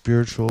on the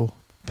spiritual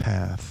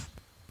path.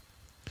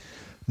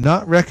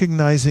 Not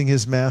recognizing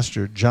his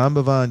master,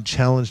 Jambavan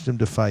challenged him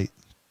to fight.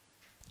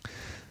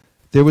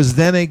 There was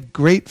then a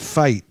great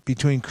fight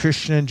between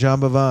Krishna and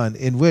Jambavan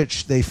in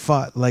which they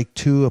fought like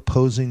two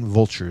opposing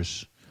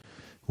vultures.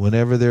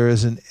 Whenever there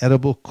is an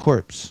edible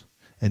corpse,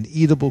 an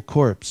eatable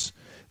corpse,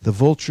 the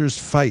vultures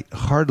fight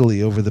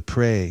heartily over the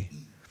prey.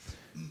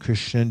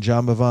 Krishna and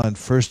Jambavan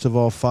first of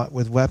all fought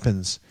with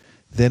weapons,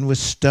 then with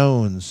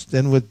stones,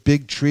 then with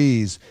big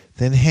trees,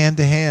 then hand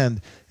to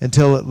hand,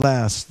 until at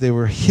last they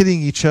were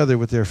hitting each other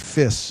with their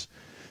fists,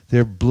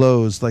 their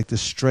blows like the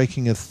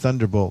striking of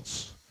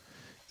thunderbolts.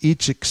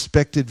 Each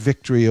expected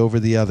victory over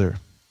the other.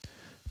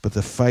 But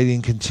the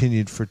fighting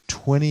continued for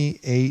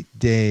 28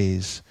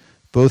 days,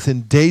 both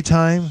in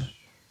daytime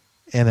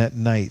and at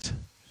night,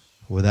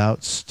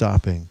 without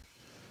stopping.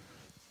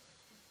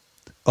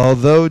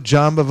 Although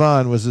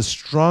Jambavan was the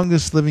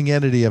strongest living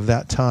entity of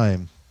that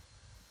time,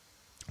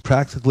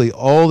 practically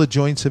all the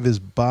joints of his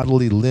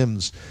bodily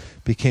limbs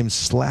became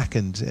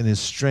slackened and his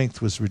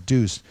strength was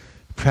reduced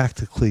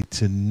practically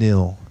to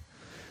nil.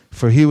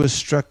 For he was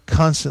struck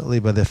constantly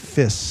by the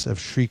fists of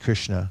Sri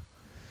Krishna.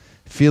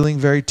 Feeling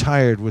very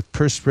tired with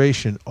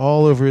perspiration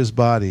all over his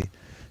body,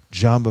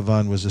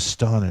 Jambavan was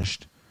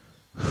astonished.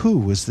 Who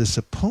was this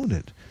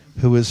opponent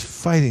who was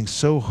fighting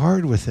so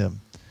hard with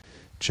him?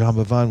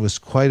 Jambavan was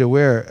quite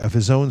aware of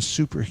his own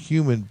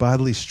superhuman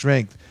bodily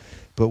strength,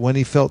 but when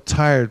he felt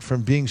tired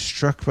from being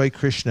struck by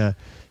Krishna,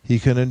 he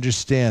could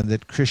understand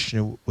that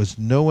Krishna was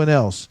no one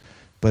else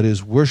but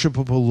his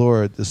worshipable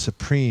Lord, the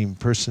Supreme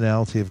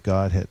Personality of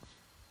Godhead.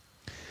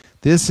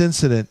 This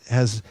incident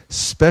has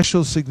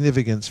special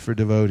significance for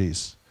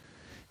devotees.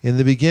 In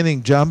the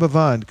beginning,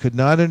 Jambavan could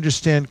not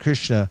understand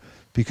Krishna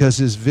because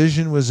his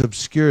vision was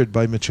obscured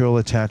by material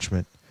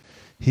attachment.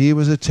 He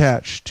was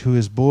attached to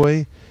his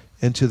boy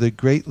and to the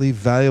greatly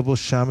valuable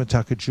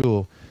Shamantaka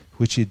jewel,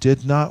 which he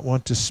did not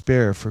want to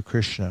spare for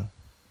Krishna.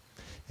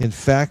 In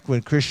fact,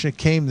 when Krishna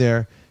came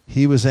there,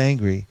 he was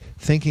angry,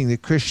 thinking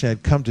that Krishna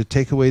had come to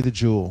take away the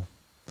jewel.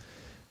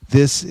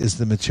 This is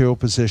the material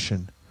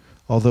position.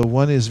 Although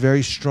one is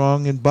very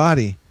strong in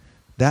body,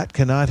 that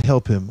cannot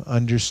help him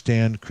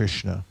understand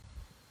Krishna.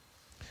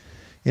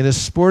 In a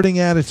sporting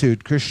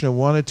attitude, Krishna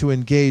wanted to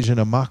engage in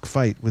a mock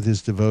fight with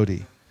his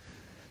devotee.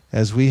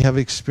 As we have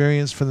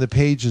experienced from the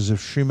pages of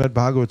Srimad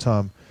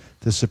Bhagavatam,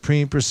 the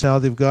Supreme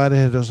Personality of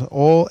Godhead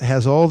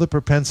has all the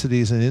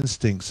propensities and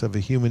instincts of a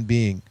human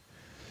being.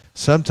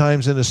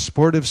 Sometimes in a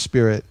sportive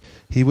spirit,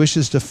 he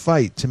wishes to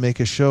fight to make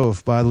a show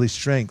of bodily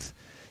strength,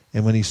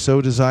 and when he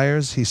so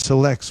desires, he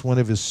selects one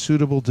of his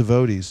suitable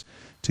devotees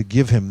to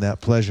give him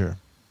that pleasure.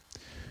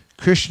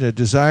 Krishna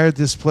desired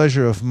this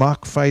pleasure of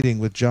mock fighting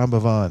with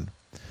Jambavan.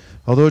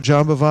 Although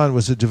Jambavan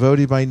was a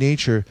devotee by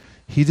nature,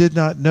 He did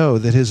not know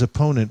that his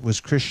opponent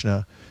was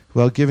Krishna,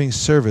 while giving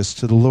service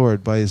to the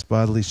Lord by his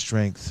bodily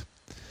strength.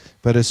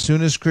 But as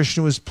soon as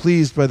Krishna was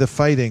pleased by the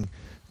fighting,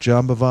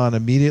 Jambavan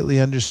immediately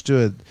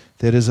understood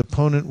that his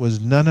opponent was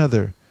none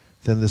other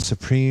than the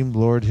Supreme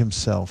Lord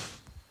himself.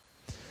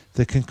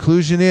 The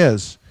conclusion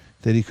is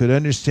that he could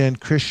understand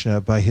Krishna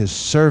by his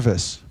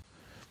service,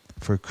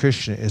 for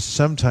Krishna is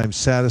sometimes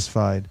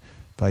satisfied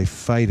by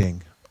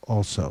fighting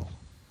also.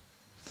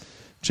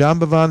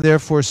 Jambavan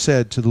therefore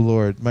said to the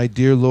Lord, "My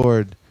dear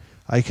Lord,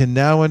 I can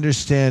now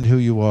understand who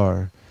you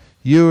are.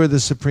 You are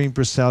the Supreme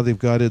Personality of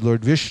Godhead,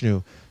 Lord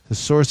Vishnu, the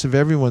source of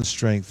everyone's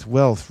strength,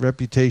 wealth,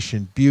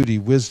 reputation, beauty,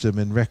 wisdom,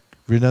 and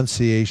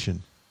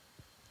renunciation."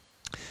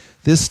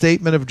 This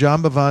statement of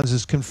Jambavan's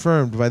is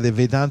confirmed by the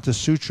Vedanta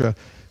Sutra,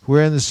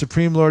 wherein the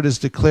Supreme Lord is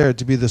declared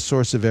to be the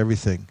source of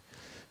everything.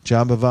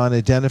 Jambavan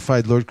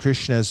identified Lord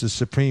Krishna as the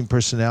Supreme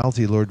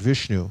Personality, Lord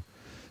Vishnu.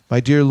 "My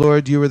dear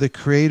Lord, you are the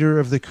creator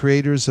of the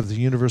creators of the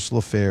universal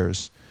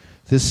affairs."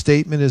 This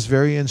statement is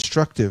very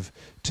instructive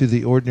to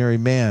the ordinary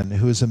man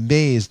who is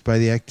amazed by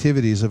the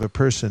activities of a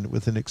person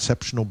with an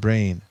exceptional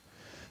brain.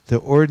 The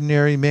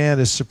ordinary man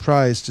is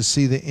surprised to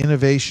see the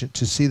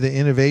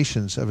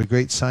innovations of a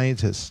great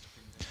scientist.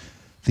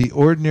 The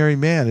ordinary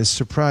man is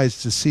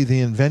surprised to see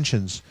the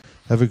inventions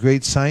of a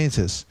great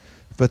scientist.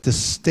 But the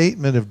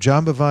statement of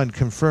Jambavan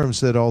confirms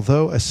that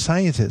although a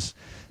scientist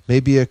may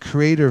be a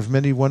creator of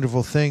many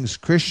wonderful things,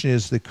 Krishna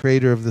is the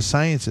creator of the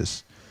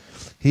scientists.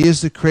 He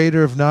is the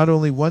creator of not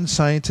only one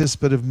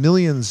scientist, but of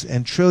millions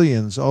and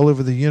trillions all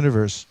over the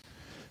universe.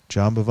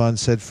 Jambavan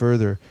said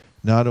further,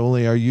 "Not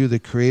only are you the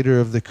creator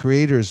of the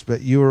creators,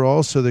 but you are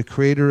also the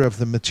creator of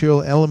the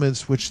material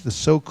elements which the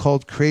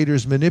so-called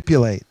creators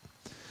manipulate."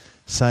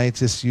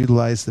 Scientists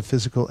utilize the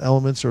physical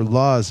elements or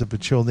laws of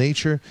material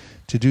nature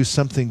to do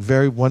something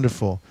very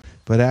wonderful,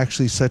 but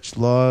actually such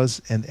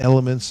laws and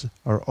elements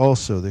are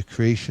also the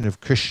creation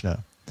of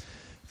Krishna.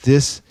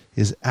 This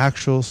is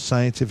actual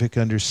scientific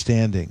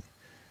understanding.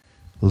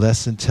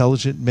 Less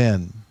intelligent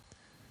men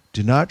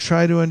do not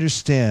try to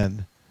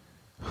understand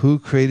who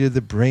created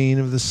the brain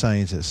of the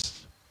scientist.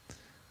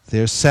 They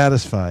are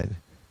satisfied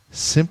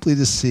simply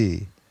to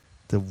see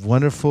the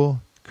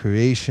wonderful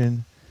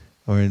creation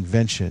or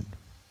invention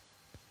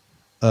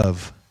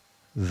of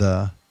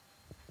the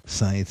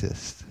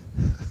scientist.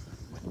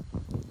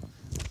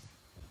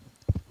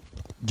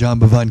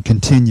 Jambavan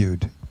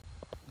continued,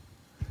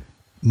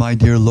 "My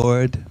dear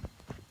Lord,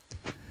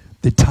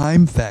 the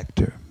time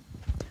factor,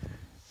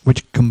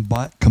 which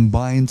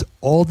combines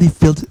all the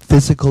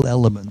physical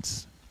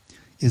elements,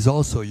 is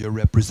also your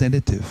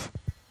representative.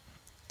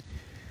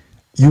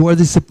 You are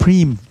the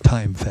supreme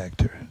time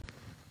factor,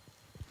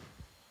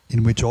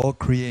 in which all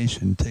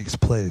creation takes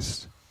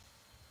place.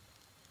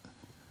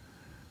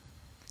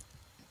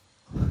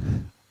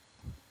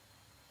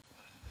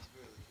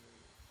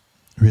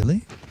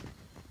 Really?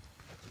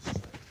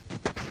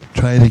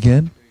 Try it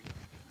again.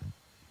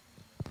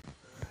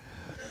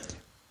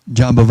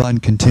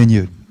 Jambavan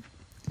continued,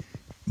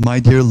 "My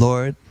dear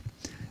Lord,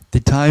 the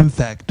time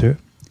factor,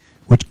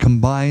 which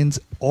combines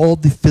all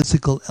the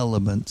physical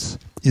elements,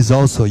 is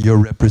also your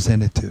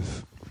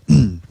representative.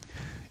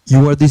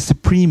 You are the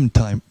supreme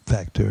time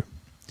factor,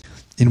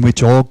 in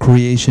which all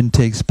creation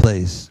takes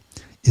place,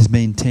 is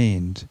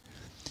maintained,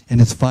 and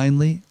is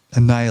finally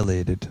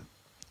annihilated.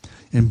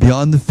 And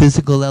beyond the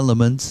physical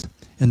elements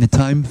and the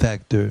time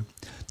factor,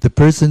 the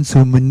persons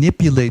who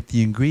manipulate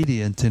the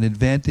ingredients and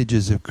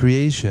advantages of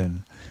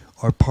creation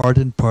are part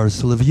and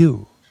parcel of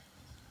you.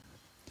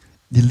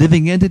 The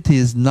living entity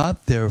is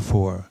not,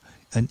 therefore,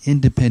 an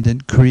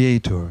independent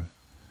creator.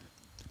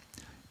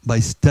 By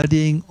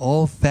studying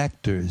all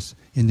factors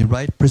in the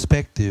right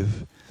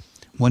perspective,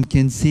 one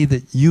can see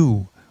that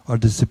you are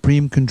the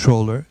supreme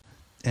controller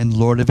and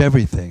Lord of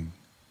everything.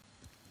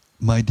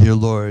 My dear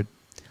Lord,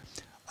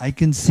 I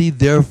can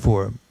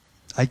therefore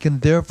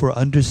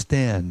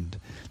understand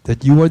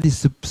that you are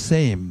the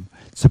same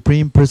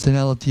Supreme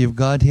Personality of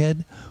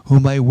Godhead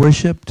whom I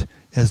worshipped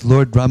as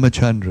Lord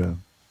Ramachandra.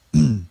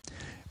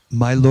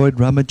 My Lord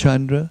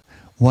Ramachandra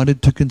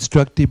wanted to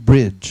construct a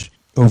bridge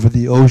over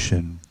the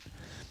ocean,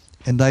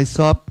 and I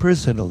saw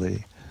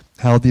personally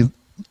how the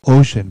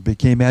ocean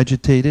became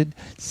agitated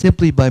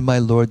simply by my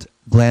Lord's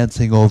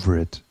glancing over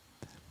it.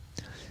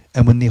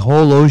 And when the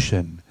whole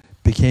ocean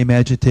became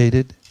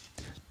agitated,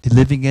 the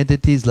living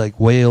entities like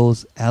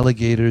whales,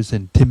 alligators,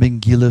 and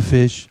Timangila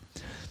fish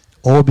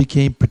all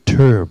became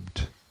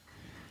perturbed.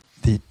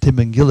 The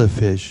Timangila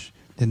fish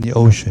in the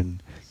ocean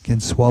can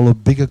swallow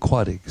big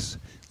aquatics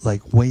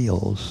like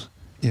whales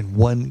in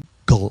one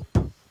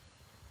gulp.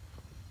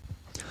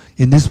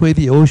 In this way,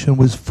 the ocean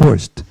was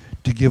forced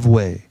to give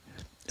way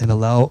and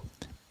allow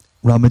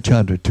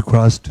Ramachandra to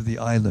cross to the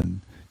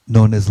island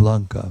known as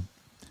Lanka.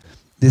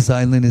 This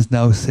island is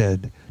now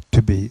said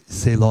to be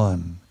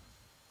Ceylon.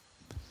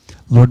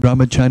 Lord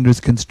Ramachandra's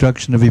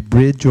construction of a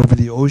bridge over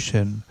the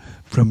ocean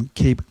from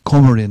Cape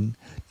Comorin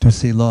to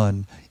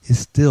Ceylon is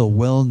still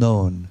well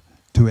known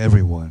to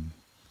everyone.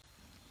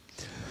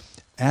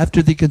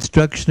 After the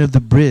construction of the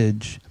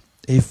bridge,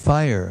 a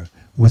fire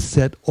was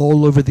set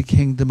all over the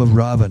kingdom of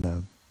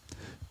Ravana.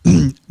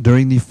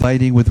 During the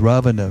fighting with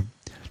Ravana,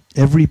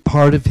 every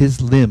part of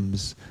his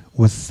limbs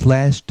was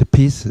slashed to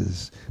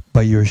pieces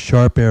by your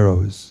sharp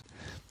arrows,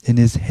 and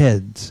his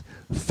heads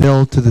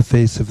fell to the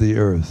face of the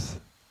earth.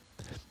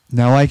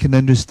 Now I can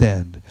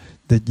understand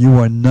that you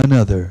are none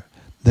other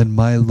than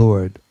my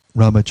Lord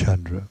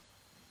Ramachandra.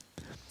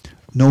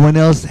 No one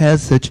else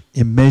has such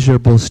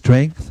immeasurable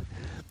strength.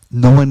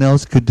 No one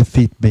else could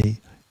defeat me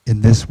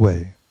in this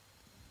way.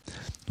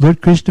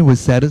 Lord Krishna was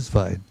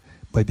satisfied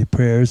by the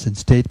prayers and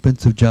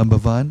statements of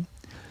Jambavan,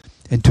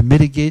 and to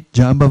mitigate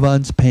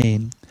Jambavan's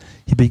pain,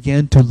 he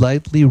began to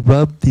lightly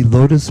rub the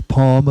lotus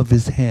palm of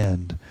his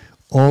hand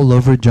all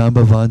over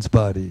Jambavan's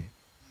body.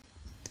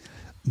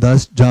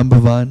 Thus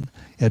Jambavan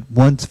at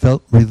once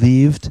felt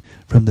relieved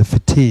from the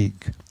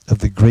fatigue of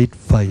the great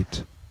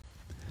fight.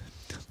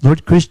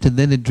 Lord Krishna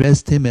then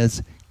addressed him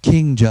as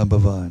King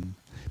Jambavan,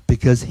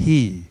 because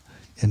he,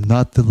 and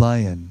not the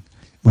lion,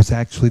 was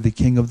actually the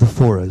king of the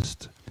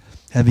forest,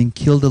 having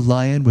killed a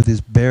lion with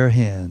his bare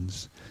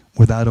hands,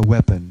 without a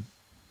weapon.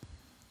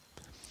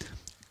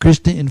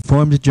 Krishna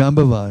informed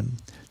Jambavan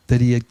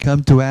that he had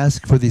come to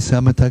ask for the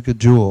Samataka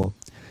jewel,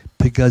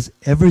 because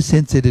ever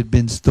since it had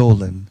been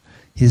stolen,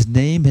 his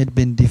name had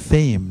been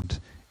defamed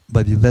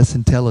by the less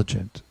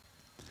intelligent.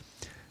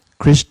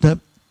 Krishna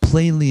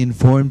plainly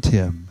informed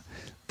him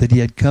that he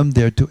had come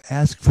there to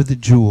ask for the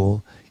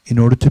jewel in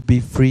order to be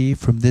free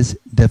from this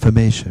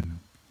defamation.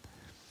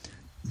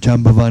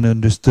 Jambavan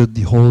understood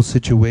the whole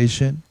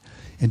situation,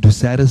 and to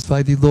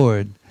satisfy the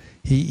Lord,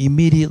 he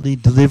immediately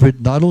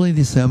delivered not only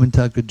the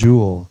Samantaka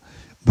jewel,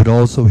 but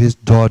also his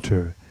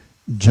daughter,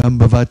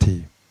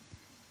 Jambavati,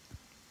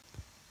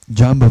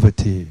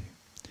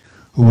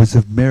 who was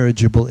of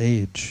marriageable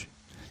age,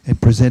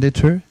 and presented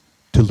her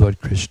to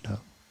Lord Krishna.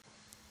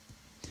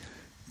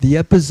 The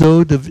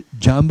episode of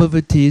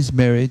Jambavati's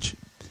marriage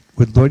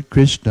with Lord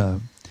Krishna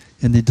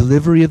and the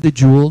delivery of the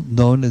jewel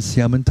known as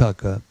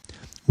Syamantaka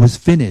was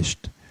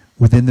finished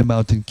within the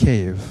mountain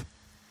cave.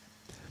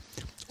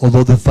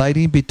 Although the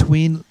fighting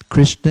between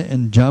Krishna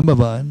and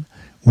Jambavan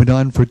went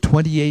on for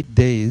 28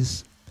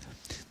 days,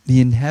 the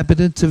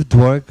inhabitants of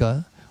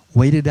Dwarka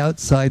waited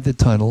outside the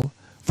tunnel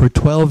for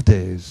 12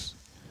 days.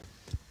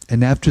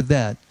 And after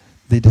that,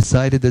 they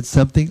decided that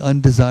something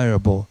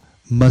undesirable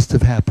must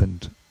have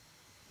happened.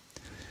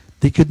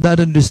 They could not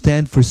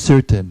understand for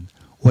certain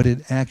what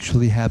had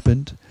actually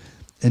happened,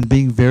 and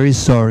being very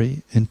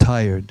sorry and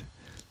tired,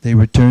 they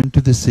returned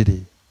to the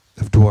city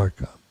of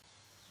Dwarka.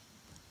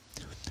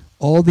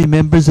 All the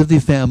members of the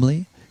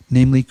family,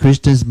 namely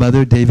Krishna's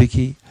mother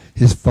Devaki,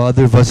 his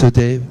father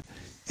Vasudeva,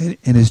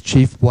 and his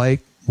chief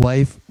wife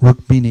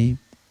Rukmini,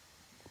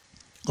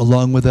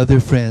 along with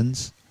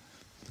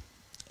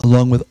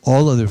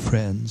all other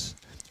friends,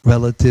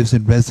 relatives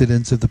and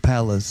residents of the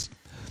palace,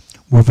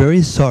 were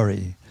very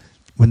sorry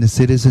when the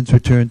citizens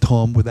returned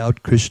home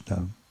without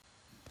Krishna.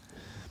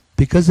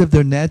 Because of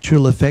their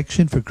natural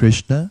affection for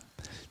Krishna,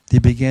 they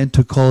began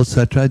to call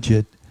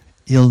Satyajit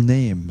ill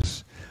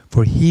names,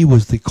 for he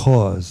was the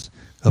cause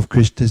of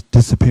Krishna's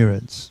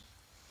disappearance.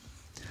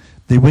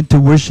 They went to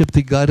worship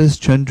the goddess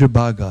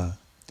Chandrabhaga,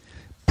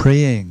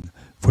 praying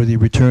for the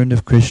return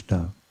of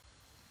Krishna.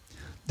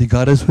 The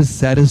goddess was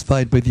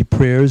satisfied by the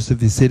prayers of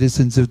the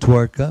citizens of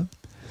Dwarka,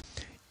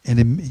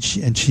 and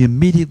she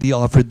immediately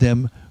offered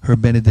them her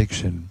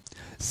benediction.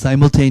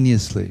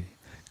 Simultaneously,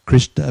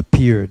 Krishna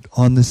appeared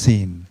on the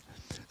scene,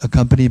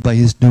 accompanied by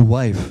his new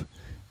wife,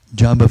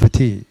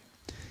 Jambavati,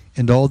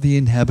 and all the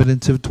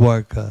inhabitants of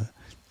Dwarka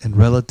and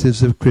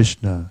relatives of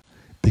Krishna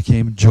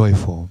became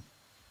joyful.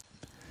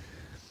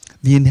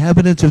 The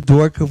inhabitants of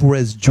Dwarka were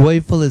as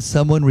joyful as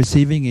someone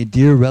receiving a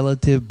dear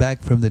relative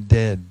back from the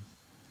dead.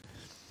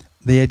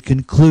 They had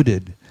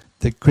concluded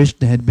that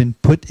Krishna had been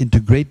put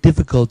into great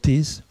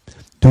difficulties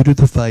due to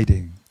the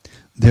fighting.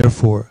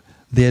 Therefore,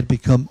 they had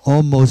become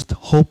almost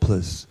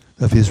hopeless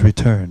of his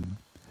return.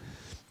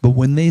 But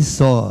when they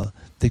saw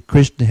that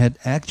Krishna had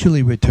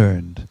actually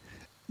returned,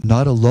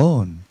 not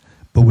alone,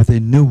 but with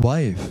a new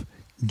wife,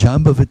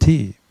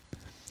 Jambavati,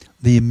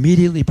 they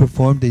immediately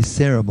performed a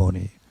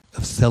ceremony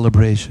of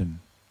celebration.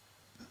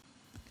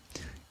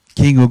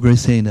 King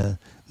Ugrasena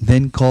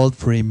then called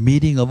for a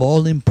meeting of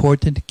all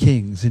important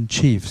kings and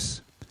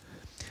chiefs.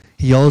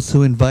 He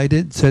also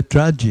invited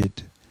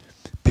Satyajit.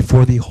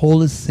 Before the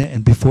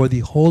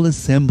whole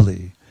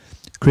assembly,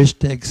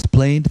 Krishna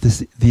explained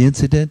the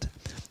incident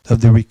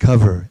of the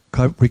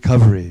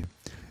recovery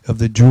of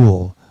the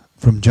jewel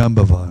from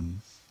Jambavan.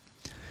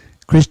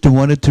 Krishna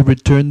wanted to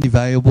return the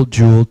valuable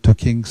jewel to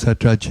King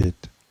Satyajit.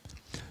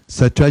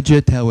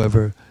 Satyajit,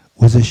 however,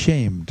 was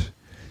ashamed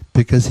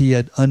because he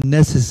had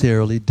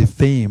unnecessarily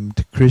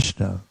defamed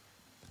Krishna.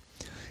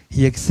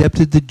 He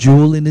accepted the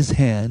jewel in his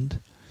hand,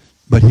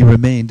 but he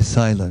remained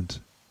silent.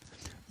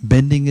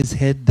 Bending his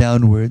head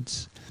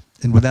downwards,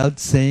 and without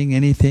saying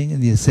anything in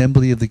the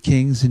assembly of the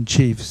kings and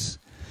chiefs,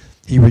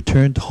 he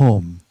returned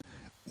home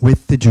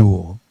with the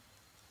jewel.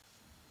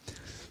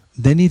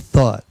 Then he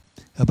thought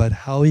about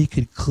how he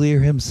could clear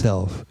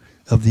himself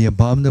of the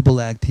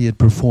abominable act he had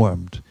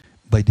performed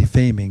by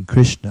defaming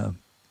Krishna.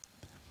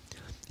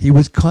 He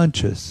was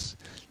conscious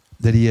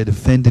that he had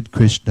offended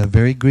Krishna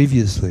very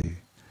grievously,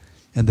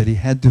 and that he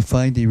had to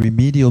find a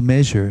remedial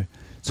measure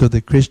so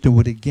that Krishna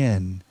would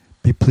again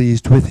be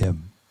pleased with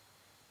him.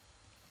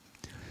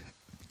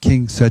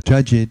 King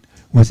Satyajit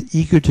was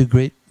eager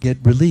to get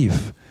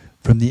relief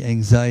from the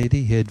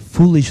anxiety he had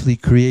foolishly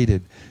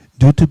created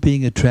due to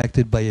being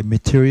attracted by a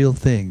material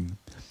thing,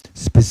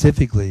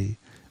 specifically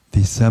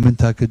the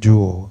Samantaka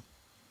jewel.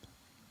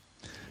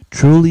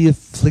 Truly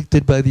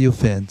afflicted by the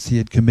offense he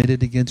had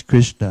committed against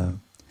Krishna,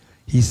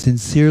 he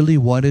sincerely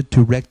wanted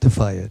to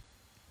rectify it.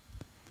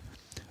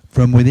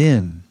 From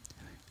within,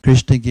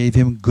 Krishna gave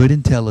him good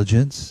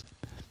intelligence,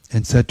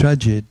 and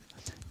Satyajit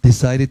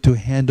decided to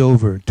hand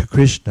over to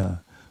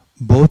Krishna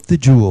both the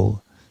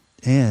jewel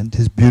and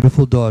his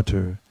beautiful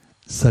daughter,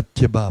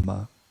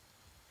 Satyabhama.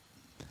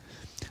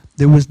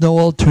 There was no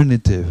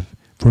alternative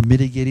for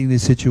mitigating the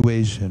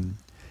situation,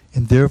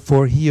 and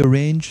therefore he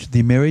arranged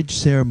the marriage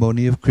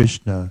ceremony of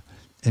Krishna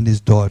and his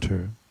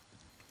daughter.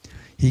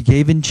 He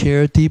gave in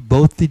charity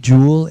both the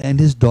jewel and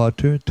his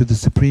daughter to the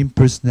Supreme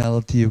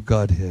Personality of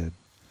Godhead.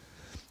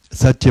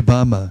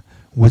 Satyabhama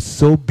was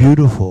so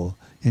beautiful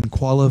and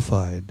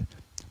qualified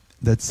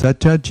that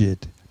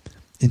Satyajit,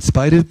 in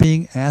spite of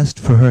being asked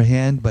for her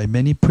hand by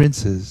many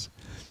princes,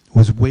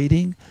 was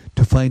waiting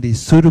to find a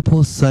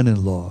suitable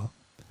son-in-law.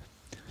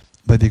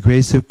 By the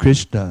grace of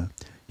Krishna,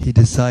 he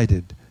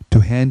decided to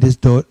hand his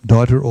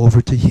daughter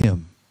over to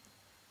him.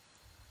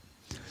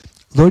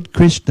 Lord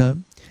Krishna,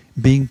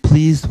 being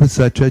pleased with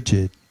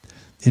Satyajit,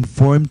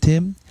 informed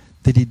him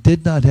that he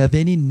did not have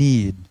any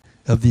need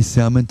of the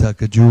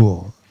Samantaka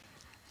jewel.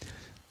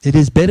 It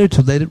is better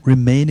to let it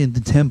remain in the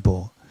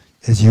temple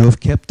as you have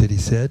kept it, he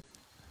said,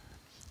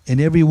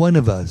 and every one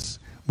of us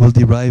will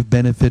derive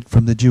benefit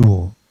from the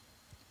jewel.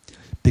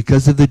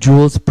 Because of the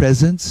jewel's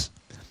presence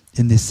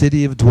in the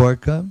city of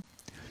Dwarka,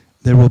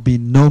 there will be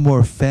no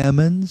more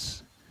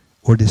famines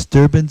or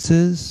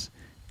disturbances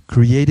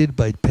created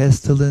by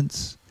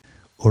pestilence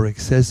or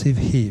excessive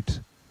heat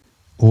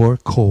or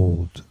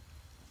cold.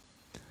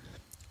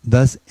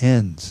 Thus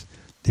ends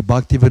the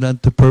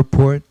Bhaktivedanta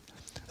purport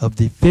of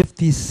the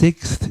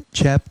 56th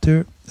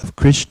chapter of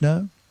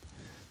Krishna,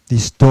 the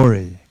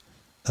story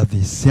of the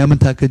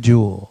Samantaka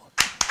jewel.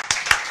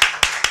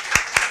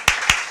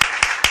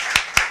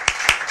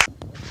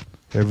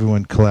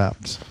 Everyone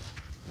clapped,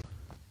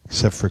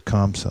 except for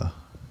Kamsa.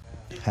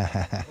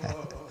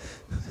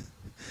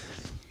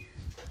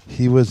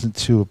 He wasn't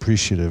too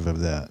appreciative of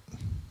that.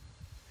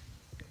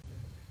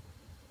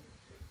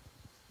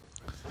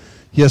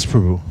 Yes,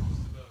 Prabhu.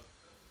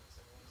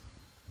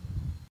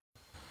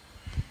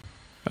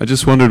 I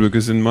just wondered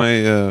because in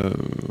my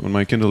on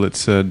my Kindle it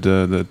said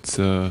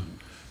that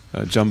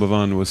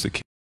Jambavan was the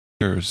king of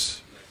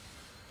bears.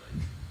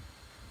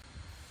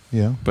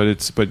 Yeah.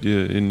 But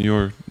in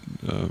your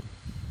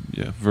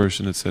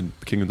version it said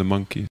king of the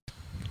monkeys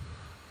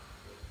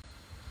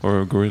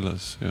or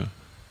gorillas. Yeah.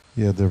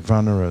 Yeah, they're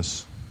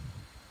Vanaras.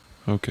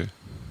 Okay.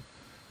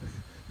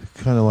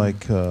 Kind of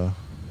like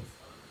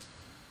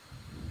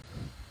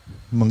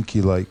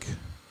monkey-like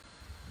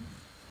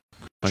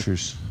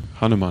creatures.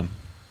 Hanuman,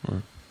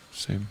 or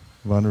same.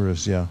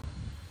 Vanaras, yeah.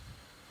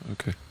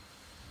 Okay.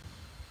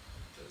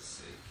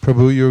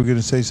 Prabhu, you were going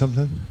to say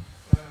something?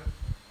 I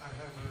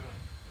have a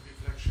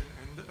reflection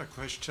and a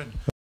question.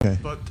 Okay.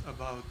 But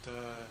about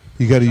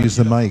You got to use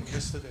the mic.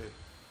 Yesterday.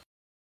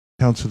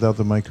 Counts without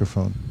the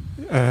microphone.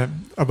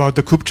 About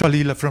the Kupcha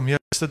Lila from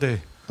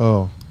yesterday.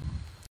 Oh.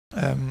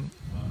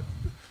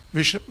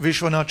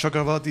 Vishwanath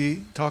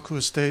Chakravarti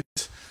Thakur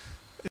states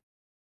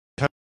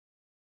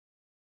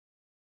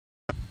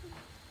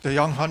the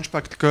young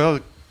hunchbacked girl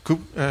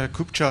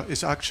Kupcha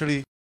is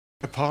actually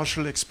a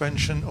partial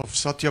expansion of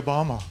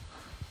Satyabhama,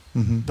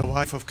 the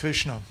wife of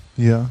Krishna.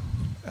 Yeah.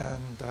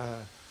 And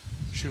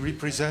she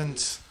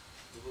represents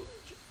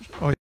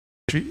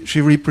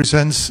she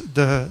represents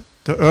the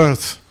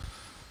earth,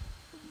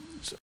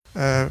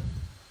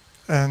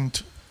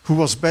 and who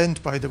was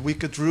banned by the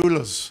wicked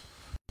rulers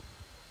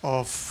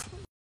of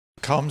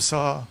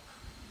Kamsa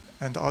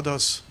and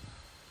others.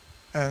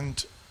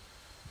 And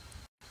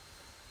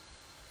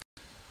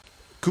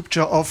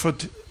Kupcha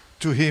offered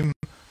to him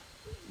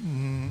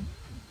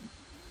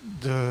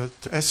the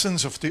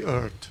essence of the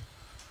earth,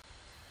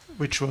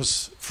 which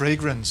was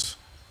fragrance.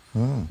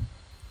 Oh.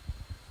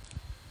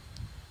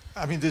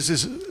 I mean, this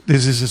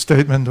is a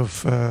statement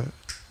of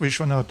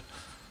Vishwanath.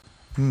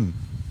 Hmm.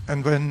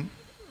 And when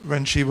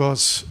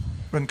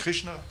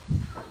Krishna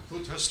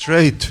put her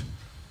straight,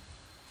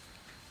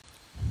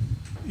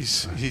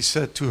 he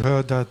said to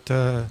her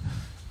that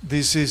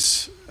this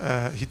is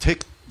he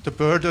take the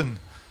burden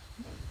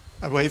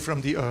away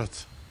from the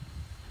earth,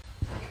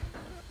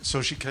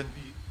 so she can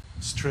be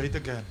straight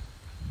again.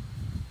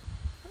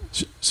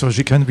 So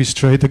she can be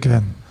straight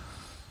again.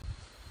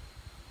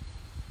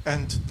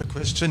 And the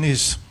question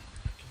is,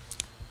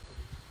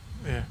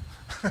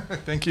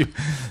 thank you.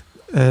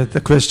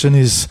 The question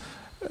is,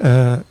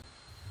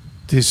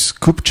 this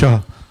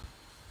Kupcha,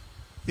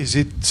 Is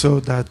it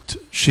so that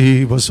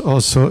she was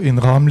also in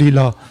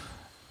Ramlila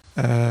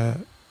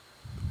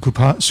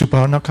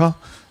Suparnaka,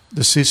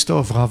 the sister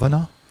of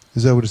Ravana?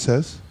 Is that what it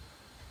says?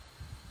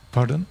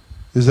 Pardon?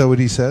 Is that what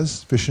he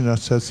says? Vishwanath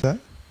says that?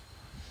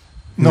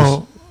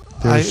 No.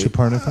 There's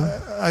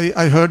Suparnaka?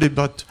 I heard it,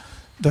 but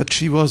that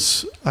she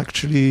was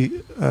actually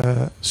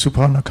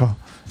Suparnaka.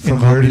 From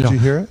where did you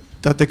hear it?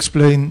 That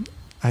explain,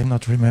 I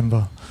not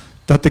remember,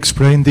 that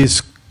explain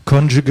these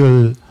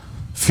conjugal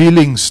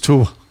feelings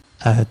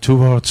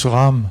towards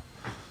Ram.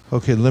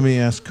 Okay, let me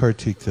ask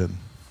Kartik then.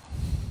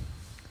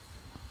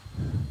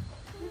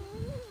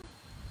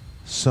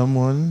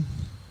 Someone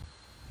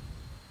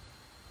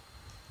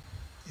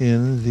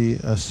in the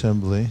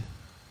assembly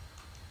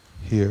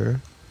here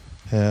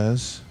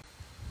has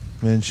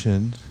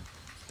mentioned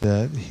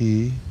that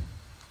he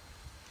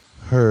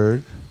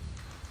heard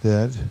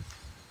that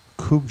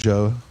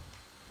Kubja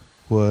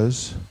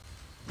was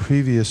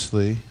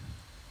previously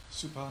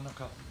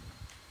Suparnaka.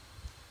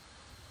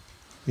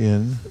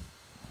 in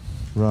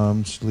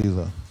Ram's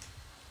Leela.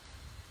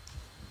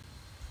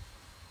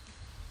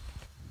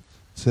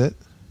 That's it?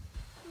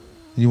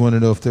 You want to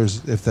know if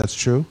that's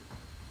true?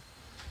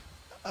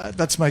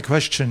 That's my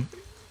question.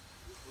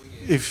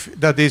 If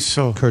that is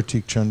so.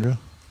 Kartik Chandra.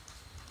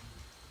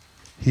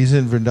 He's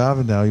in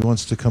Vrindavan now. He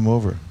wants to come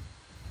over.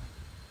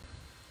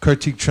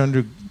 Kartik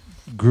Chandra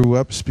grew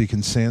up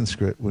speaking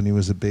Sanskrit when he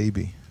was a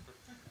baby.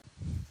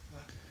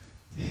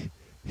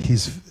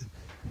 He's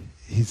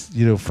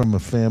from a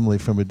family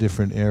from a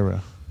different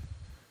era.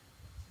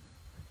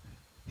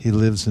 He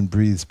lives and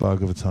breathes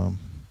Bhagavatam.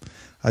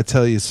 I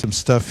tell you some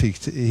stuff.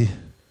 You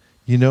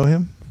know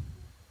him?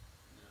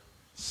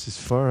 He's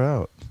far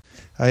out.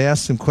 I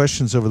asked him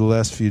questions over the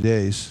last few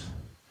days.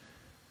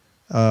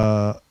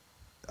 I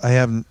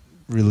haven't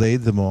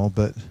relayed them all,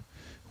 but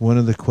one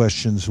of the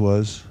questions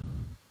was,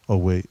 oh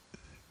wait,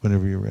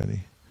 whenever you're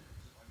ready.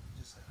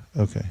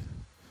 Okay.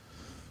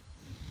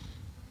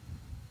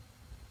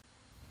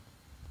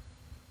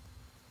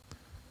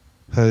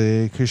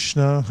 Hare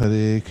Krishna,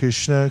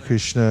 Krishna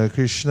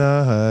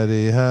Krishna,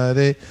 Hare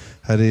Hare,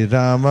 Hare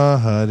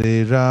Rama,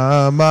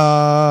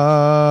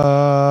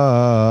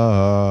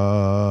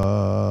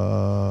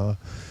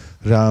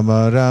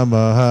 Rama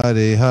Rama,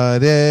 Hare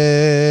Hare.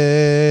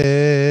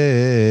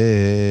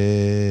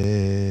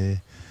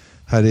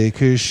 Hare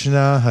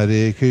Krishna,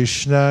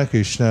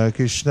 Krishna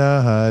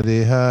Krishna,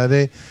 Hare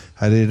Hare,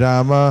 Hare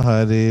Rama,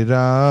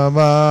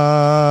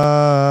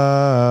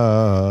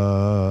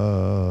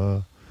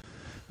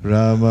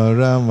 Rama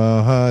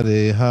Rama,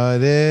 Hare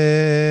Hare.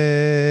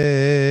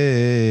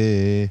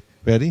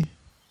 Ready?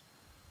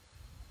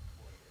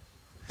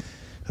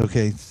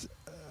 Okay.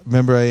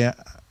 Remember,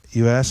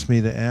 you asked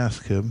me to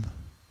ask him.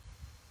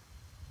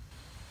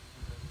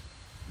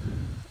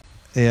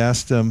 I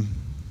asked him,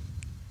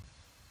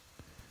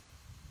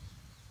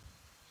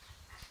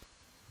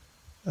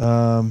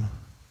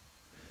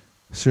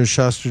 Sri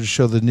Shastra to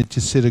show the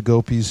Nityasiddha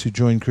gopis who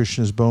joined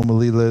Krishna's Bhoma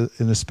Leela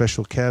in a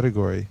special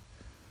category.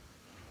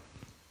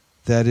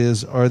 That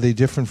is, are they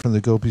different from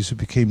the gopis who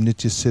became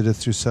Nityasiddha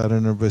through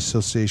sadhana by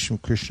association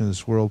with Krishna in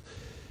this world?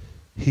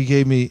 He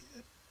gave me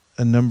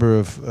a number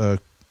of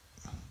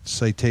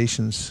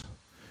citations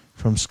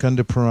from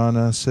Skanda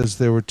Purana. Says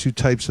there were two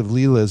types of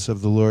leelas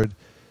of the Lord,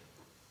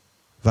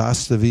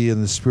 Vastavi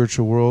in the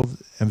spiritual world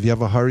and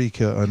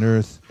Vyavaharika on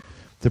earth.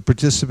 The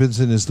participants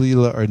in his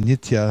leela are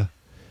Nitya,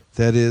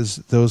 that is,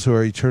 those who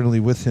are eternally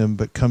with him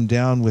but come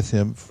down with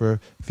him for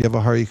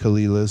Vyavaharika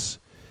leelas,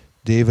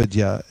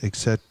 Devadya,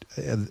 etc.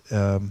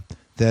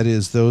 That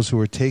is, those who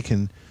were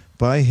taken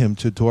by him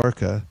to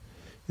Dwarka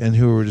and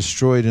who were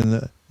destroyed in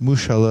the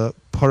Mushala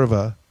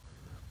Parva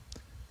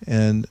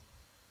and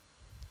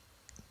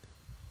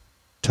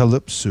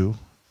Talipsu.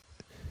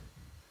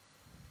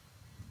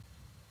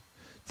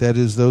 That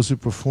is, those who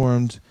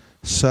performed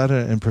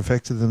sadhana and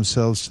perfected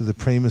themselves to the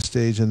prema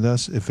stage and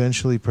thus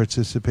eventually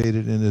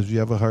participated in his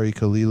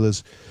Vyavaharika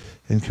leelas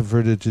and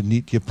converted to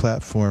Nitya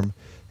platform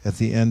at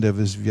the end of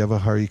his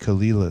Vyavaharika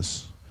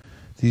leelas.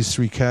 These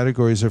three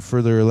categories are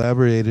further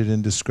elaborated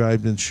and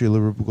described in Srila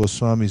Rupa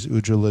Goswami's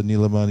Ujjvala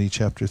Nilamani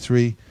chapter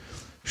 3,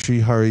 Sri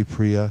Hari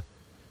Priya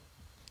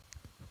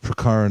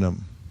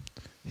Prakaranam.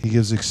 He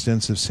gives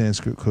extensive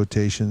Sanskrit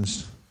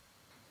quotations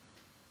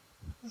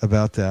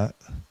about that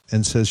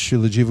and says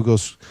Srila Jiva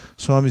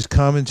Goswami's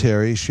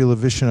commentary, Srila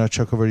Vishwanath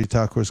Chakravarti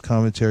Thakur's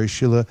commentary,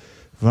 Srila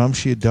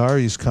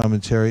Vamshiyadari's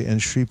commentary, and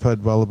Sripad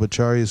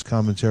Vallabhacharya's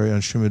commentary on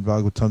Srimad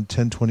Bhagavatam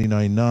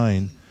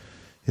 1029.9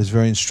 is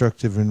very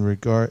instructive in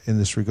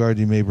this regard.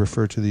 You may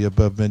refer to the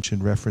above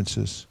mentioned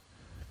references.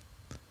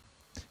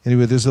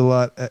 Anyway, there's a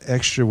lot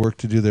extra work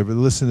to do there, but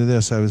listen to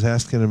this. I was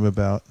asking him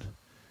about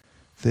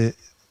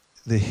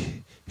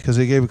because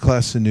I gave a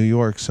class in New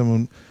York,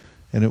 and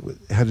it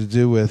had to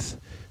do with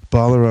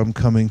Balaram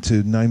coming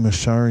to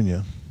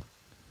Naimisharanya,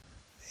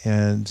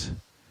 and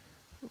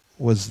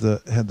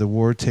had the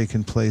war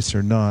taken place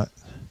or not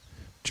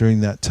during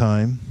that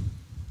time?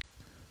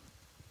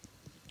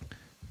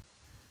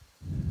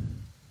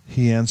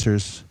 He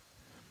answers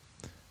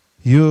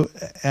You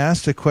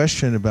asked a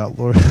question about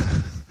Lord.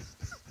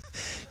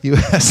 You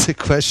asked a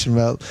question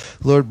about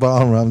Lord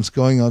Balaram's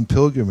going on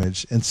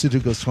pilgrimage, and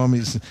Sutta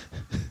Goswami's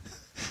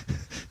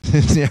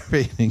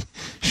narrating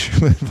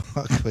Srimad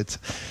Bhagavatam.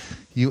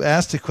 You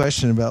asked a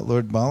question about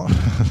Lord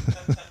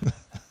Balaram.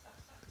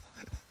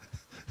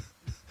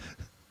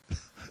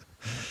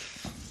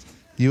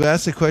 You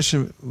asked a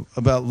question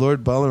about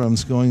Lord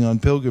Balaram's going on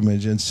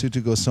pilgrimage, and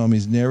Sutta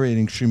Goswami's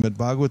narrating Srimad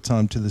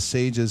Bhagavatam to the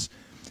sages,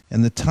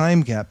 and the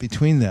time gap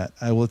between that.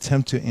 I will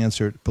attempt to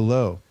answer it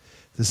below.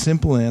 The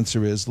simple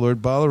answer is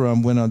Lord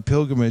Balaram went on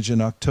pilgrimage in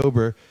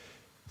October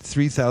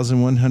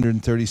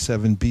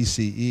 3137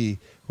 BCE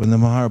when the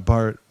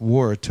Mahabharata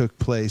war took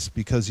place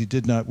because he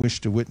did not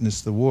wish to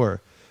witness the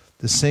war.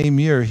 The same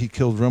year he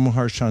killed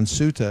Ramaharshan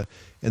Sutta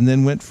and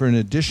then went for an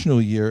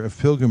additional year of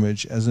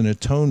pilgrimage as an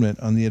atonement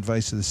on the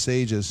advice of the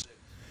sages.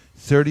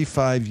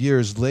 35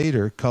 years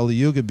later, Kali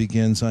Yuga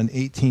begins on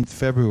 18th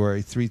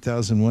February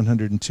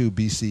 3102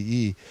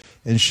 BCE,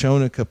 and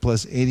Shaunaka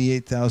plus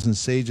 88,000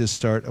 sages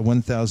start a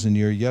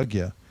 1,000-year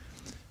yajna.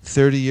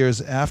 30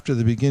 years after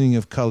the beginning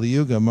of Kali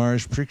Yuga,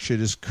 Maharaj Parikshit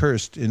is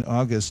cursed in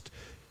August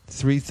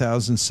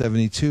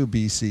 3072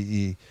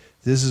 BCE.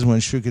 This is when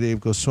Shukadeva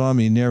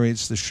Goswami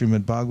narrates the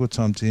Srimad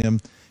Bhagavatam to him,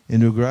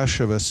 and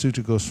Ugrashava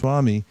Sutta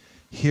Goswami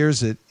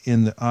hears it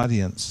in the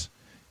audience.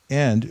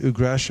 And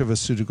Ugrashava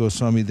Sutta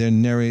Goswami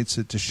then narrates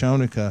it to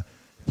Shaunaka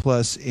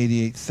plus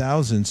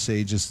 88,000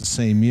 sages the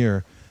same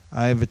year.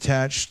 I have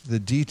attached the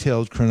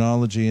detailed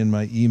chronology in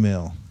my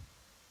email.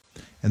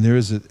 And there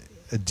is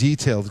a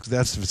detailed,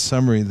 that's the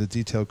summary, the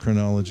detailed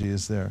chronology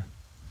is there.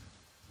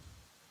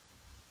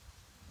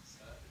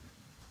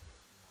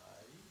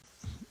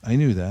 I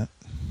knew that.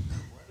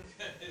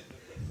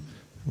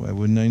 Why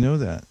wouldn't I know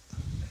that?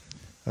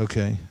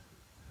 Okay.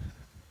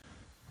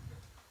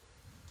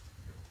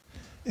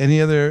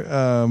 Any other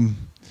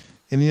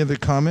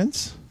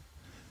comments?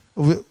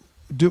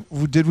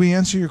 Did we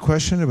answer your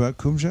question about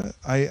Kumja?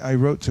 I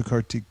wrote to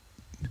Kartik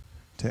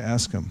to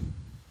ask him.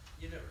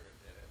 You never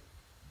heard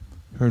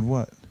that. Heard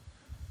what?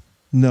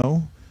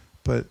 No,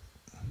 but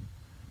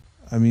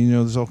I mean, you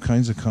know, there's all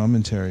kinds of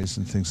commentaries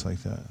and things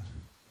like that.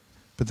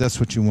 But that's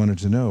what you wanted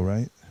to know,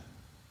 right?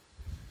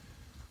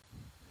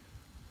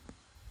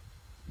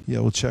 Yeah,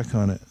 we'll check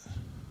on it.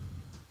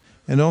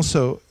 And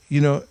also,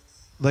 you know,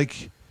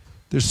 like,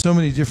 there's so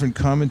many different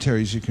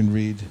commentaries you can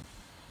read.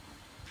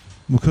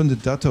 Mukunda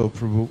Datta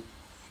Prabhu,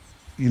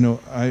 you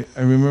know, I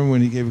remember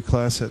when he gave a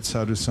class at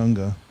Sadhu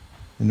Sangha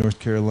in North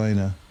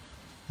Carolina,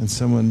 and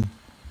someone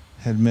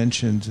had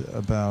mentioned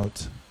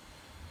about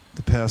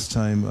the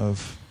pastime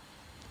of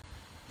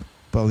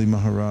Bali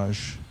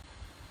Maharaj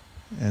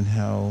and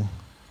how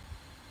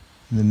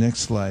in the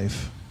next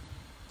life,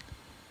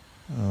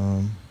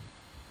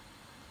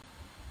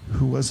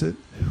 who was it?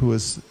 Who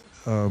was,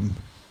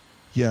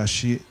 yeah,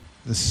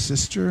 the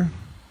sister,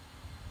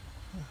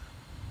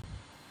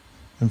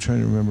 I'm trying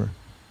to remember,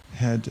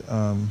 had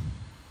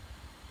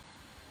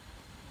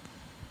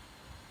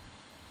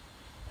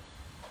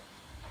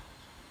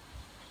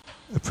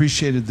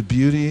appreciated the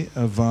beauty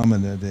of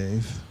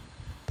Vamanadev,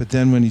 but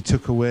then when he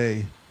took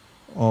away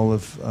all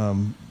of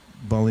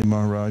Bali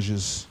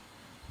Maharaj's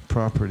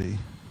property,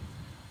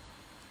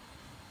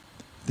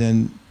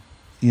 then,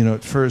 you know,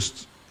 at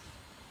first,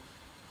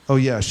 oh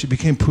yeah, she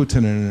became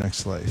Putana in her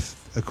next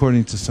life,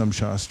 according to some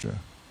Shastra.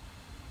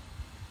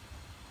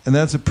 And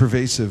that's a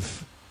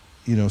pervasive,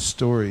 you know,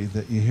 story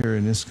that you hear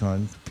in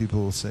ISKCON.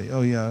 People will say,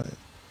 oh yeah,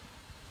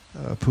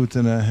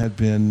 Putana had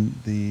been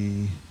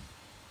the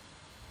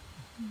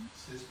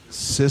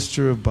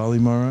sister of Bali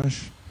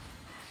Maharaj,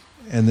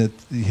 and that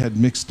he had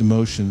mixed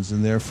emotions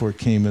and therefore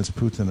came as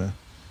Putana.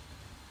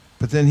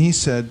 But then he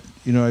said,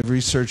 you know, I've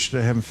researched it,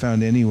 I haven't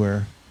found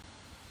anywhere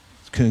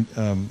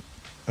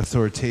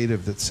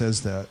authoritative that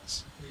says that.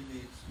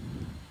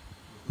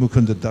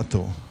 Mukunda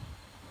Datta.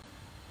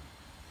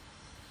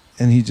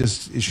 And he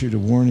just issued a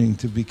warning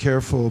to be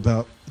careful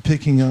about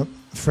picking up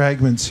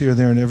fragments here,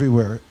 there, and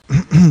everywhere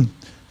that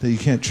you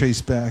can't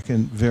trace back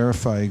and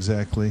verify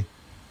exactly,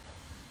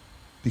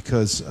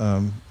 because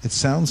it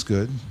sounds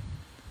good,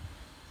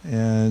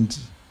 and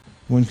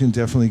one can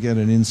definitely get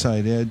an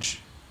inside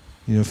edge,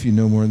 you know, if you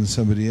know more than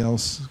somebody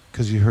else,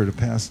 because you heard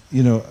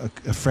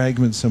a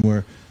fragment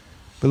somewhere.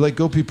 But like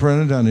Gopi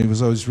Pranadhana, he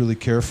was always really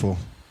careful.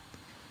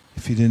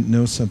 If he didn't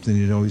know something,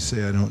 he'd always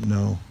say, I don't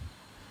know.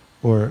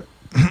 Or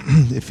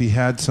if he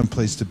had some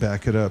place to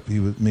back it up, he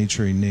made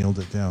sure he nailed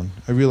it down.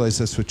 I realize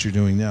that's what you're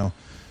doing now.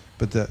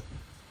 But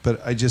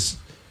I just,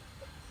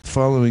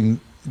 following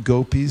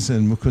Gopis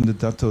and Mukunda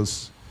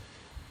Datta's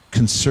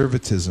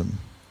conservatism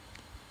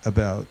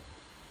about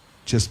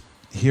just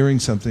hearing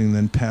something and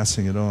then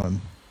passing it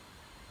on.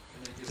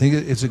 I think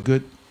it's a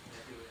good...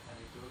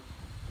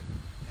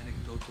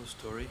 Anecdotal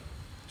story?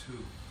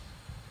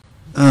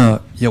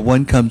 Yeah,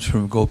 one comes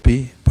from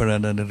Gopi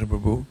Parananda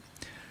Prabhu,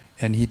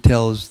 and he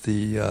tells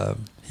he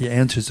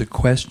answers a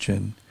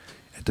question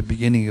at the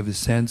beginning of his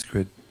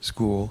Sanskrit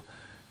school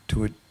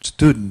to a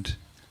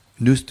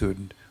new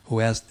student,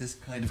 who asked this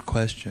kind of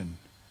question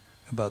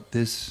about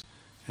this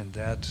and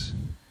that,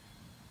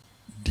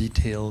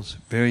 details,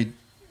 very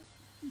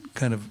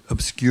kind of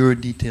obscure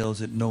details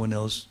that no one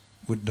else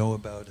would know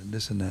about, and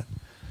this and that.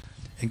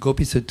 And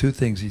Gopi said two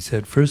things. He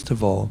said, first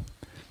of all,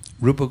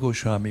 Rupa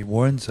Goswami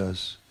warns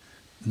us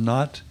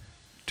not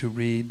to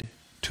read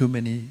too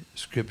many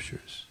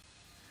scriptures.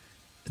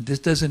 This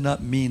does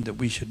not mean that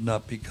we should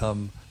not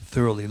become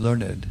thoroughly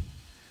learned,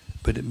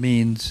 but it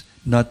means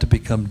not to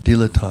become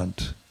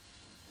dilettante.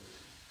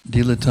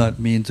 Dilettante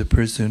means a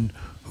person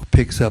who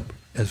picks up,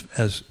 as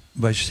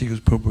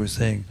Vaishnav Prabhu was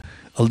saying,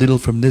 a little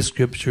from this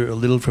scripture, a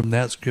little from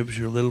that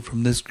scripture, a little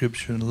from this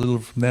scripture, and a little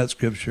from that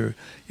scripture,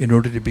 in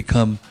order to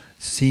become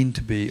seen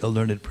to be a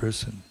learned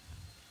person.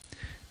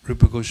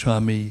 Rupa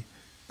Goswami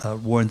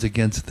warns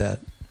against that.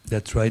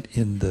 That's right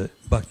in the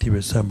Bhakti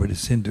Rasamrita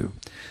Sindhu.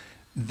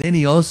 Then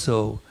he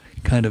also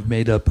kind of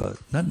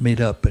not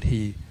made up, but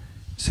he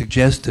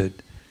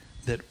suggested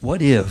that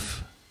what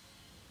if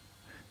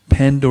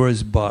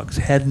Pandora's box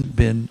hadn't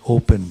been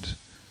opened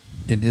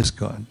in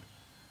ISKCON?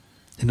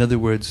 In other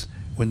words,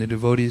 when the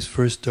devotees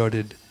first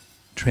started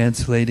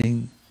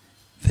translating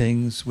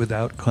things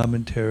without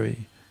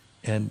commentary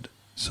and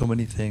so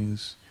many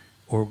things,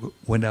 or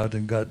went out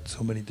and got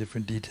so many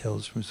different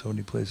details from so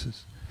many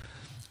places.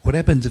 What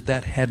happens if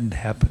that hadn't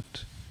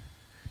happened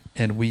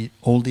and we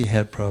only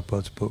had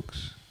Prabhupada's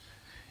books?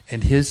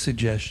 And his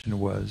suggestion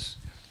was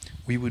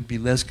we would be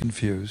less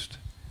confused.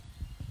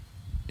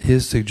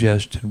 His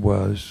suggestion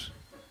was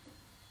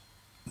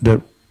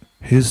that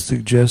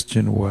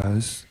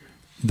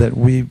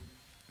we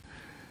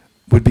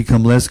would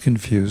become less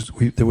confused,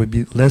 there would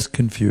be less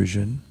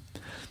confusion,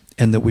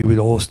 and that we would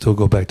all still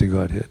go back to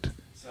Godhead.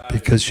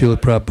 Because Srila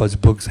Prabhupada's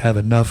books have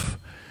enough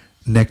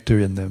nectar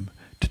in them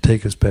to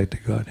take us back to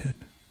Godhead.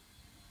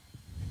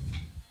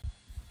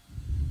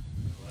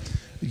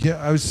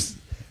 Yeah, I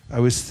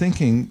was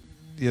thinking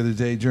the other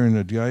day during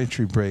a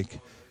Gayatri break,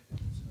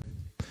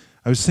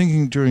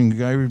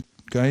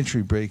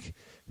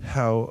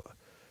 how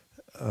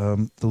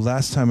the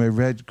last time I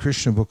read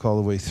Krishna book all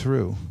the way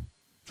through,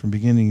 from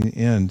beginning to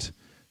end,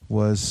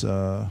 was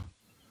a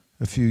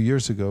few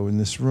years ago in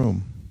this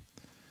room.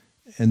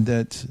 And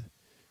that,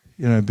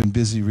 I've been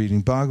busy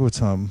reading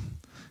Bhagavatam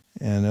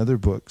and other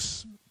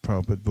books,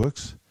 Prabhupada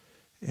books,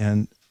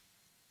 and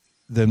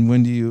then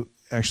when do you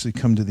actually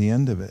come to the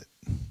end of it?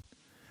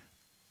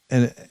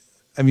 And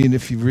I mean,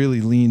 if you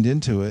really leaned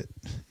into it,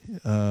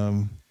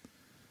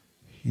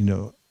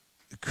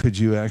 could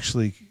you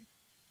actually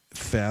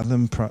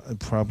fathom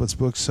Prabhupada's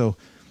books? So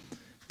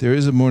there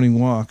is a morning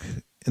walk,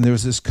 and there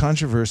was this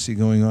controversy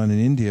going on in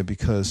India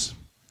because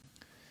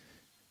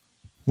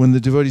when the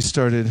devotees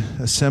started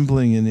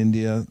assembling in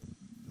India,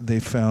 they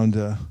found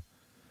a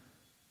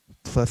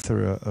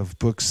plethora of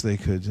books they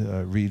could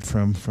read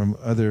from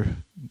other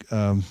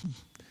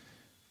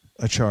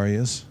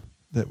acharyas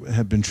that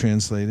had been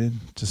translated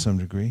to some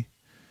degree.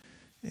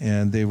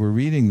 And they were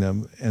reading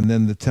them, and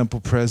then the temple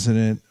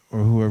president or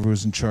whoever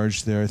was in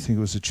charge there, I think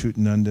it was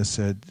Achyutananda,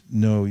 said,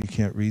 no, you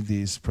can't read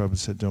these. Prabhupada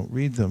said, don't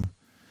read them.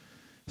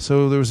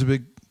 So there was a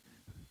big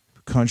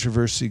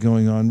controversy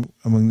going on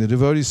among the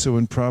devotees. So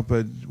when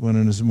Prabhupada went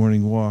on his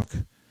morning walk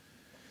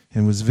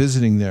and was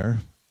visiting there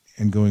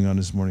and going on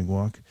his morning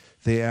walk,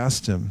 they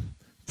asked him,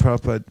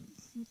 Prabhupada,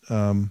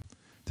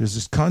 there's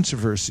this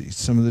controversy.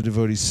 Some of the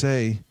devotees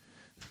say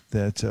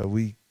that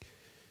we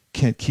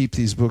can't keep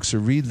these books or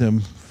read them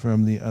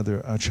from the other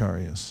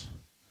acharyas.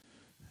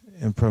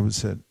 And Prabhupada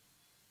said,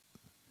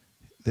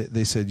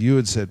 they said, you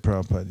had said,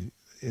 Prabhupada,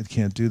 it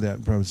can't do that.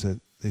 And Prabhupada said,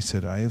 they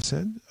said, I have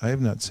said? I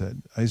have not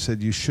said. I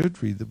said you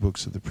should read the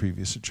books of the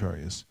previous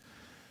acharyas.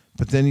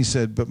 But then he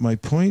said, but my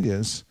point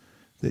is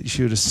that you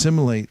should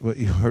assimilate what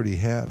you already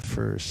have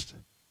first.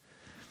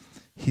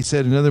 He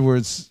said, in other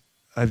words,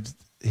 I've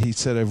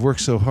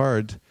worked so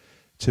hard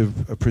to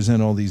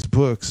present all these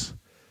books,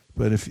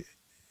 but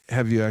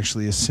have you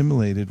actually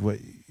assimilated what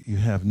you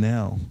have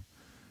now?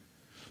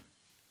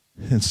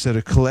 Instead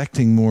of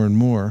collecting more and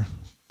more,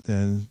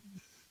 then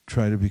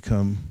try to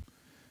become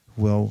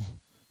well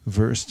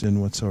versed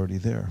in what's already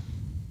there.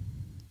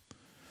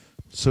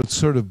 So it's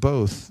sort of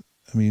both.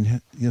 I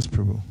mean, yes,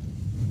 Prabhu.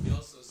 He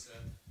also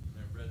said, and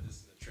I read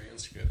this in the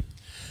transcript,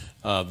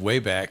 way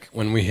back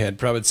when we had,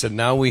 Prabhupada said,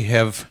 now we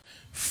have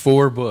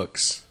 4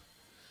 books.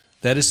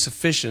 That is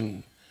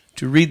sufficient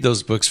to read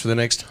those books for the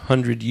next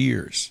 100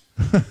 years.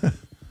 I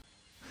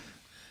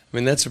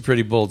mean, that's a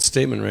pretty bold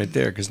statement right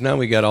there, because now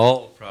we got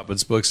all of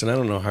Prabhupada's books, and I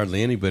don't know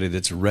hardly anybody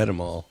that's read them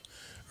all,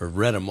 or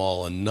read them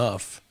all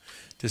enough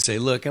to say,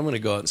 look, I'm going to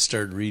go out and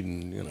start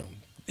reading,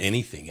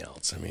 anything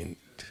else. I mean,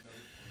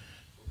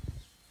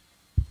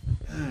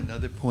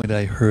 another point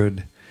I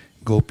heard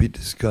Gopi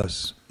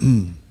discuss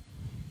when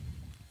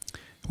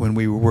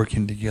we were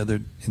working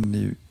together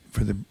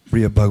for the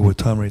Briya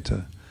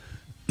Bhagavatamrita,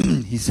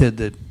 he said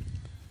that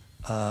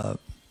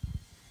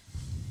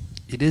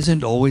it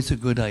isn't always a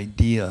good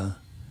idea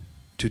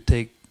to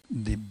take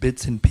the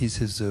bits and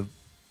pieces of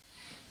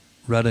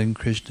Radha and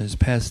Krishna's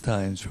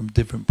pastimes from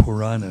different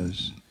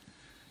Puranas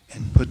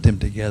and put them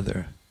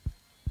together.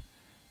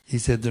 He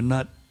said they're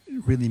not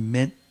really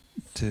meant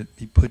to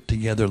be put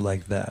together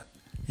like that.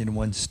 in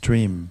one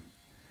stream,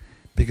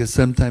 because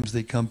sometimes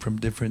they come from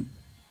different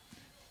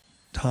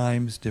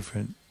times,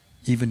 different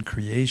even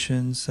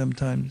creations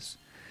sometimes,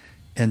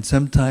 and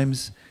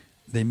sometimes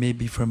they may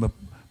be from a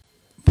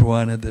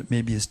Purana that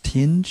maybe is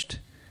tinged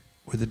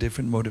with a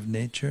different mode of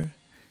nature,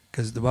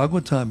 because the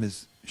Bhagavatam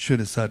is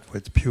Shuddha Sattva,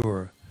 it's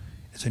pure,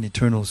 it's an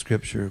eternal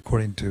scripture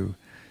according to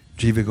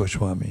Jiva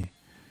Goswami,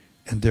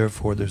 and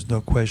therefore there's no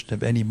question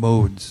of any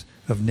modes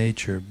of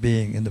nature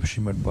being in the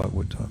Srimad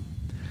Bhagavatam.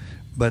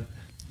 But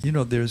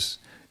there's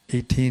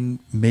 18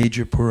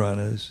 major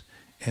Puranas,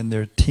 and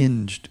they're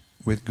tinged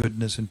with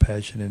goodness and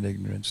passion and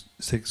ignorance,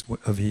 6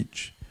 of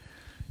each.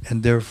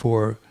 And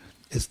therefore,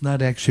 it's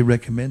not actually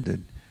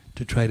recommended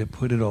to try to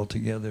put it all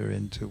together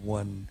into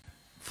one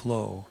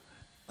flow.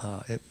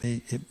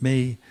 It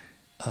may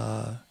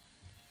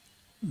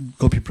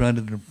Gopi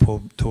Pranadana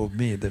told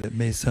me that it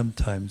may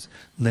sometimes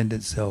lend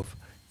itself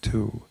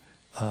to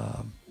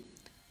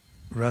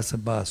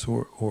rasabas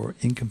or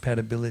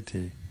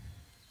incompatibility,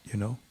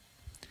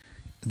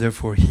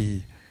 Therefore,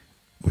 he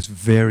was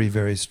very,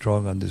 very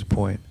strong on this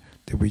point,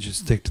 that we should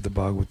stick to the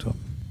Bhagavatam.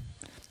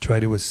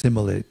 Try to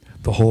assimilate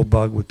the whole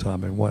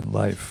Bhagavatam in one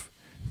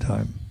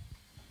lifetime.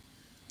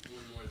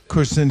 Of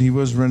course, then he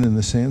was running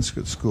the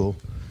Sanskrit school,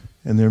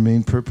 and their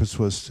main purpose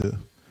was to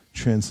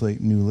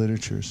translate new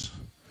literatures.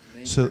 The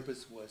main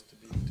purpose was to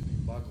be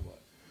Bhagavat.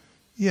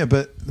 Yeah,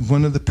 but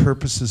one of the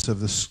purposes of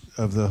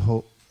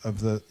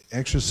the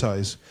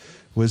exercise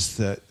was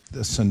that the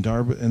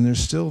Sandarbha, and there's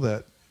still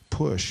that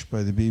push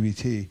by the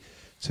BBT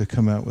to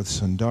come out with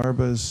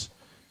Sandarbhas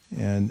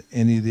and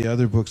any of the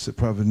other books that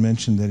Prabhupada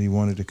mentioned that he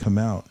wanted to come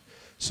out.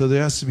 So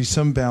there has to be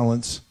some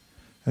balance.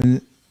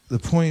 And the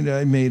point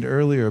I made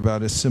earlier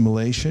about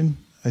assimilation,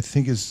 I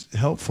think is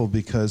helpful,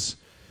 because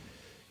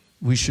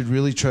we should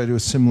really try to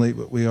assimilate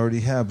what we already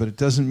have, but it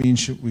doesn't mean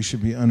we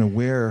should be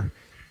unaware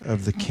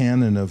of the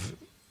canon of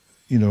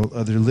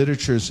other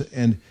literatures,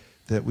 and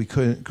that we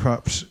couldn't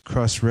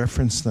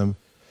cross-reference them.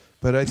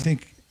 But I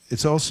think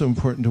it's also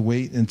important to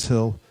wait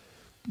until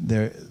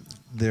they're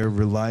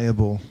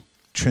reliable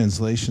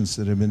translations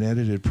that have been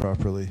edited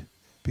properly,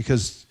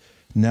 because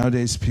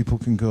nowadays people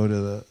can go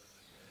to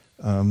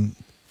the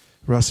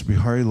Rasa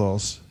Bihari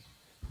Lal's,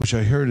 which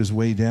I heard is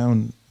way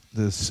down.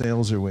 The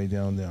sales are way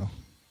down now,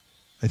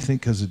 I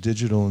think because of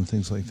digital and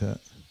things like that.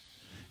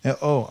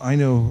 Oh, I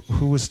know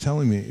who was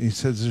telling me. He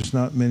says there's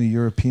not many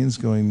Europeans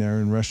going there,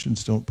 and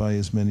Russians don't buy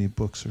as many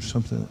books or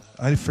something.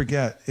 I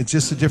forget. It's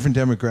just a different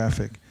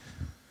demographic.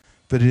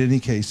 But in any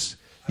case,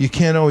 you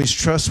can't always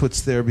trust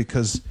what's there,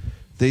 because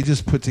they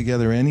just put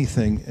together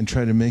anything and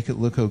try to make it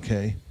look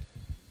okay.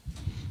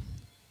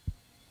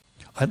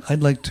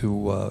 I'd like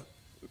to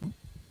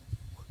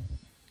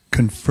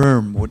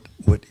confirm what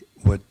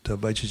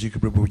Vaisheshika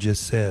Prabhu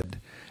just said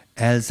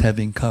as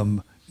having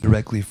come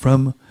directly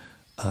from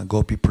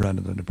Gopi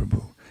Pranadana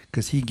Prabhu,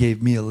 because he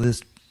gave me a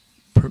list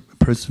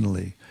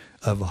personally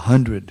of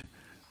 100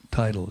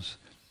 titles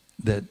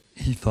that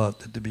he thought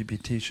that the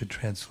BBT should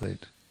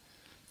translate.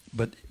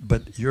 But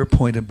your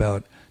point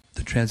about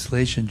the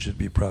translation should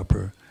be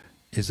proper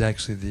is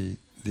actually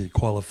the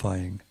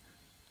qualifying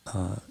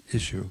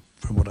issue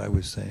from what I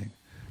was saying.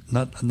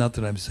 Not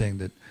that I'm saying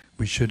that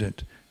we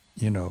shouldn't,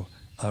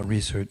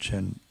 research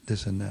and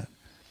this and that.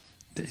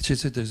 It's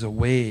just that there's a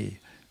way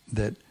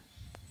that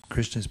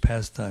Krishna's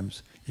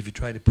pastimes, if you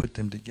try to put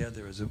them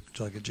together as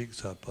like a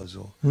jigsaw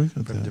puzzle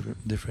from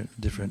different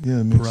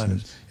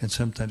Puranas, and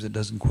sometimes it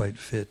doesn't quite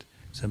fit,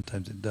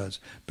 sometimes it does.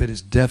 But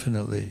it's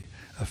definitely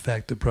a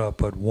fact that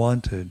Prabhupada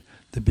wanted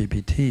the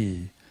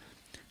BBT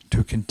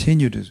to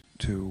continue to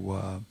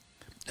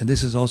and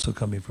this is also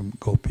coming from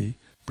Gopi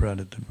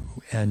Pranadana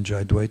and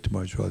Jayadvaita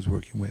Maharaj, who I was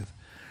working with.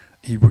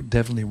 He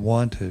definitely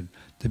wanted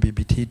the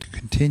BBT to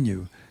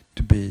continue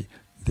to be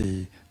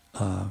the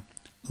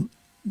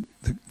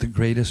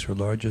greatest or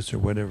largest or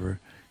whatever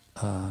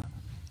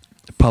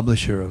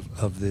publisher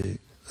of the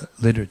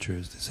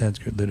literatures, the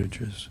Sanskrit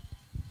literatures.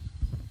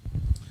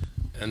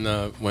 And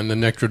when the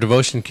Nectar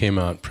Devotion came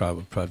out,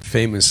 Prabhupada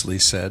famously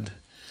said,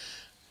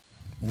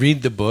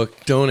 read the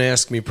book, don't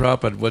ask me,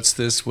 Prabhupada, what's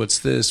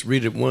this?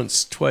 Read it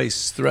once,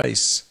 twice,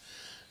 thrice,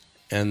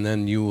 and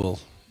then you'll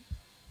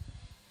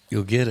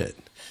get it.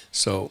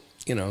 So,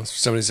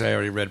 somebody says, I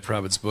already read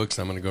Prabhupada's books,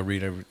 I'm going to go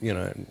read every,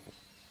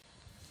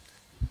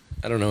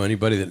 I don't know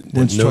anybody that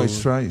once,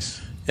 knows. twice,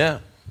 thrice. Yeah.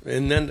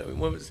 And then,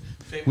 what was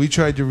famous? We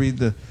tried to read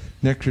the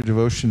Nectar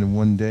Devotion in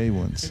one day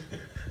once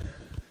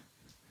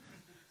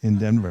in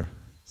Denver.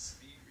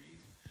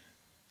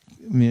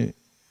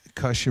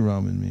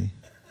 Kashiram and me.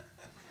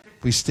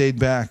 We stayed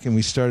back and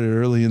we started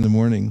early in the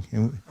morning,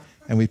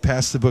 and we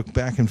passed the book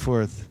back and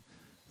forth.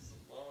 It's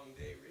a long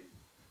day reading.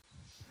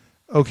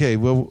 Okay,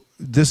 well,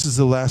 this is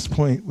the last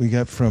point we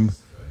got from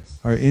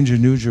our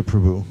Indranuja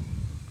Prabhu.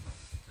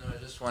 I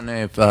was just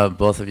wondering if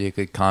both of you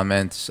could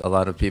comment. A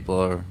lot of people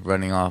are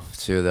running off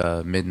to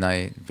the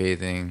midnight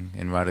bathing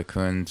in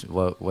Radhakund.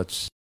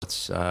 What's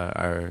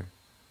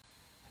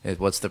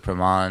the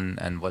praman,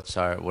 and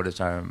what is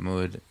our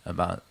mood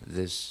about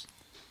this?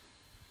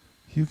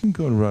 You can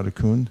go to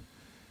Radhakund.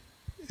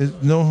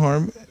 No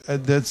harm.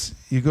 That's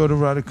you go to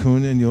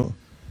Radhakund and you'll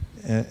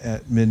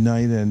at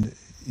midnight and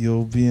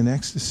you'll be in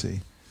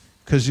ecstasy,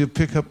 because you'll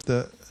pick up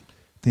the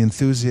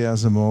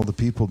enthusiasm of all the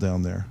people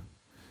down there,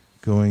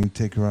 going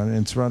take around, and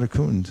it's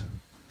Radhakund.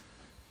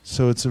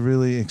 So it's a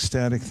really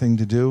ecstatic thing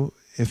to do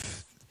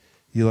if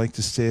you like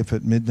to stay up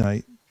at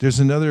midnight. There's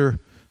another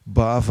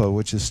bhava,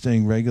 which is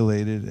staying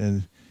regulated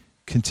and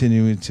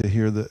continuing to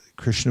hear the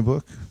Krishna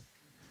book.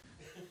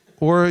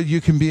 Or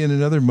you can be in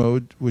another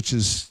mode, which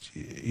is,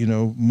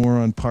 more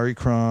on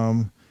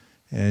parikram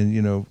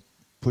and,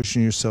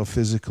 pushing yourself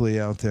physically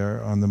out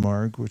there on the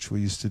marg, which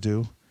we used to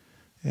do,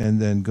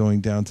 and then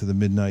going down to the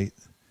midnight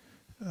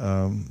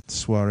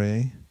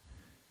soiree.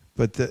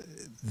 But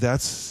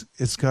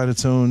it's got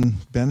its own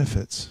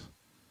benefits.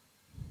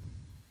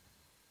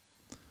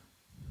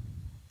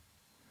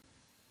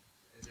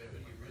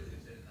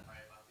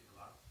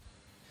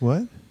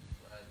 What?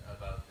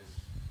 About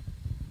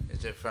this.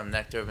 Is it from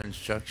Nectar of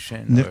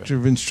Instruction? Nectar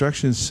of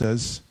Instruction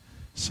says,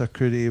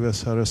 Sakrideva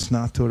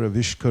Sarasnatora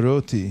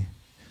Vishkaroti.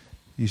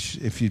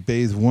 If you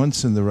bathe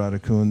once in the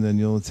Radhakund, then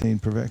you'll attain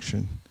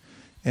perfection.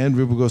 And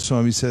Rupa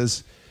Goswami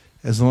says,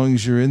 as long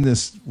as you're in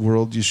this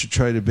world, you should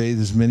try to bathe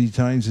as many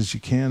times as you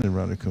can in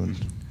Radhakund.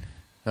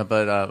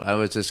 But I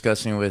was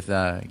discussing with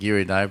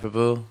Giridhar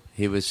Prabhu.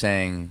 He was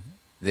saying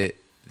that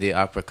the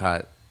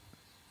apricot,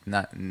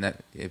 not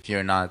if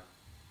you're not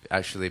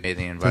actually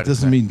bathing in Radhakund. That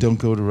doesn't mean don't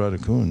go to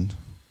Radhakund.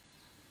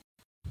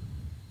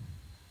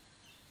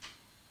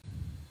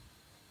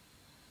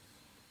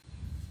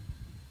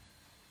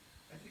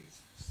 I think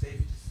it's safe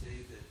to say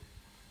that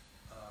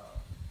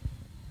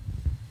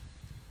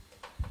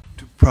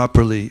to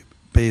properly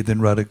bathe in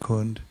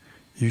Radhakund,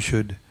 you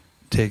should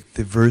take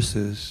the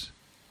verses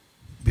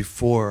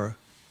before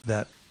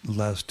that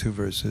last two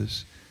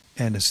verses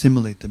and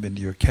assimilate them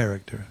into your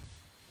character.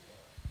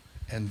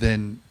 And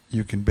then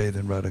you can bathe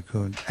in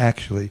Radhakund.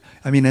 Actually,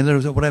 in other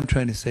words, what I'm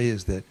trying to say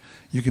is that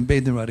you can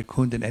bathe in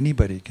Radhakund, and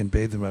anybody can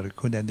bathe in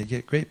Radhakund, and they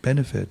get great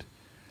benefit.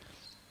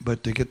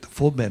 But to get the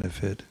full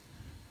benefit,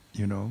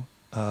 you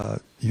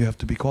have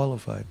to be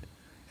qualified.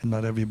 And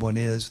not everyone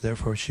is.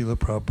 Therefore, Srila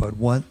Prabhupada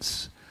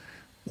once,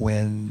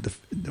 when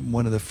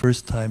one of the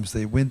first times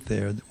they went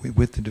there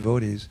with the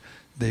devotees,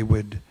 they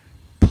would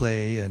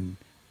play and,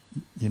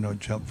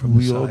 jump from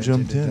the sides. We all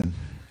jumped in.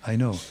 I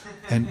know.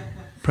 And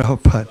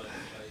Prabhupada...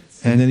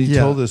 And then he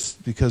told us,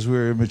 because we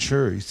were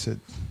immature, he said,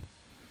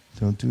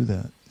 don't do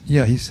that.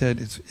 Yeah, he said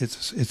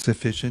it's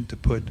sufficient to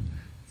put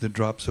the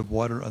drops of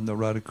water on the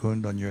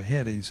Radhakund on your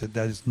head. And he said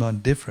that is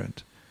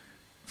non-different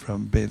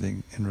from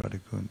bathing in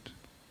Radhakund.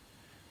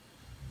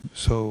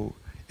 So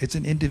it's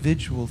an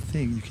individual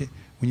thing.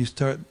 When you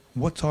start,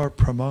 what's our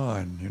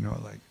praman?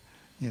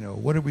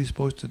 What are we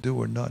supposed to do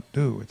or not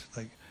do?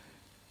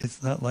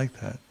 It's not like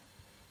that.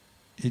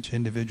 Each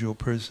individual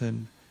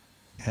person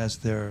has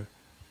their,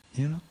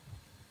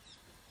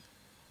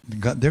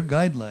 their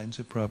guidelines,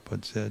 that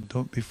Prabhupada said.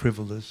 Don't be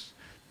frivolous.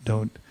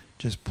 Don't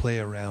just play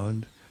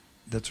around.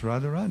 That's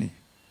Radharani.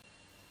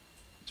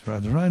 It's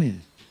Radharani.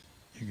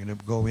 You're going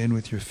to go in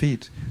with your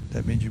feet.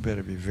 That means you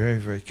better be very,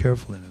 very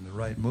careful and in the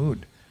right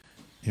mood,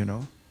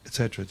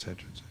 etc., etc.,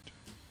 etc.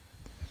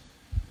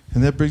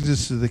 And that brings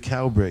us to the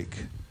cow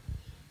break.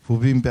 We'll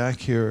be back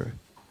here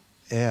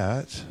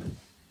at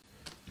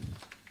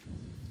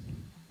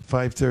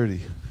 5:30.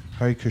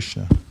 Hare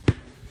Krishna.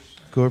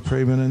 Gaur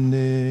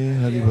Premanande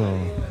Haribol.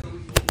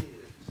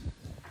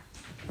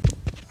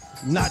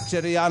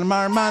 Nachari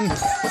Armarman,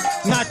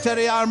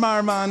 Nachari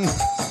Armarman,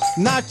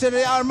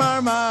 Nachari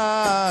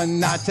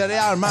Armarman, Nachari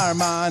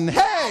Armarman,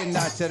 hey,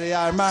 Nachari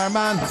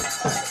Armarman,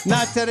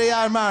 Nachari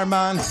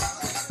Armarman,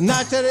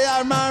 Nachari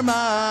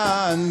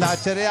Armarman,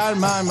 Nachari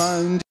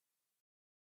Armarman.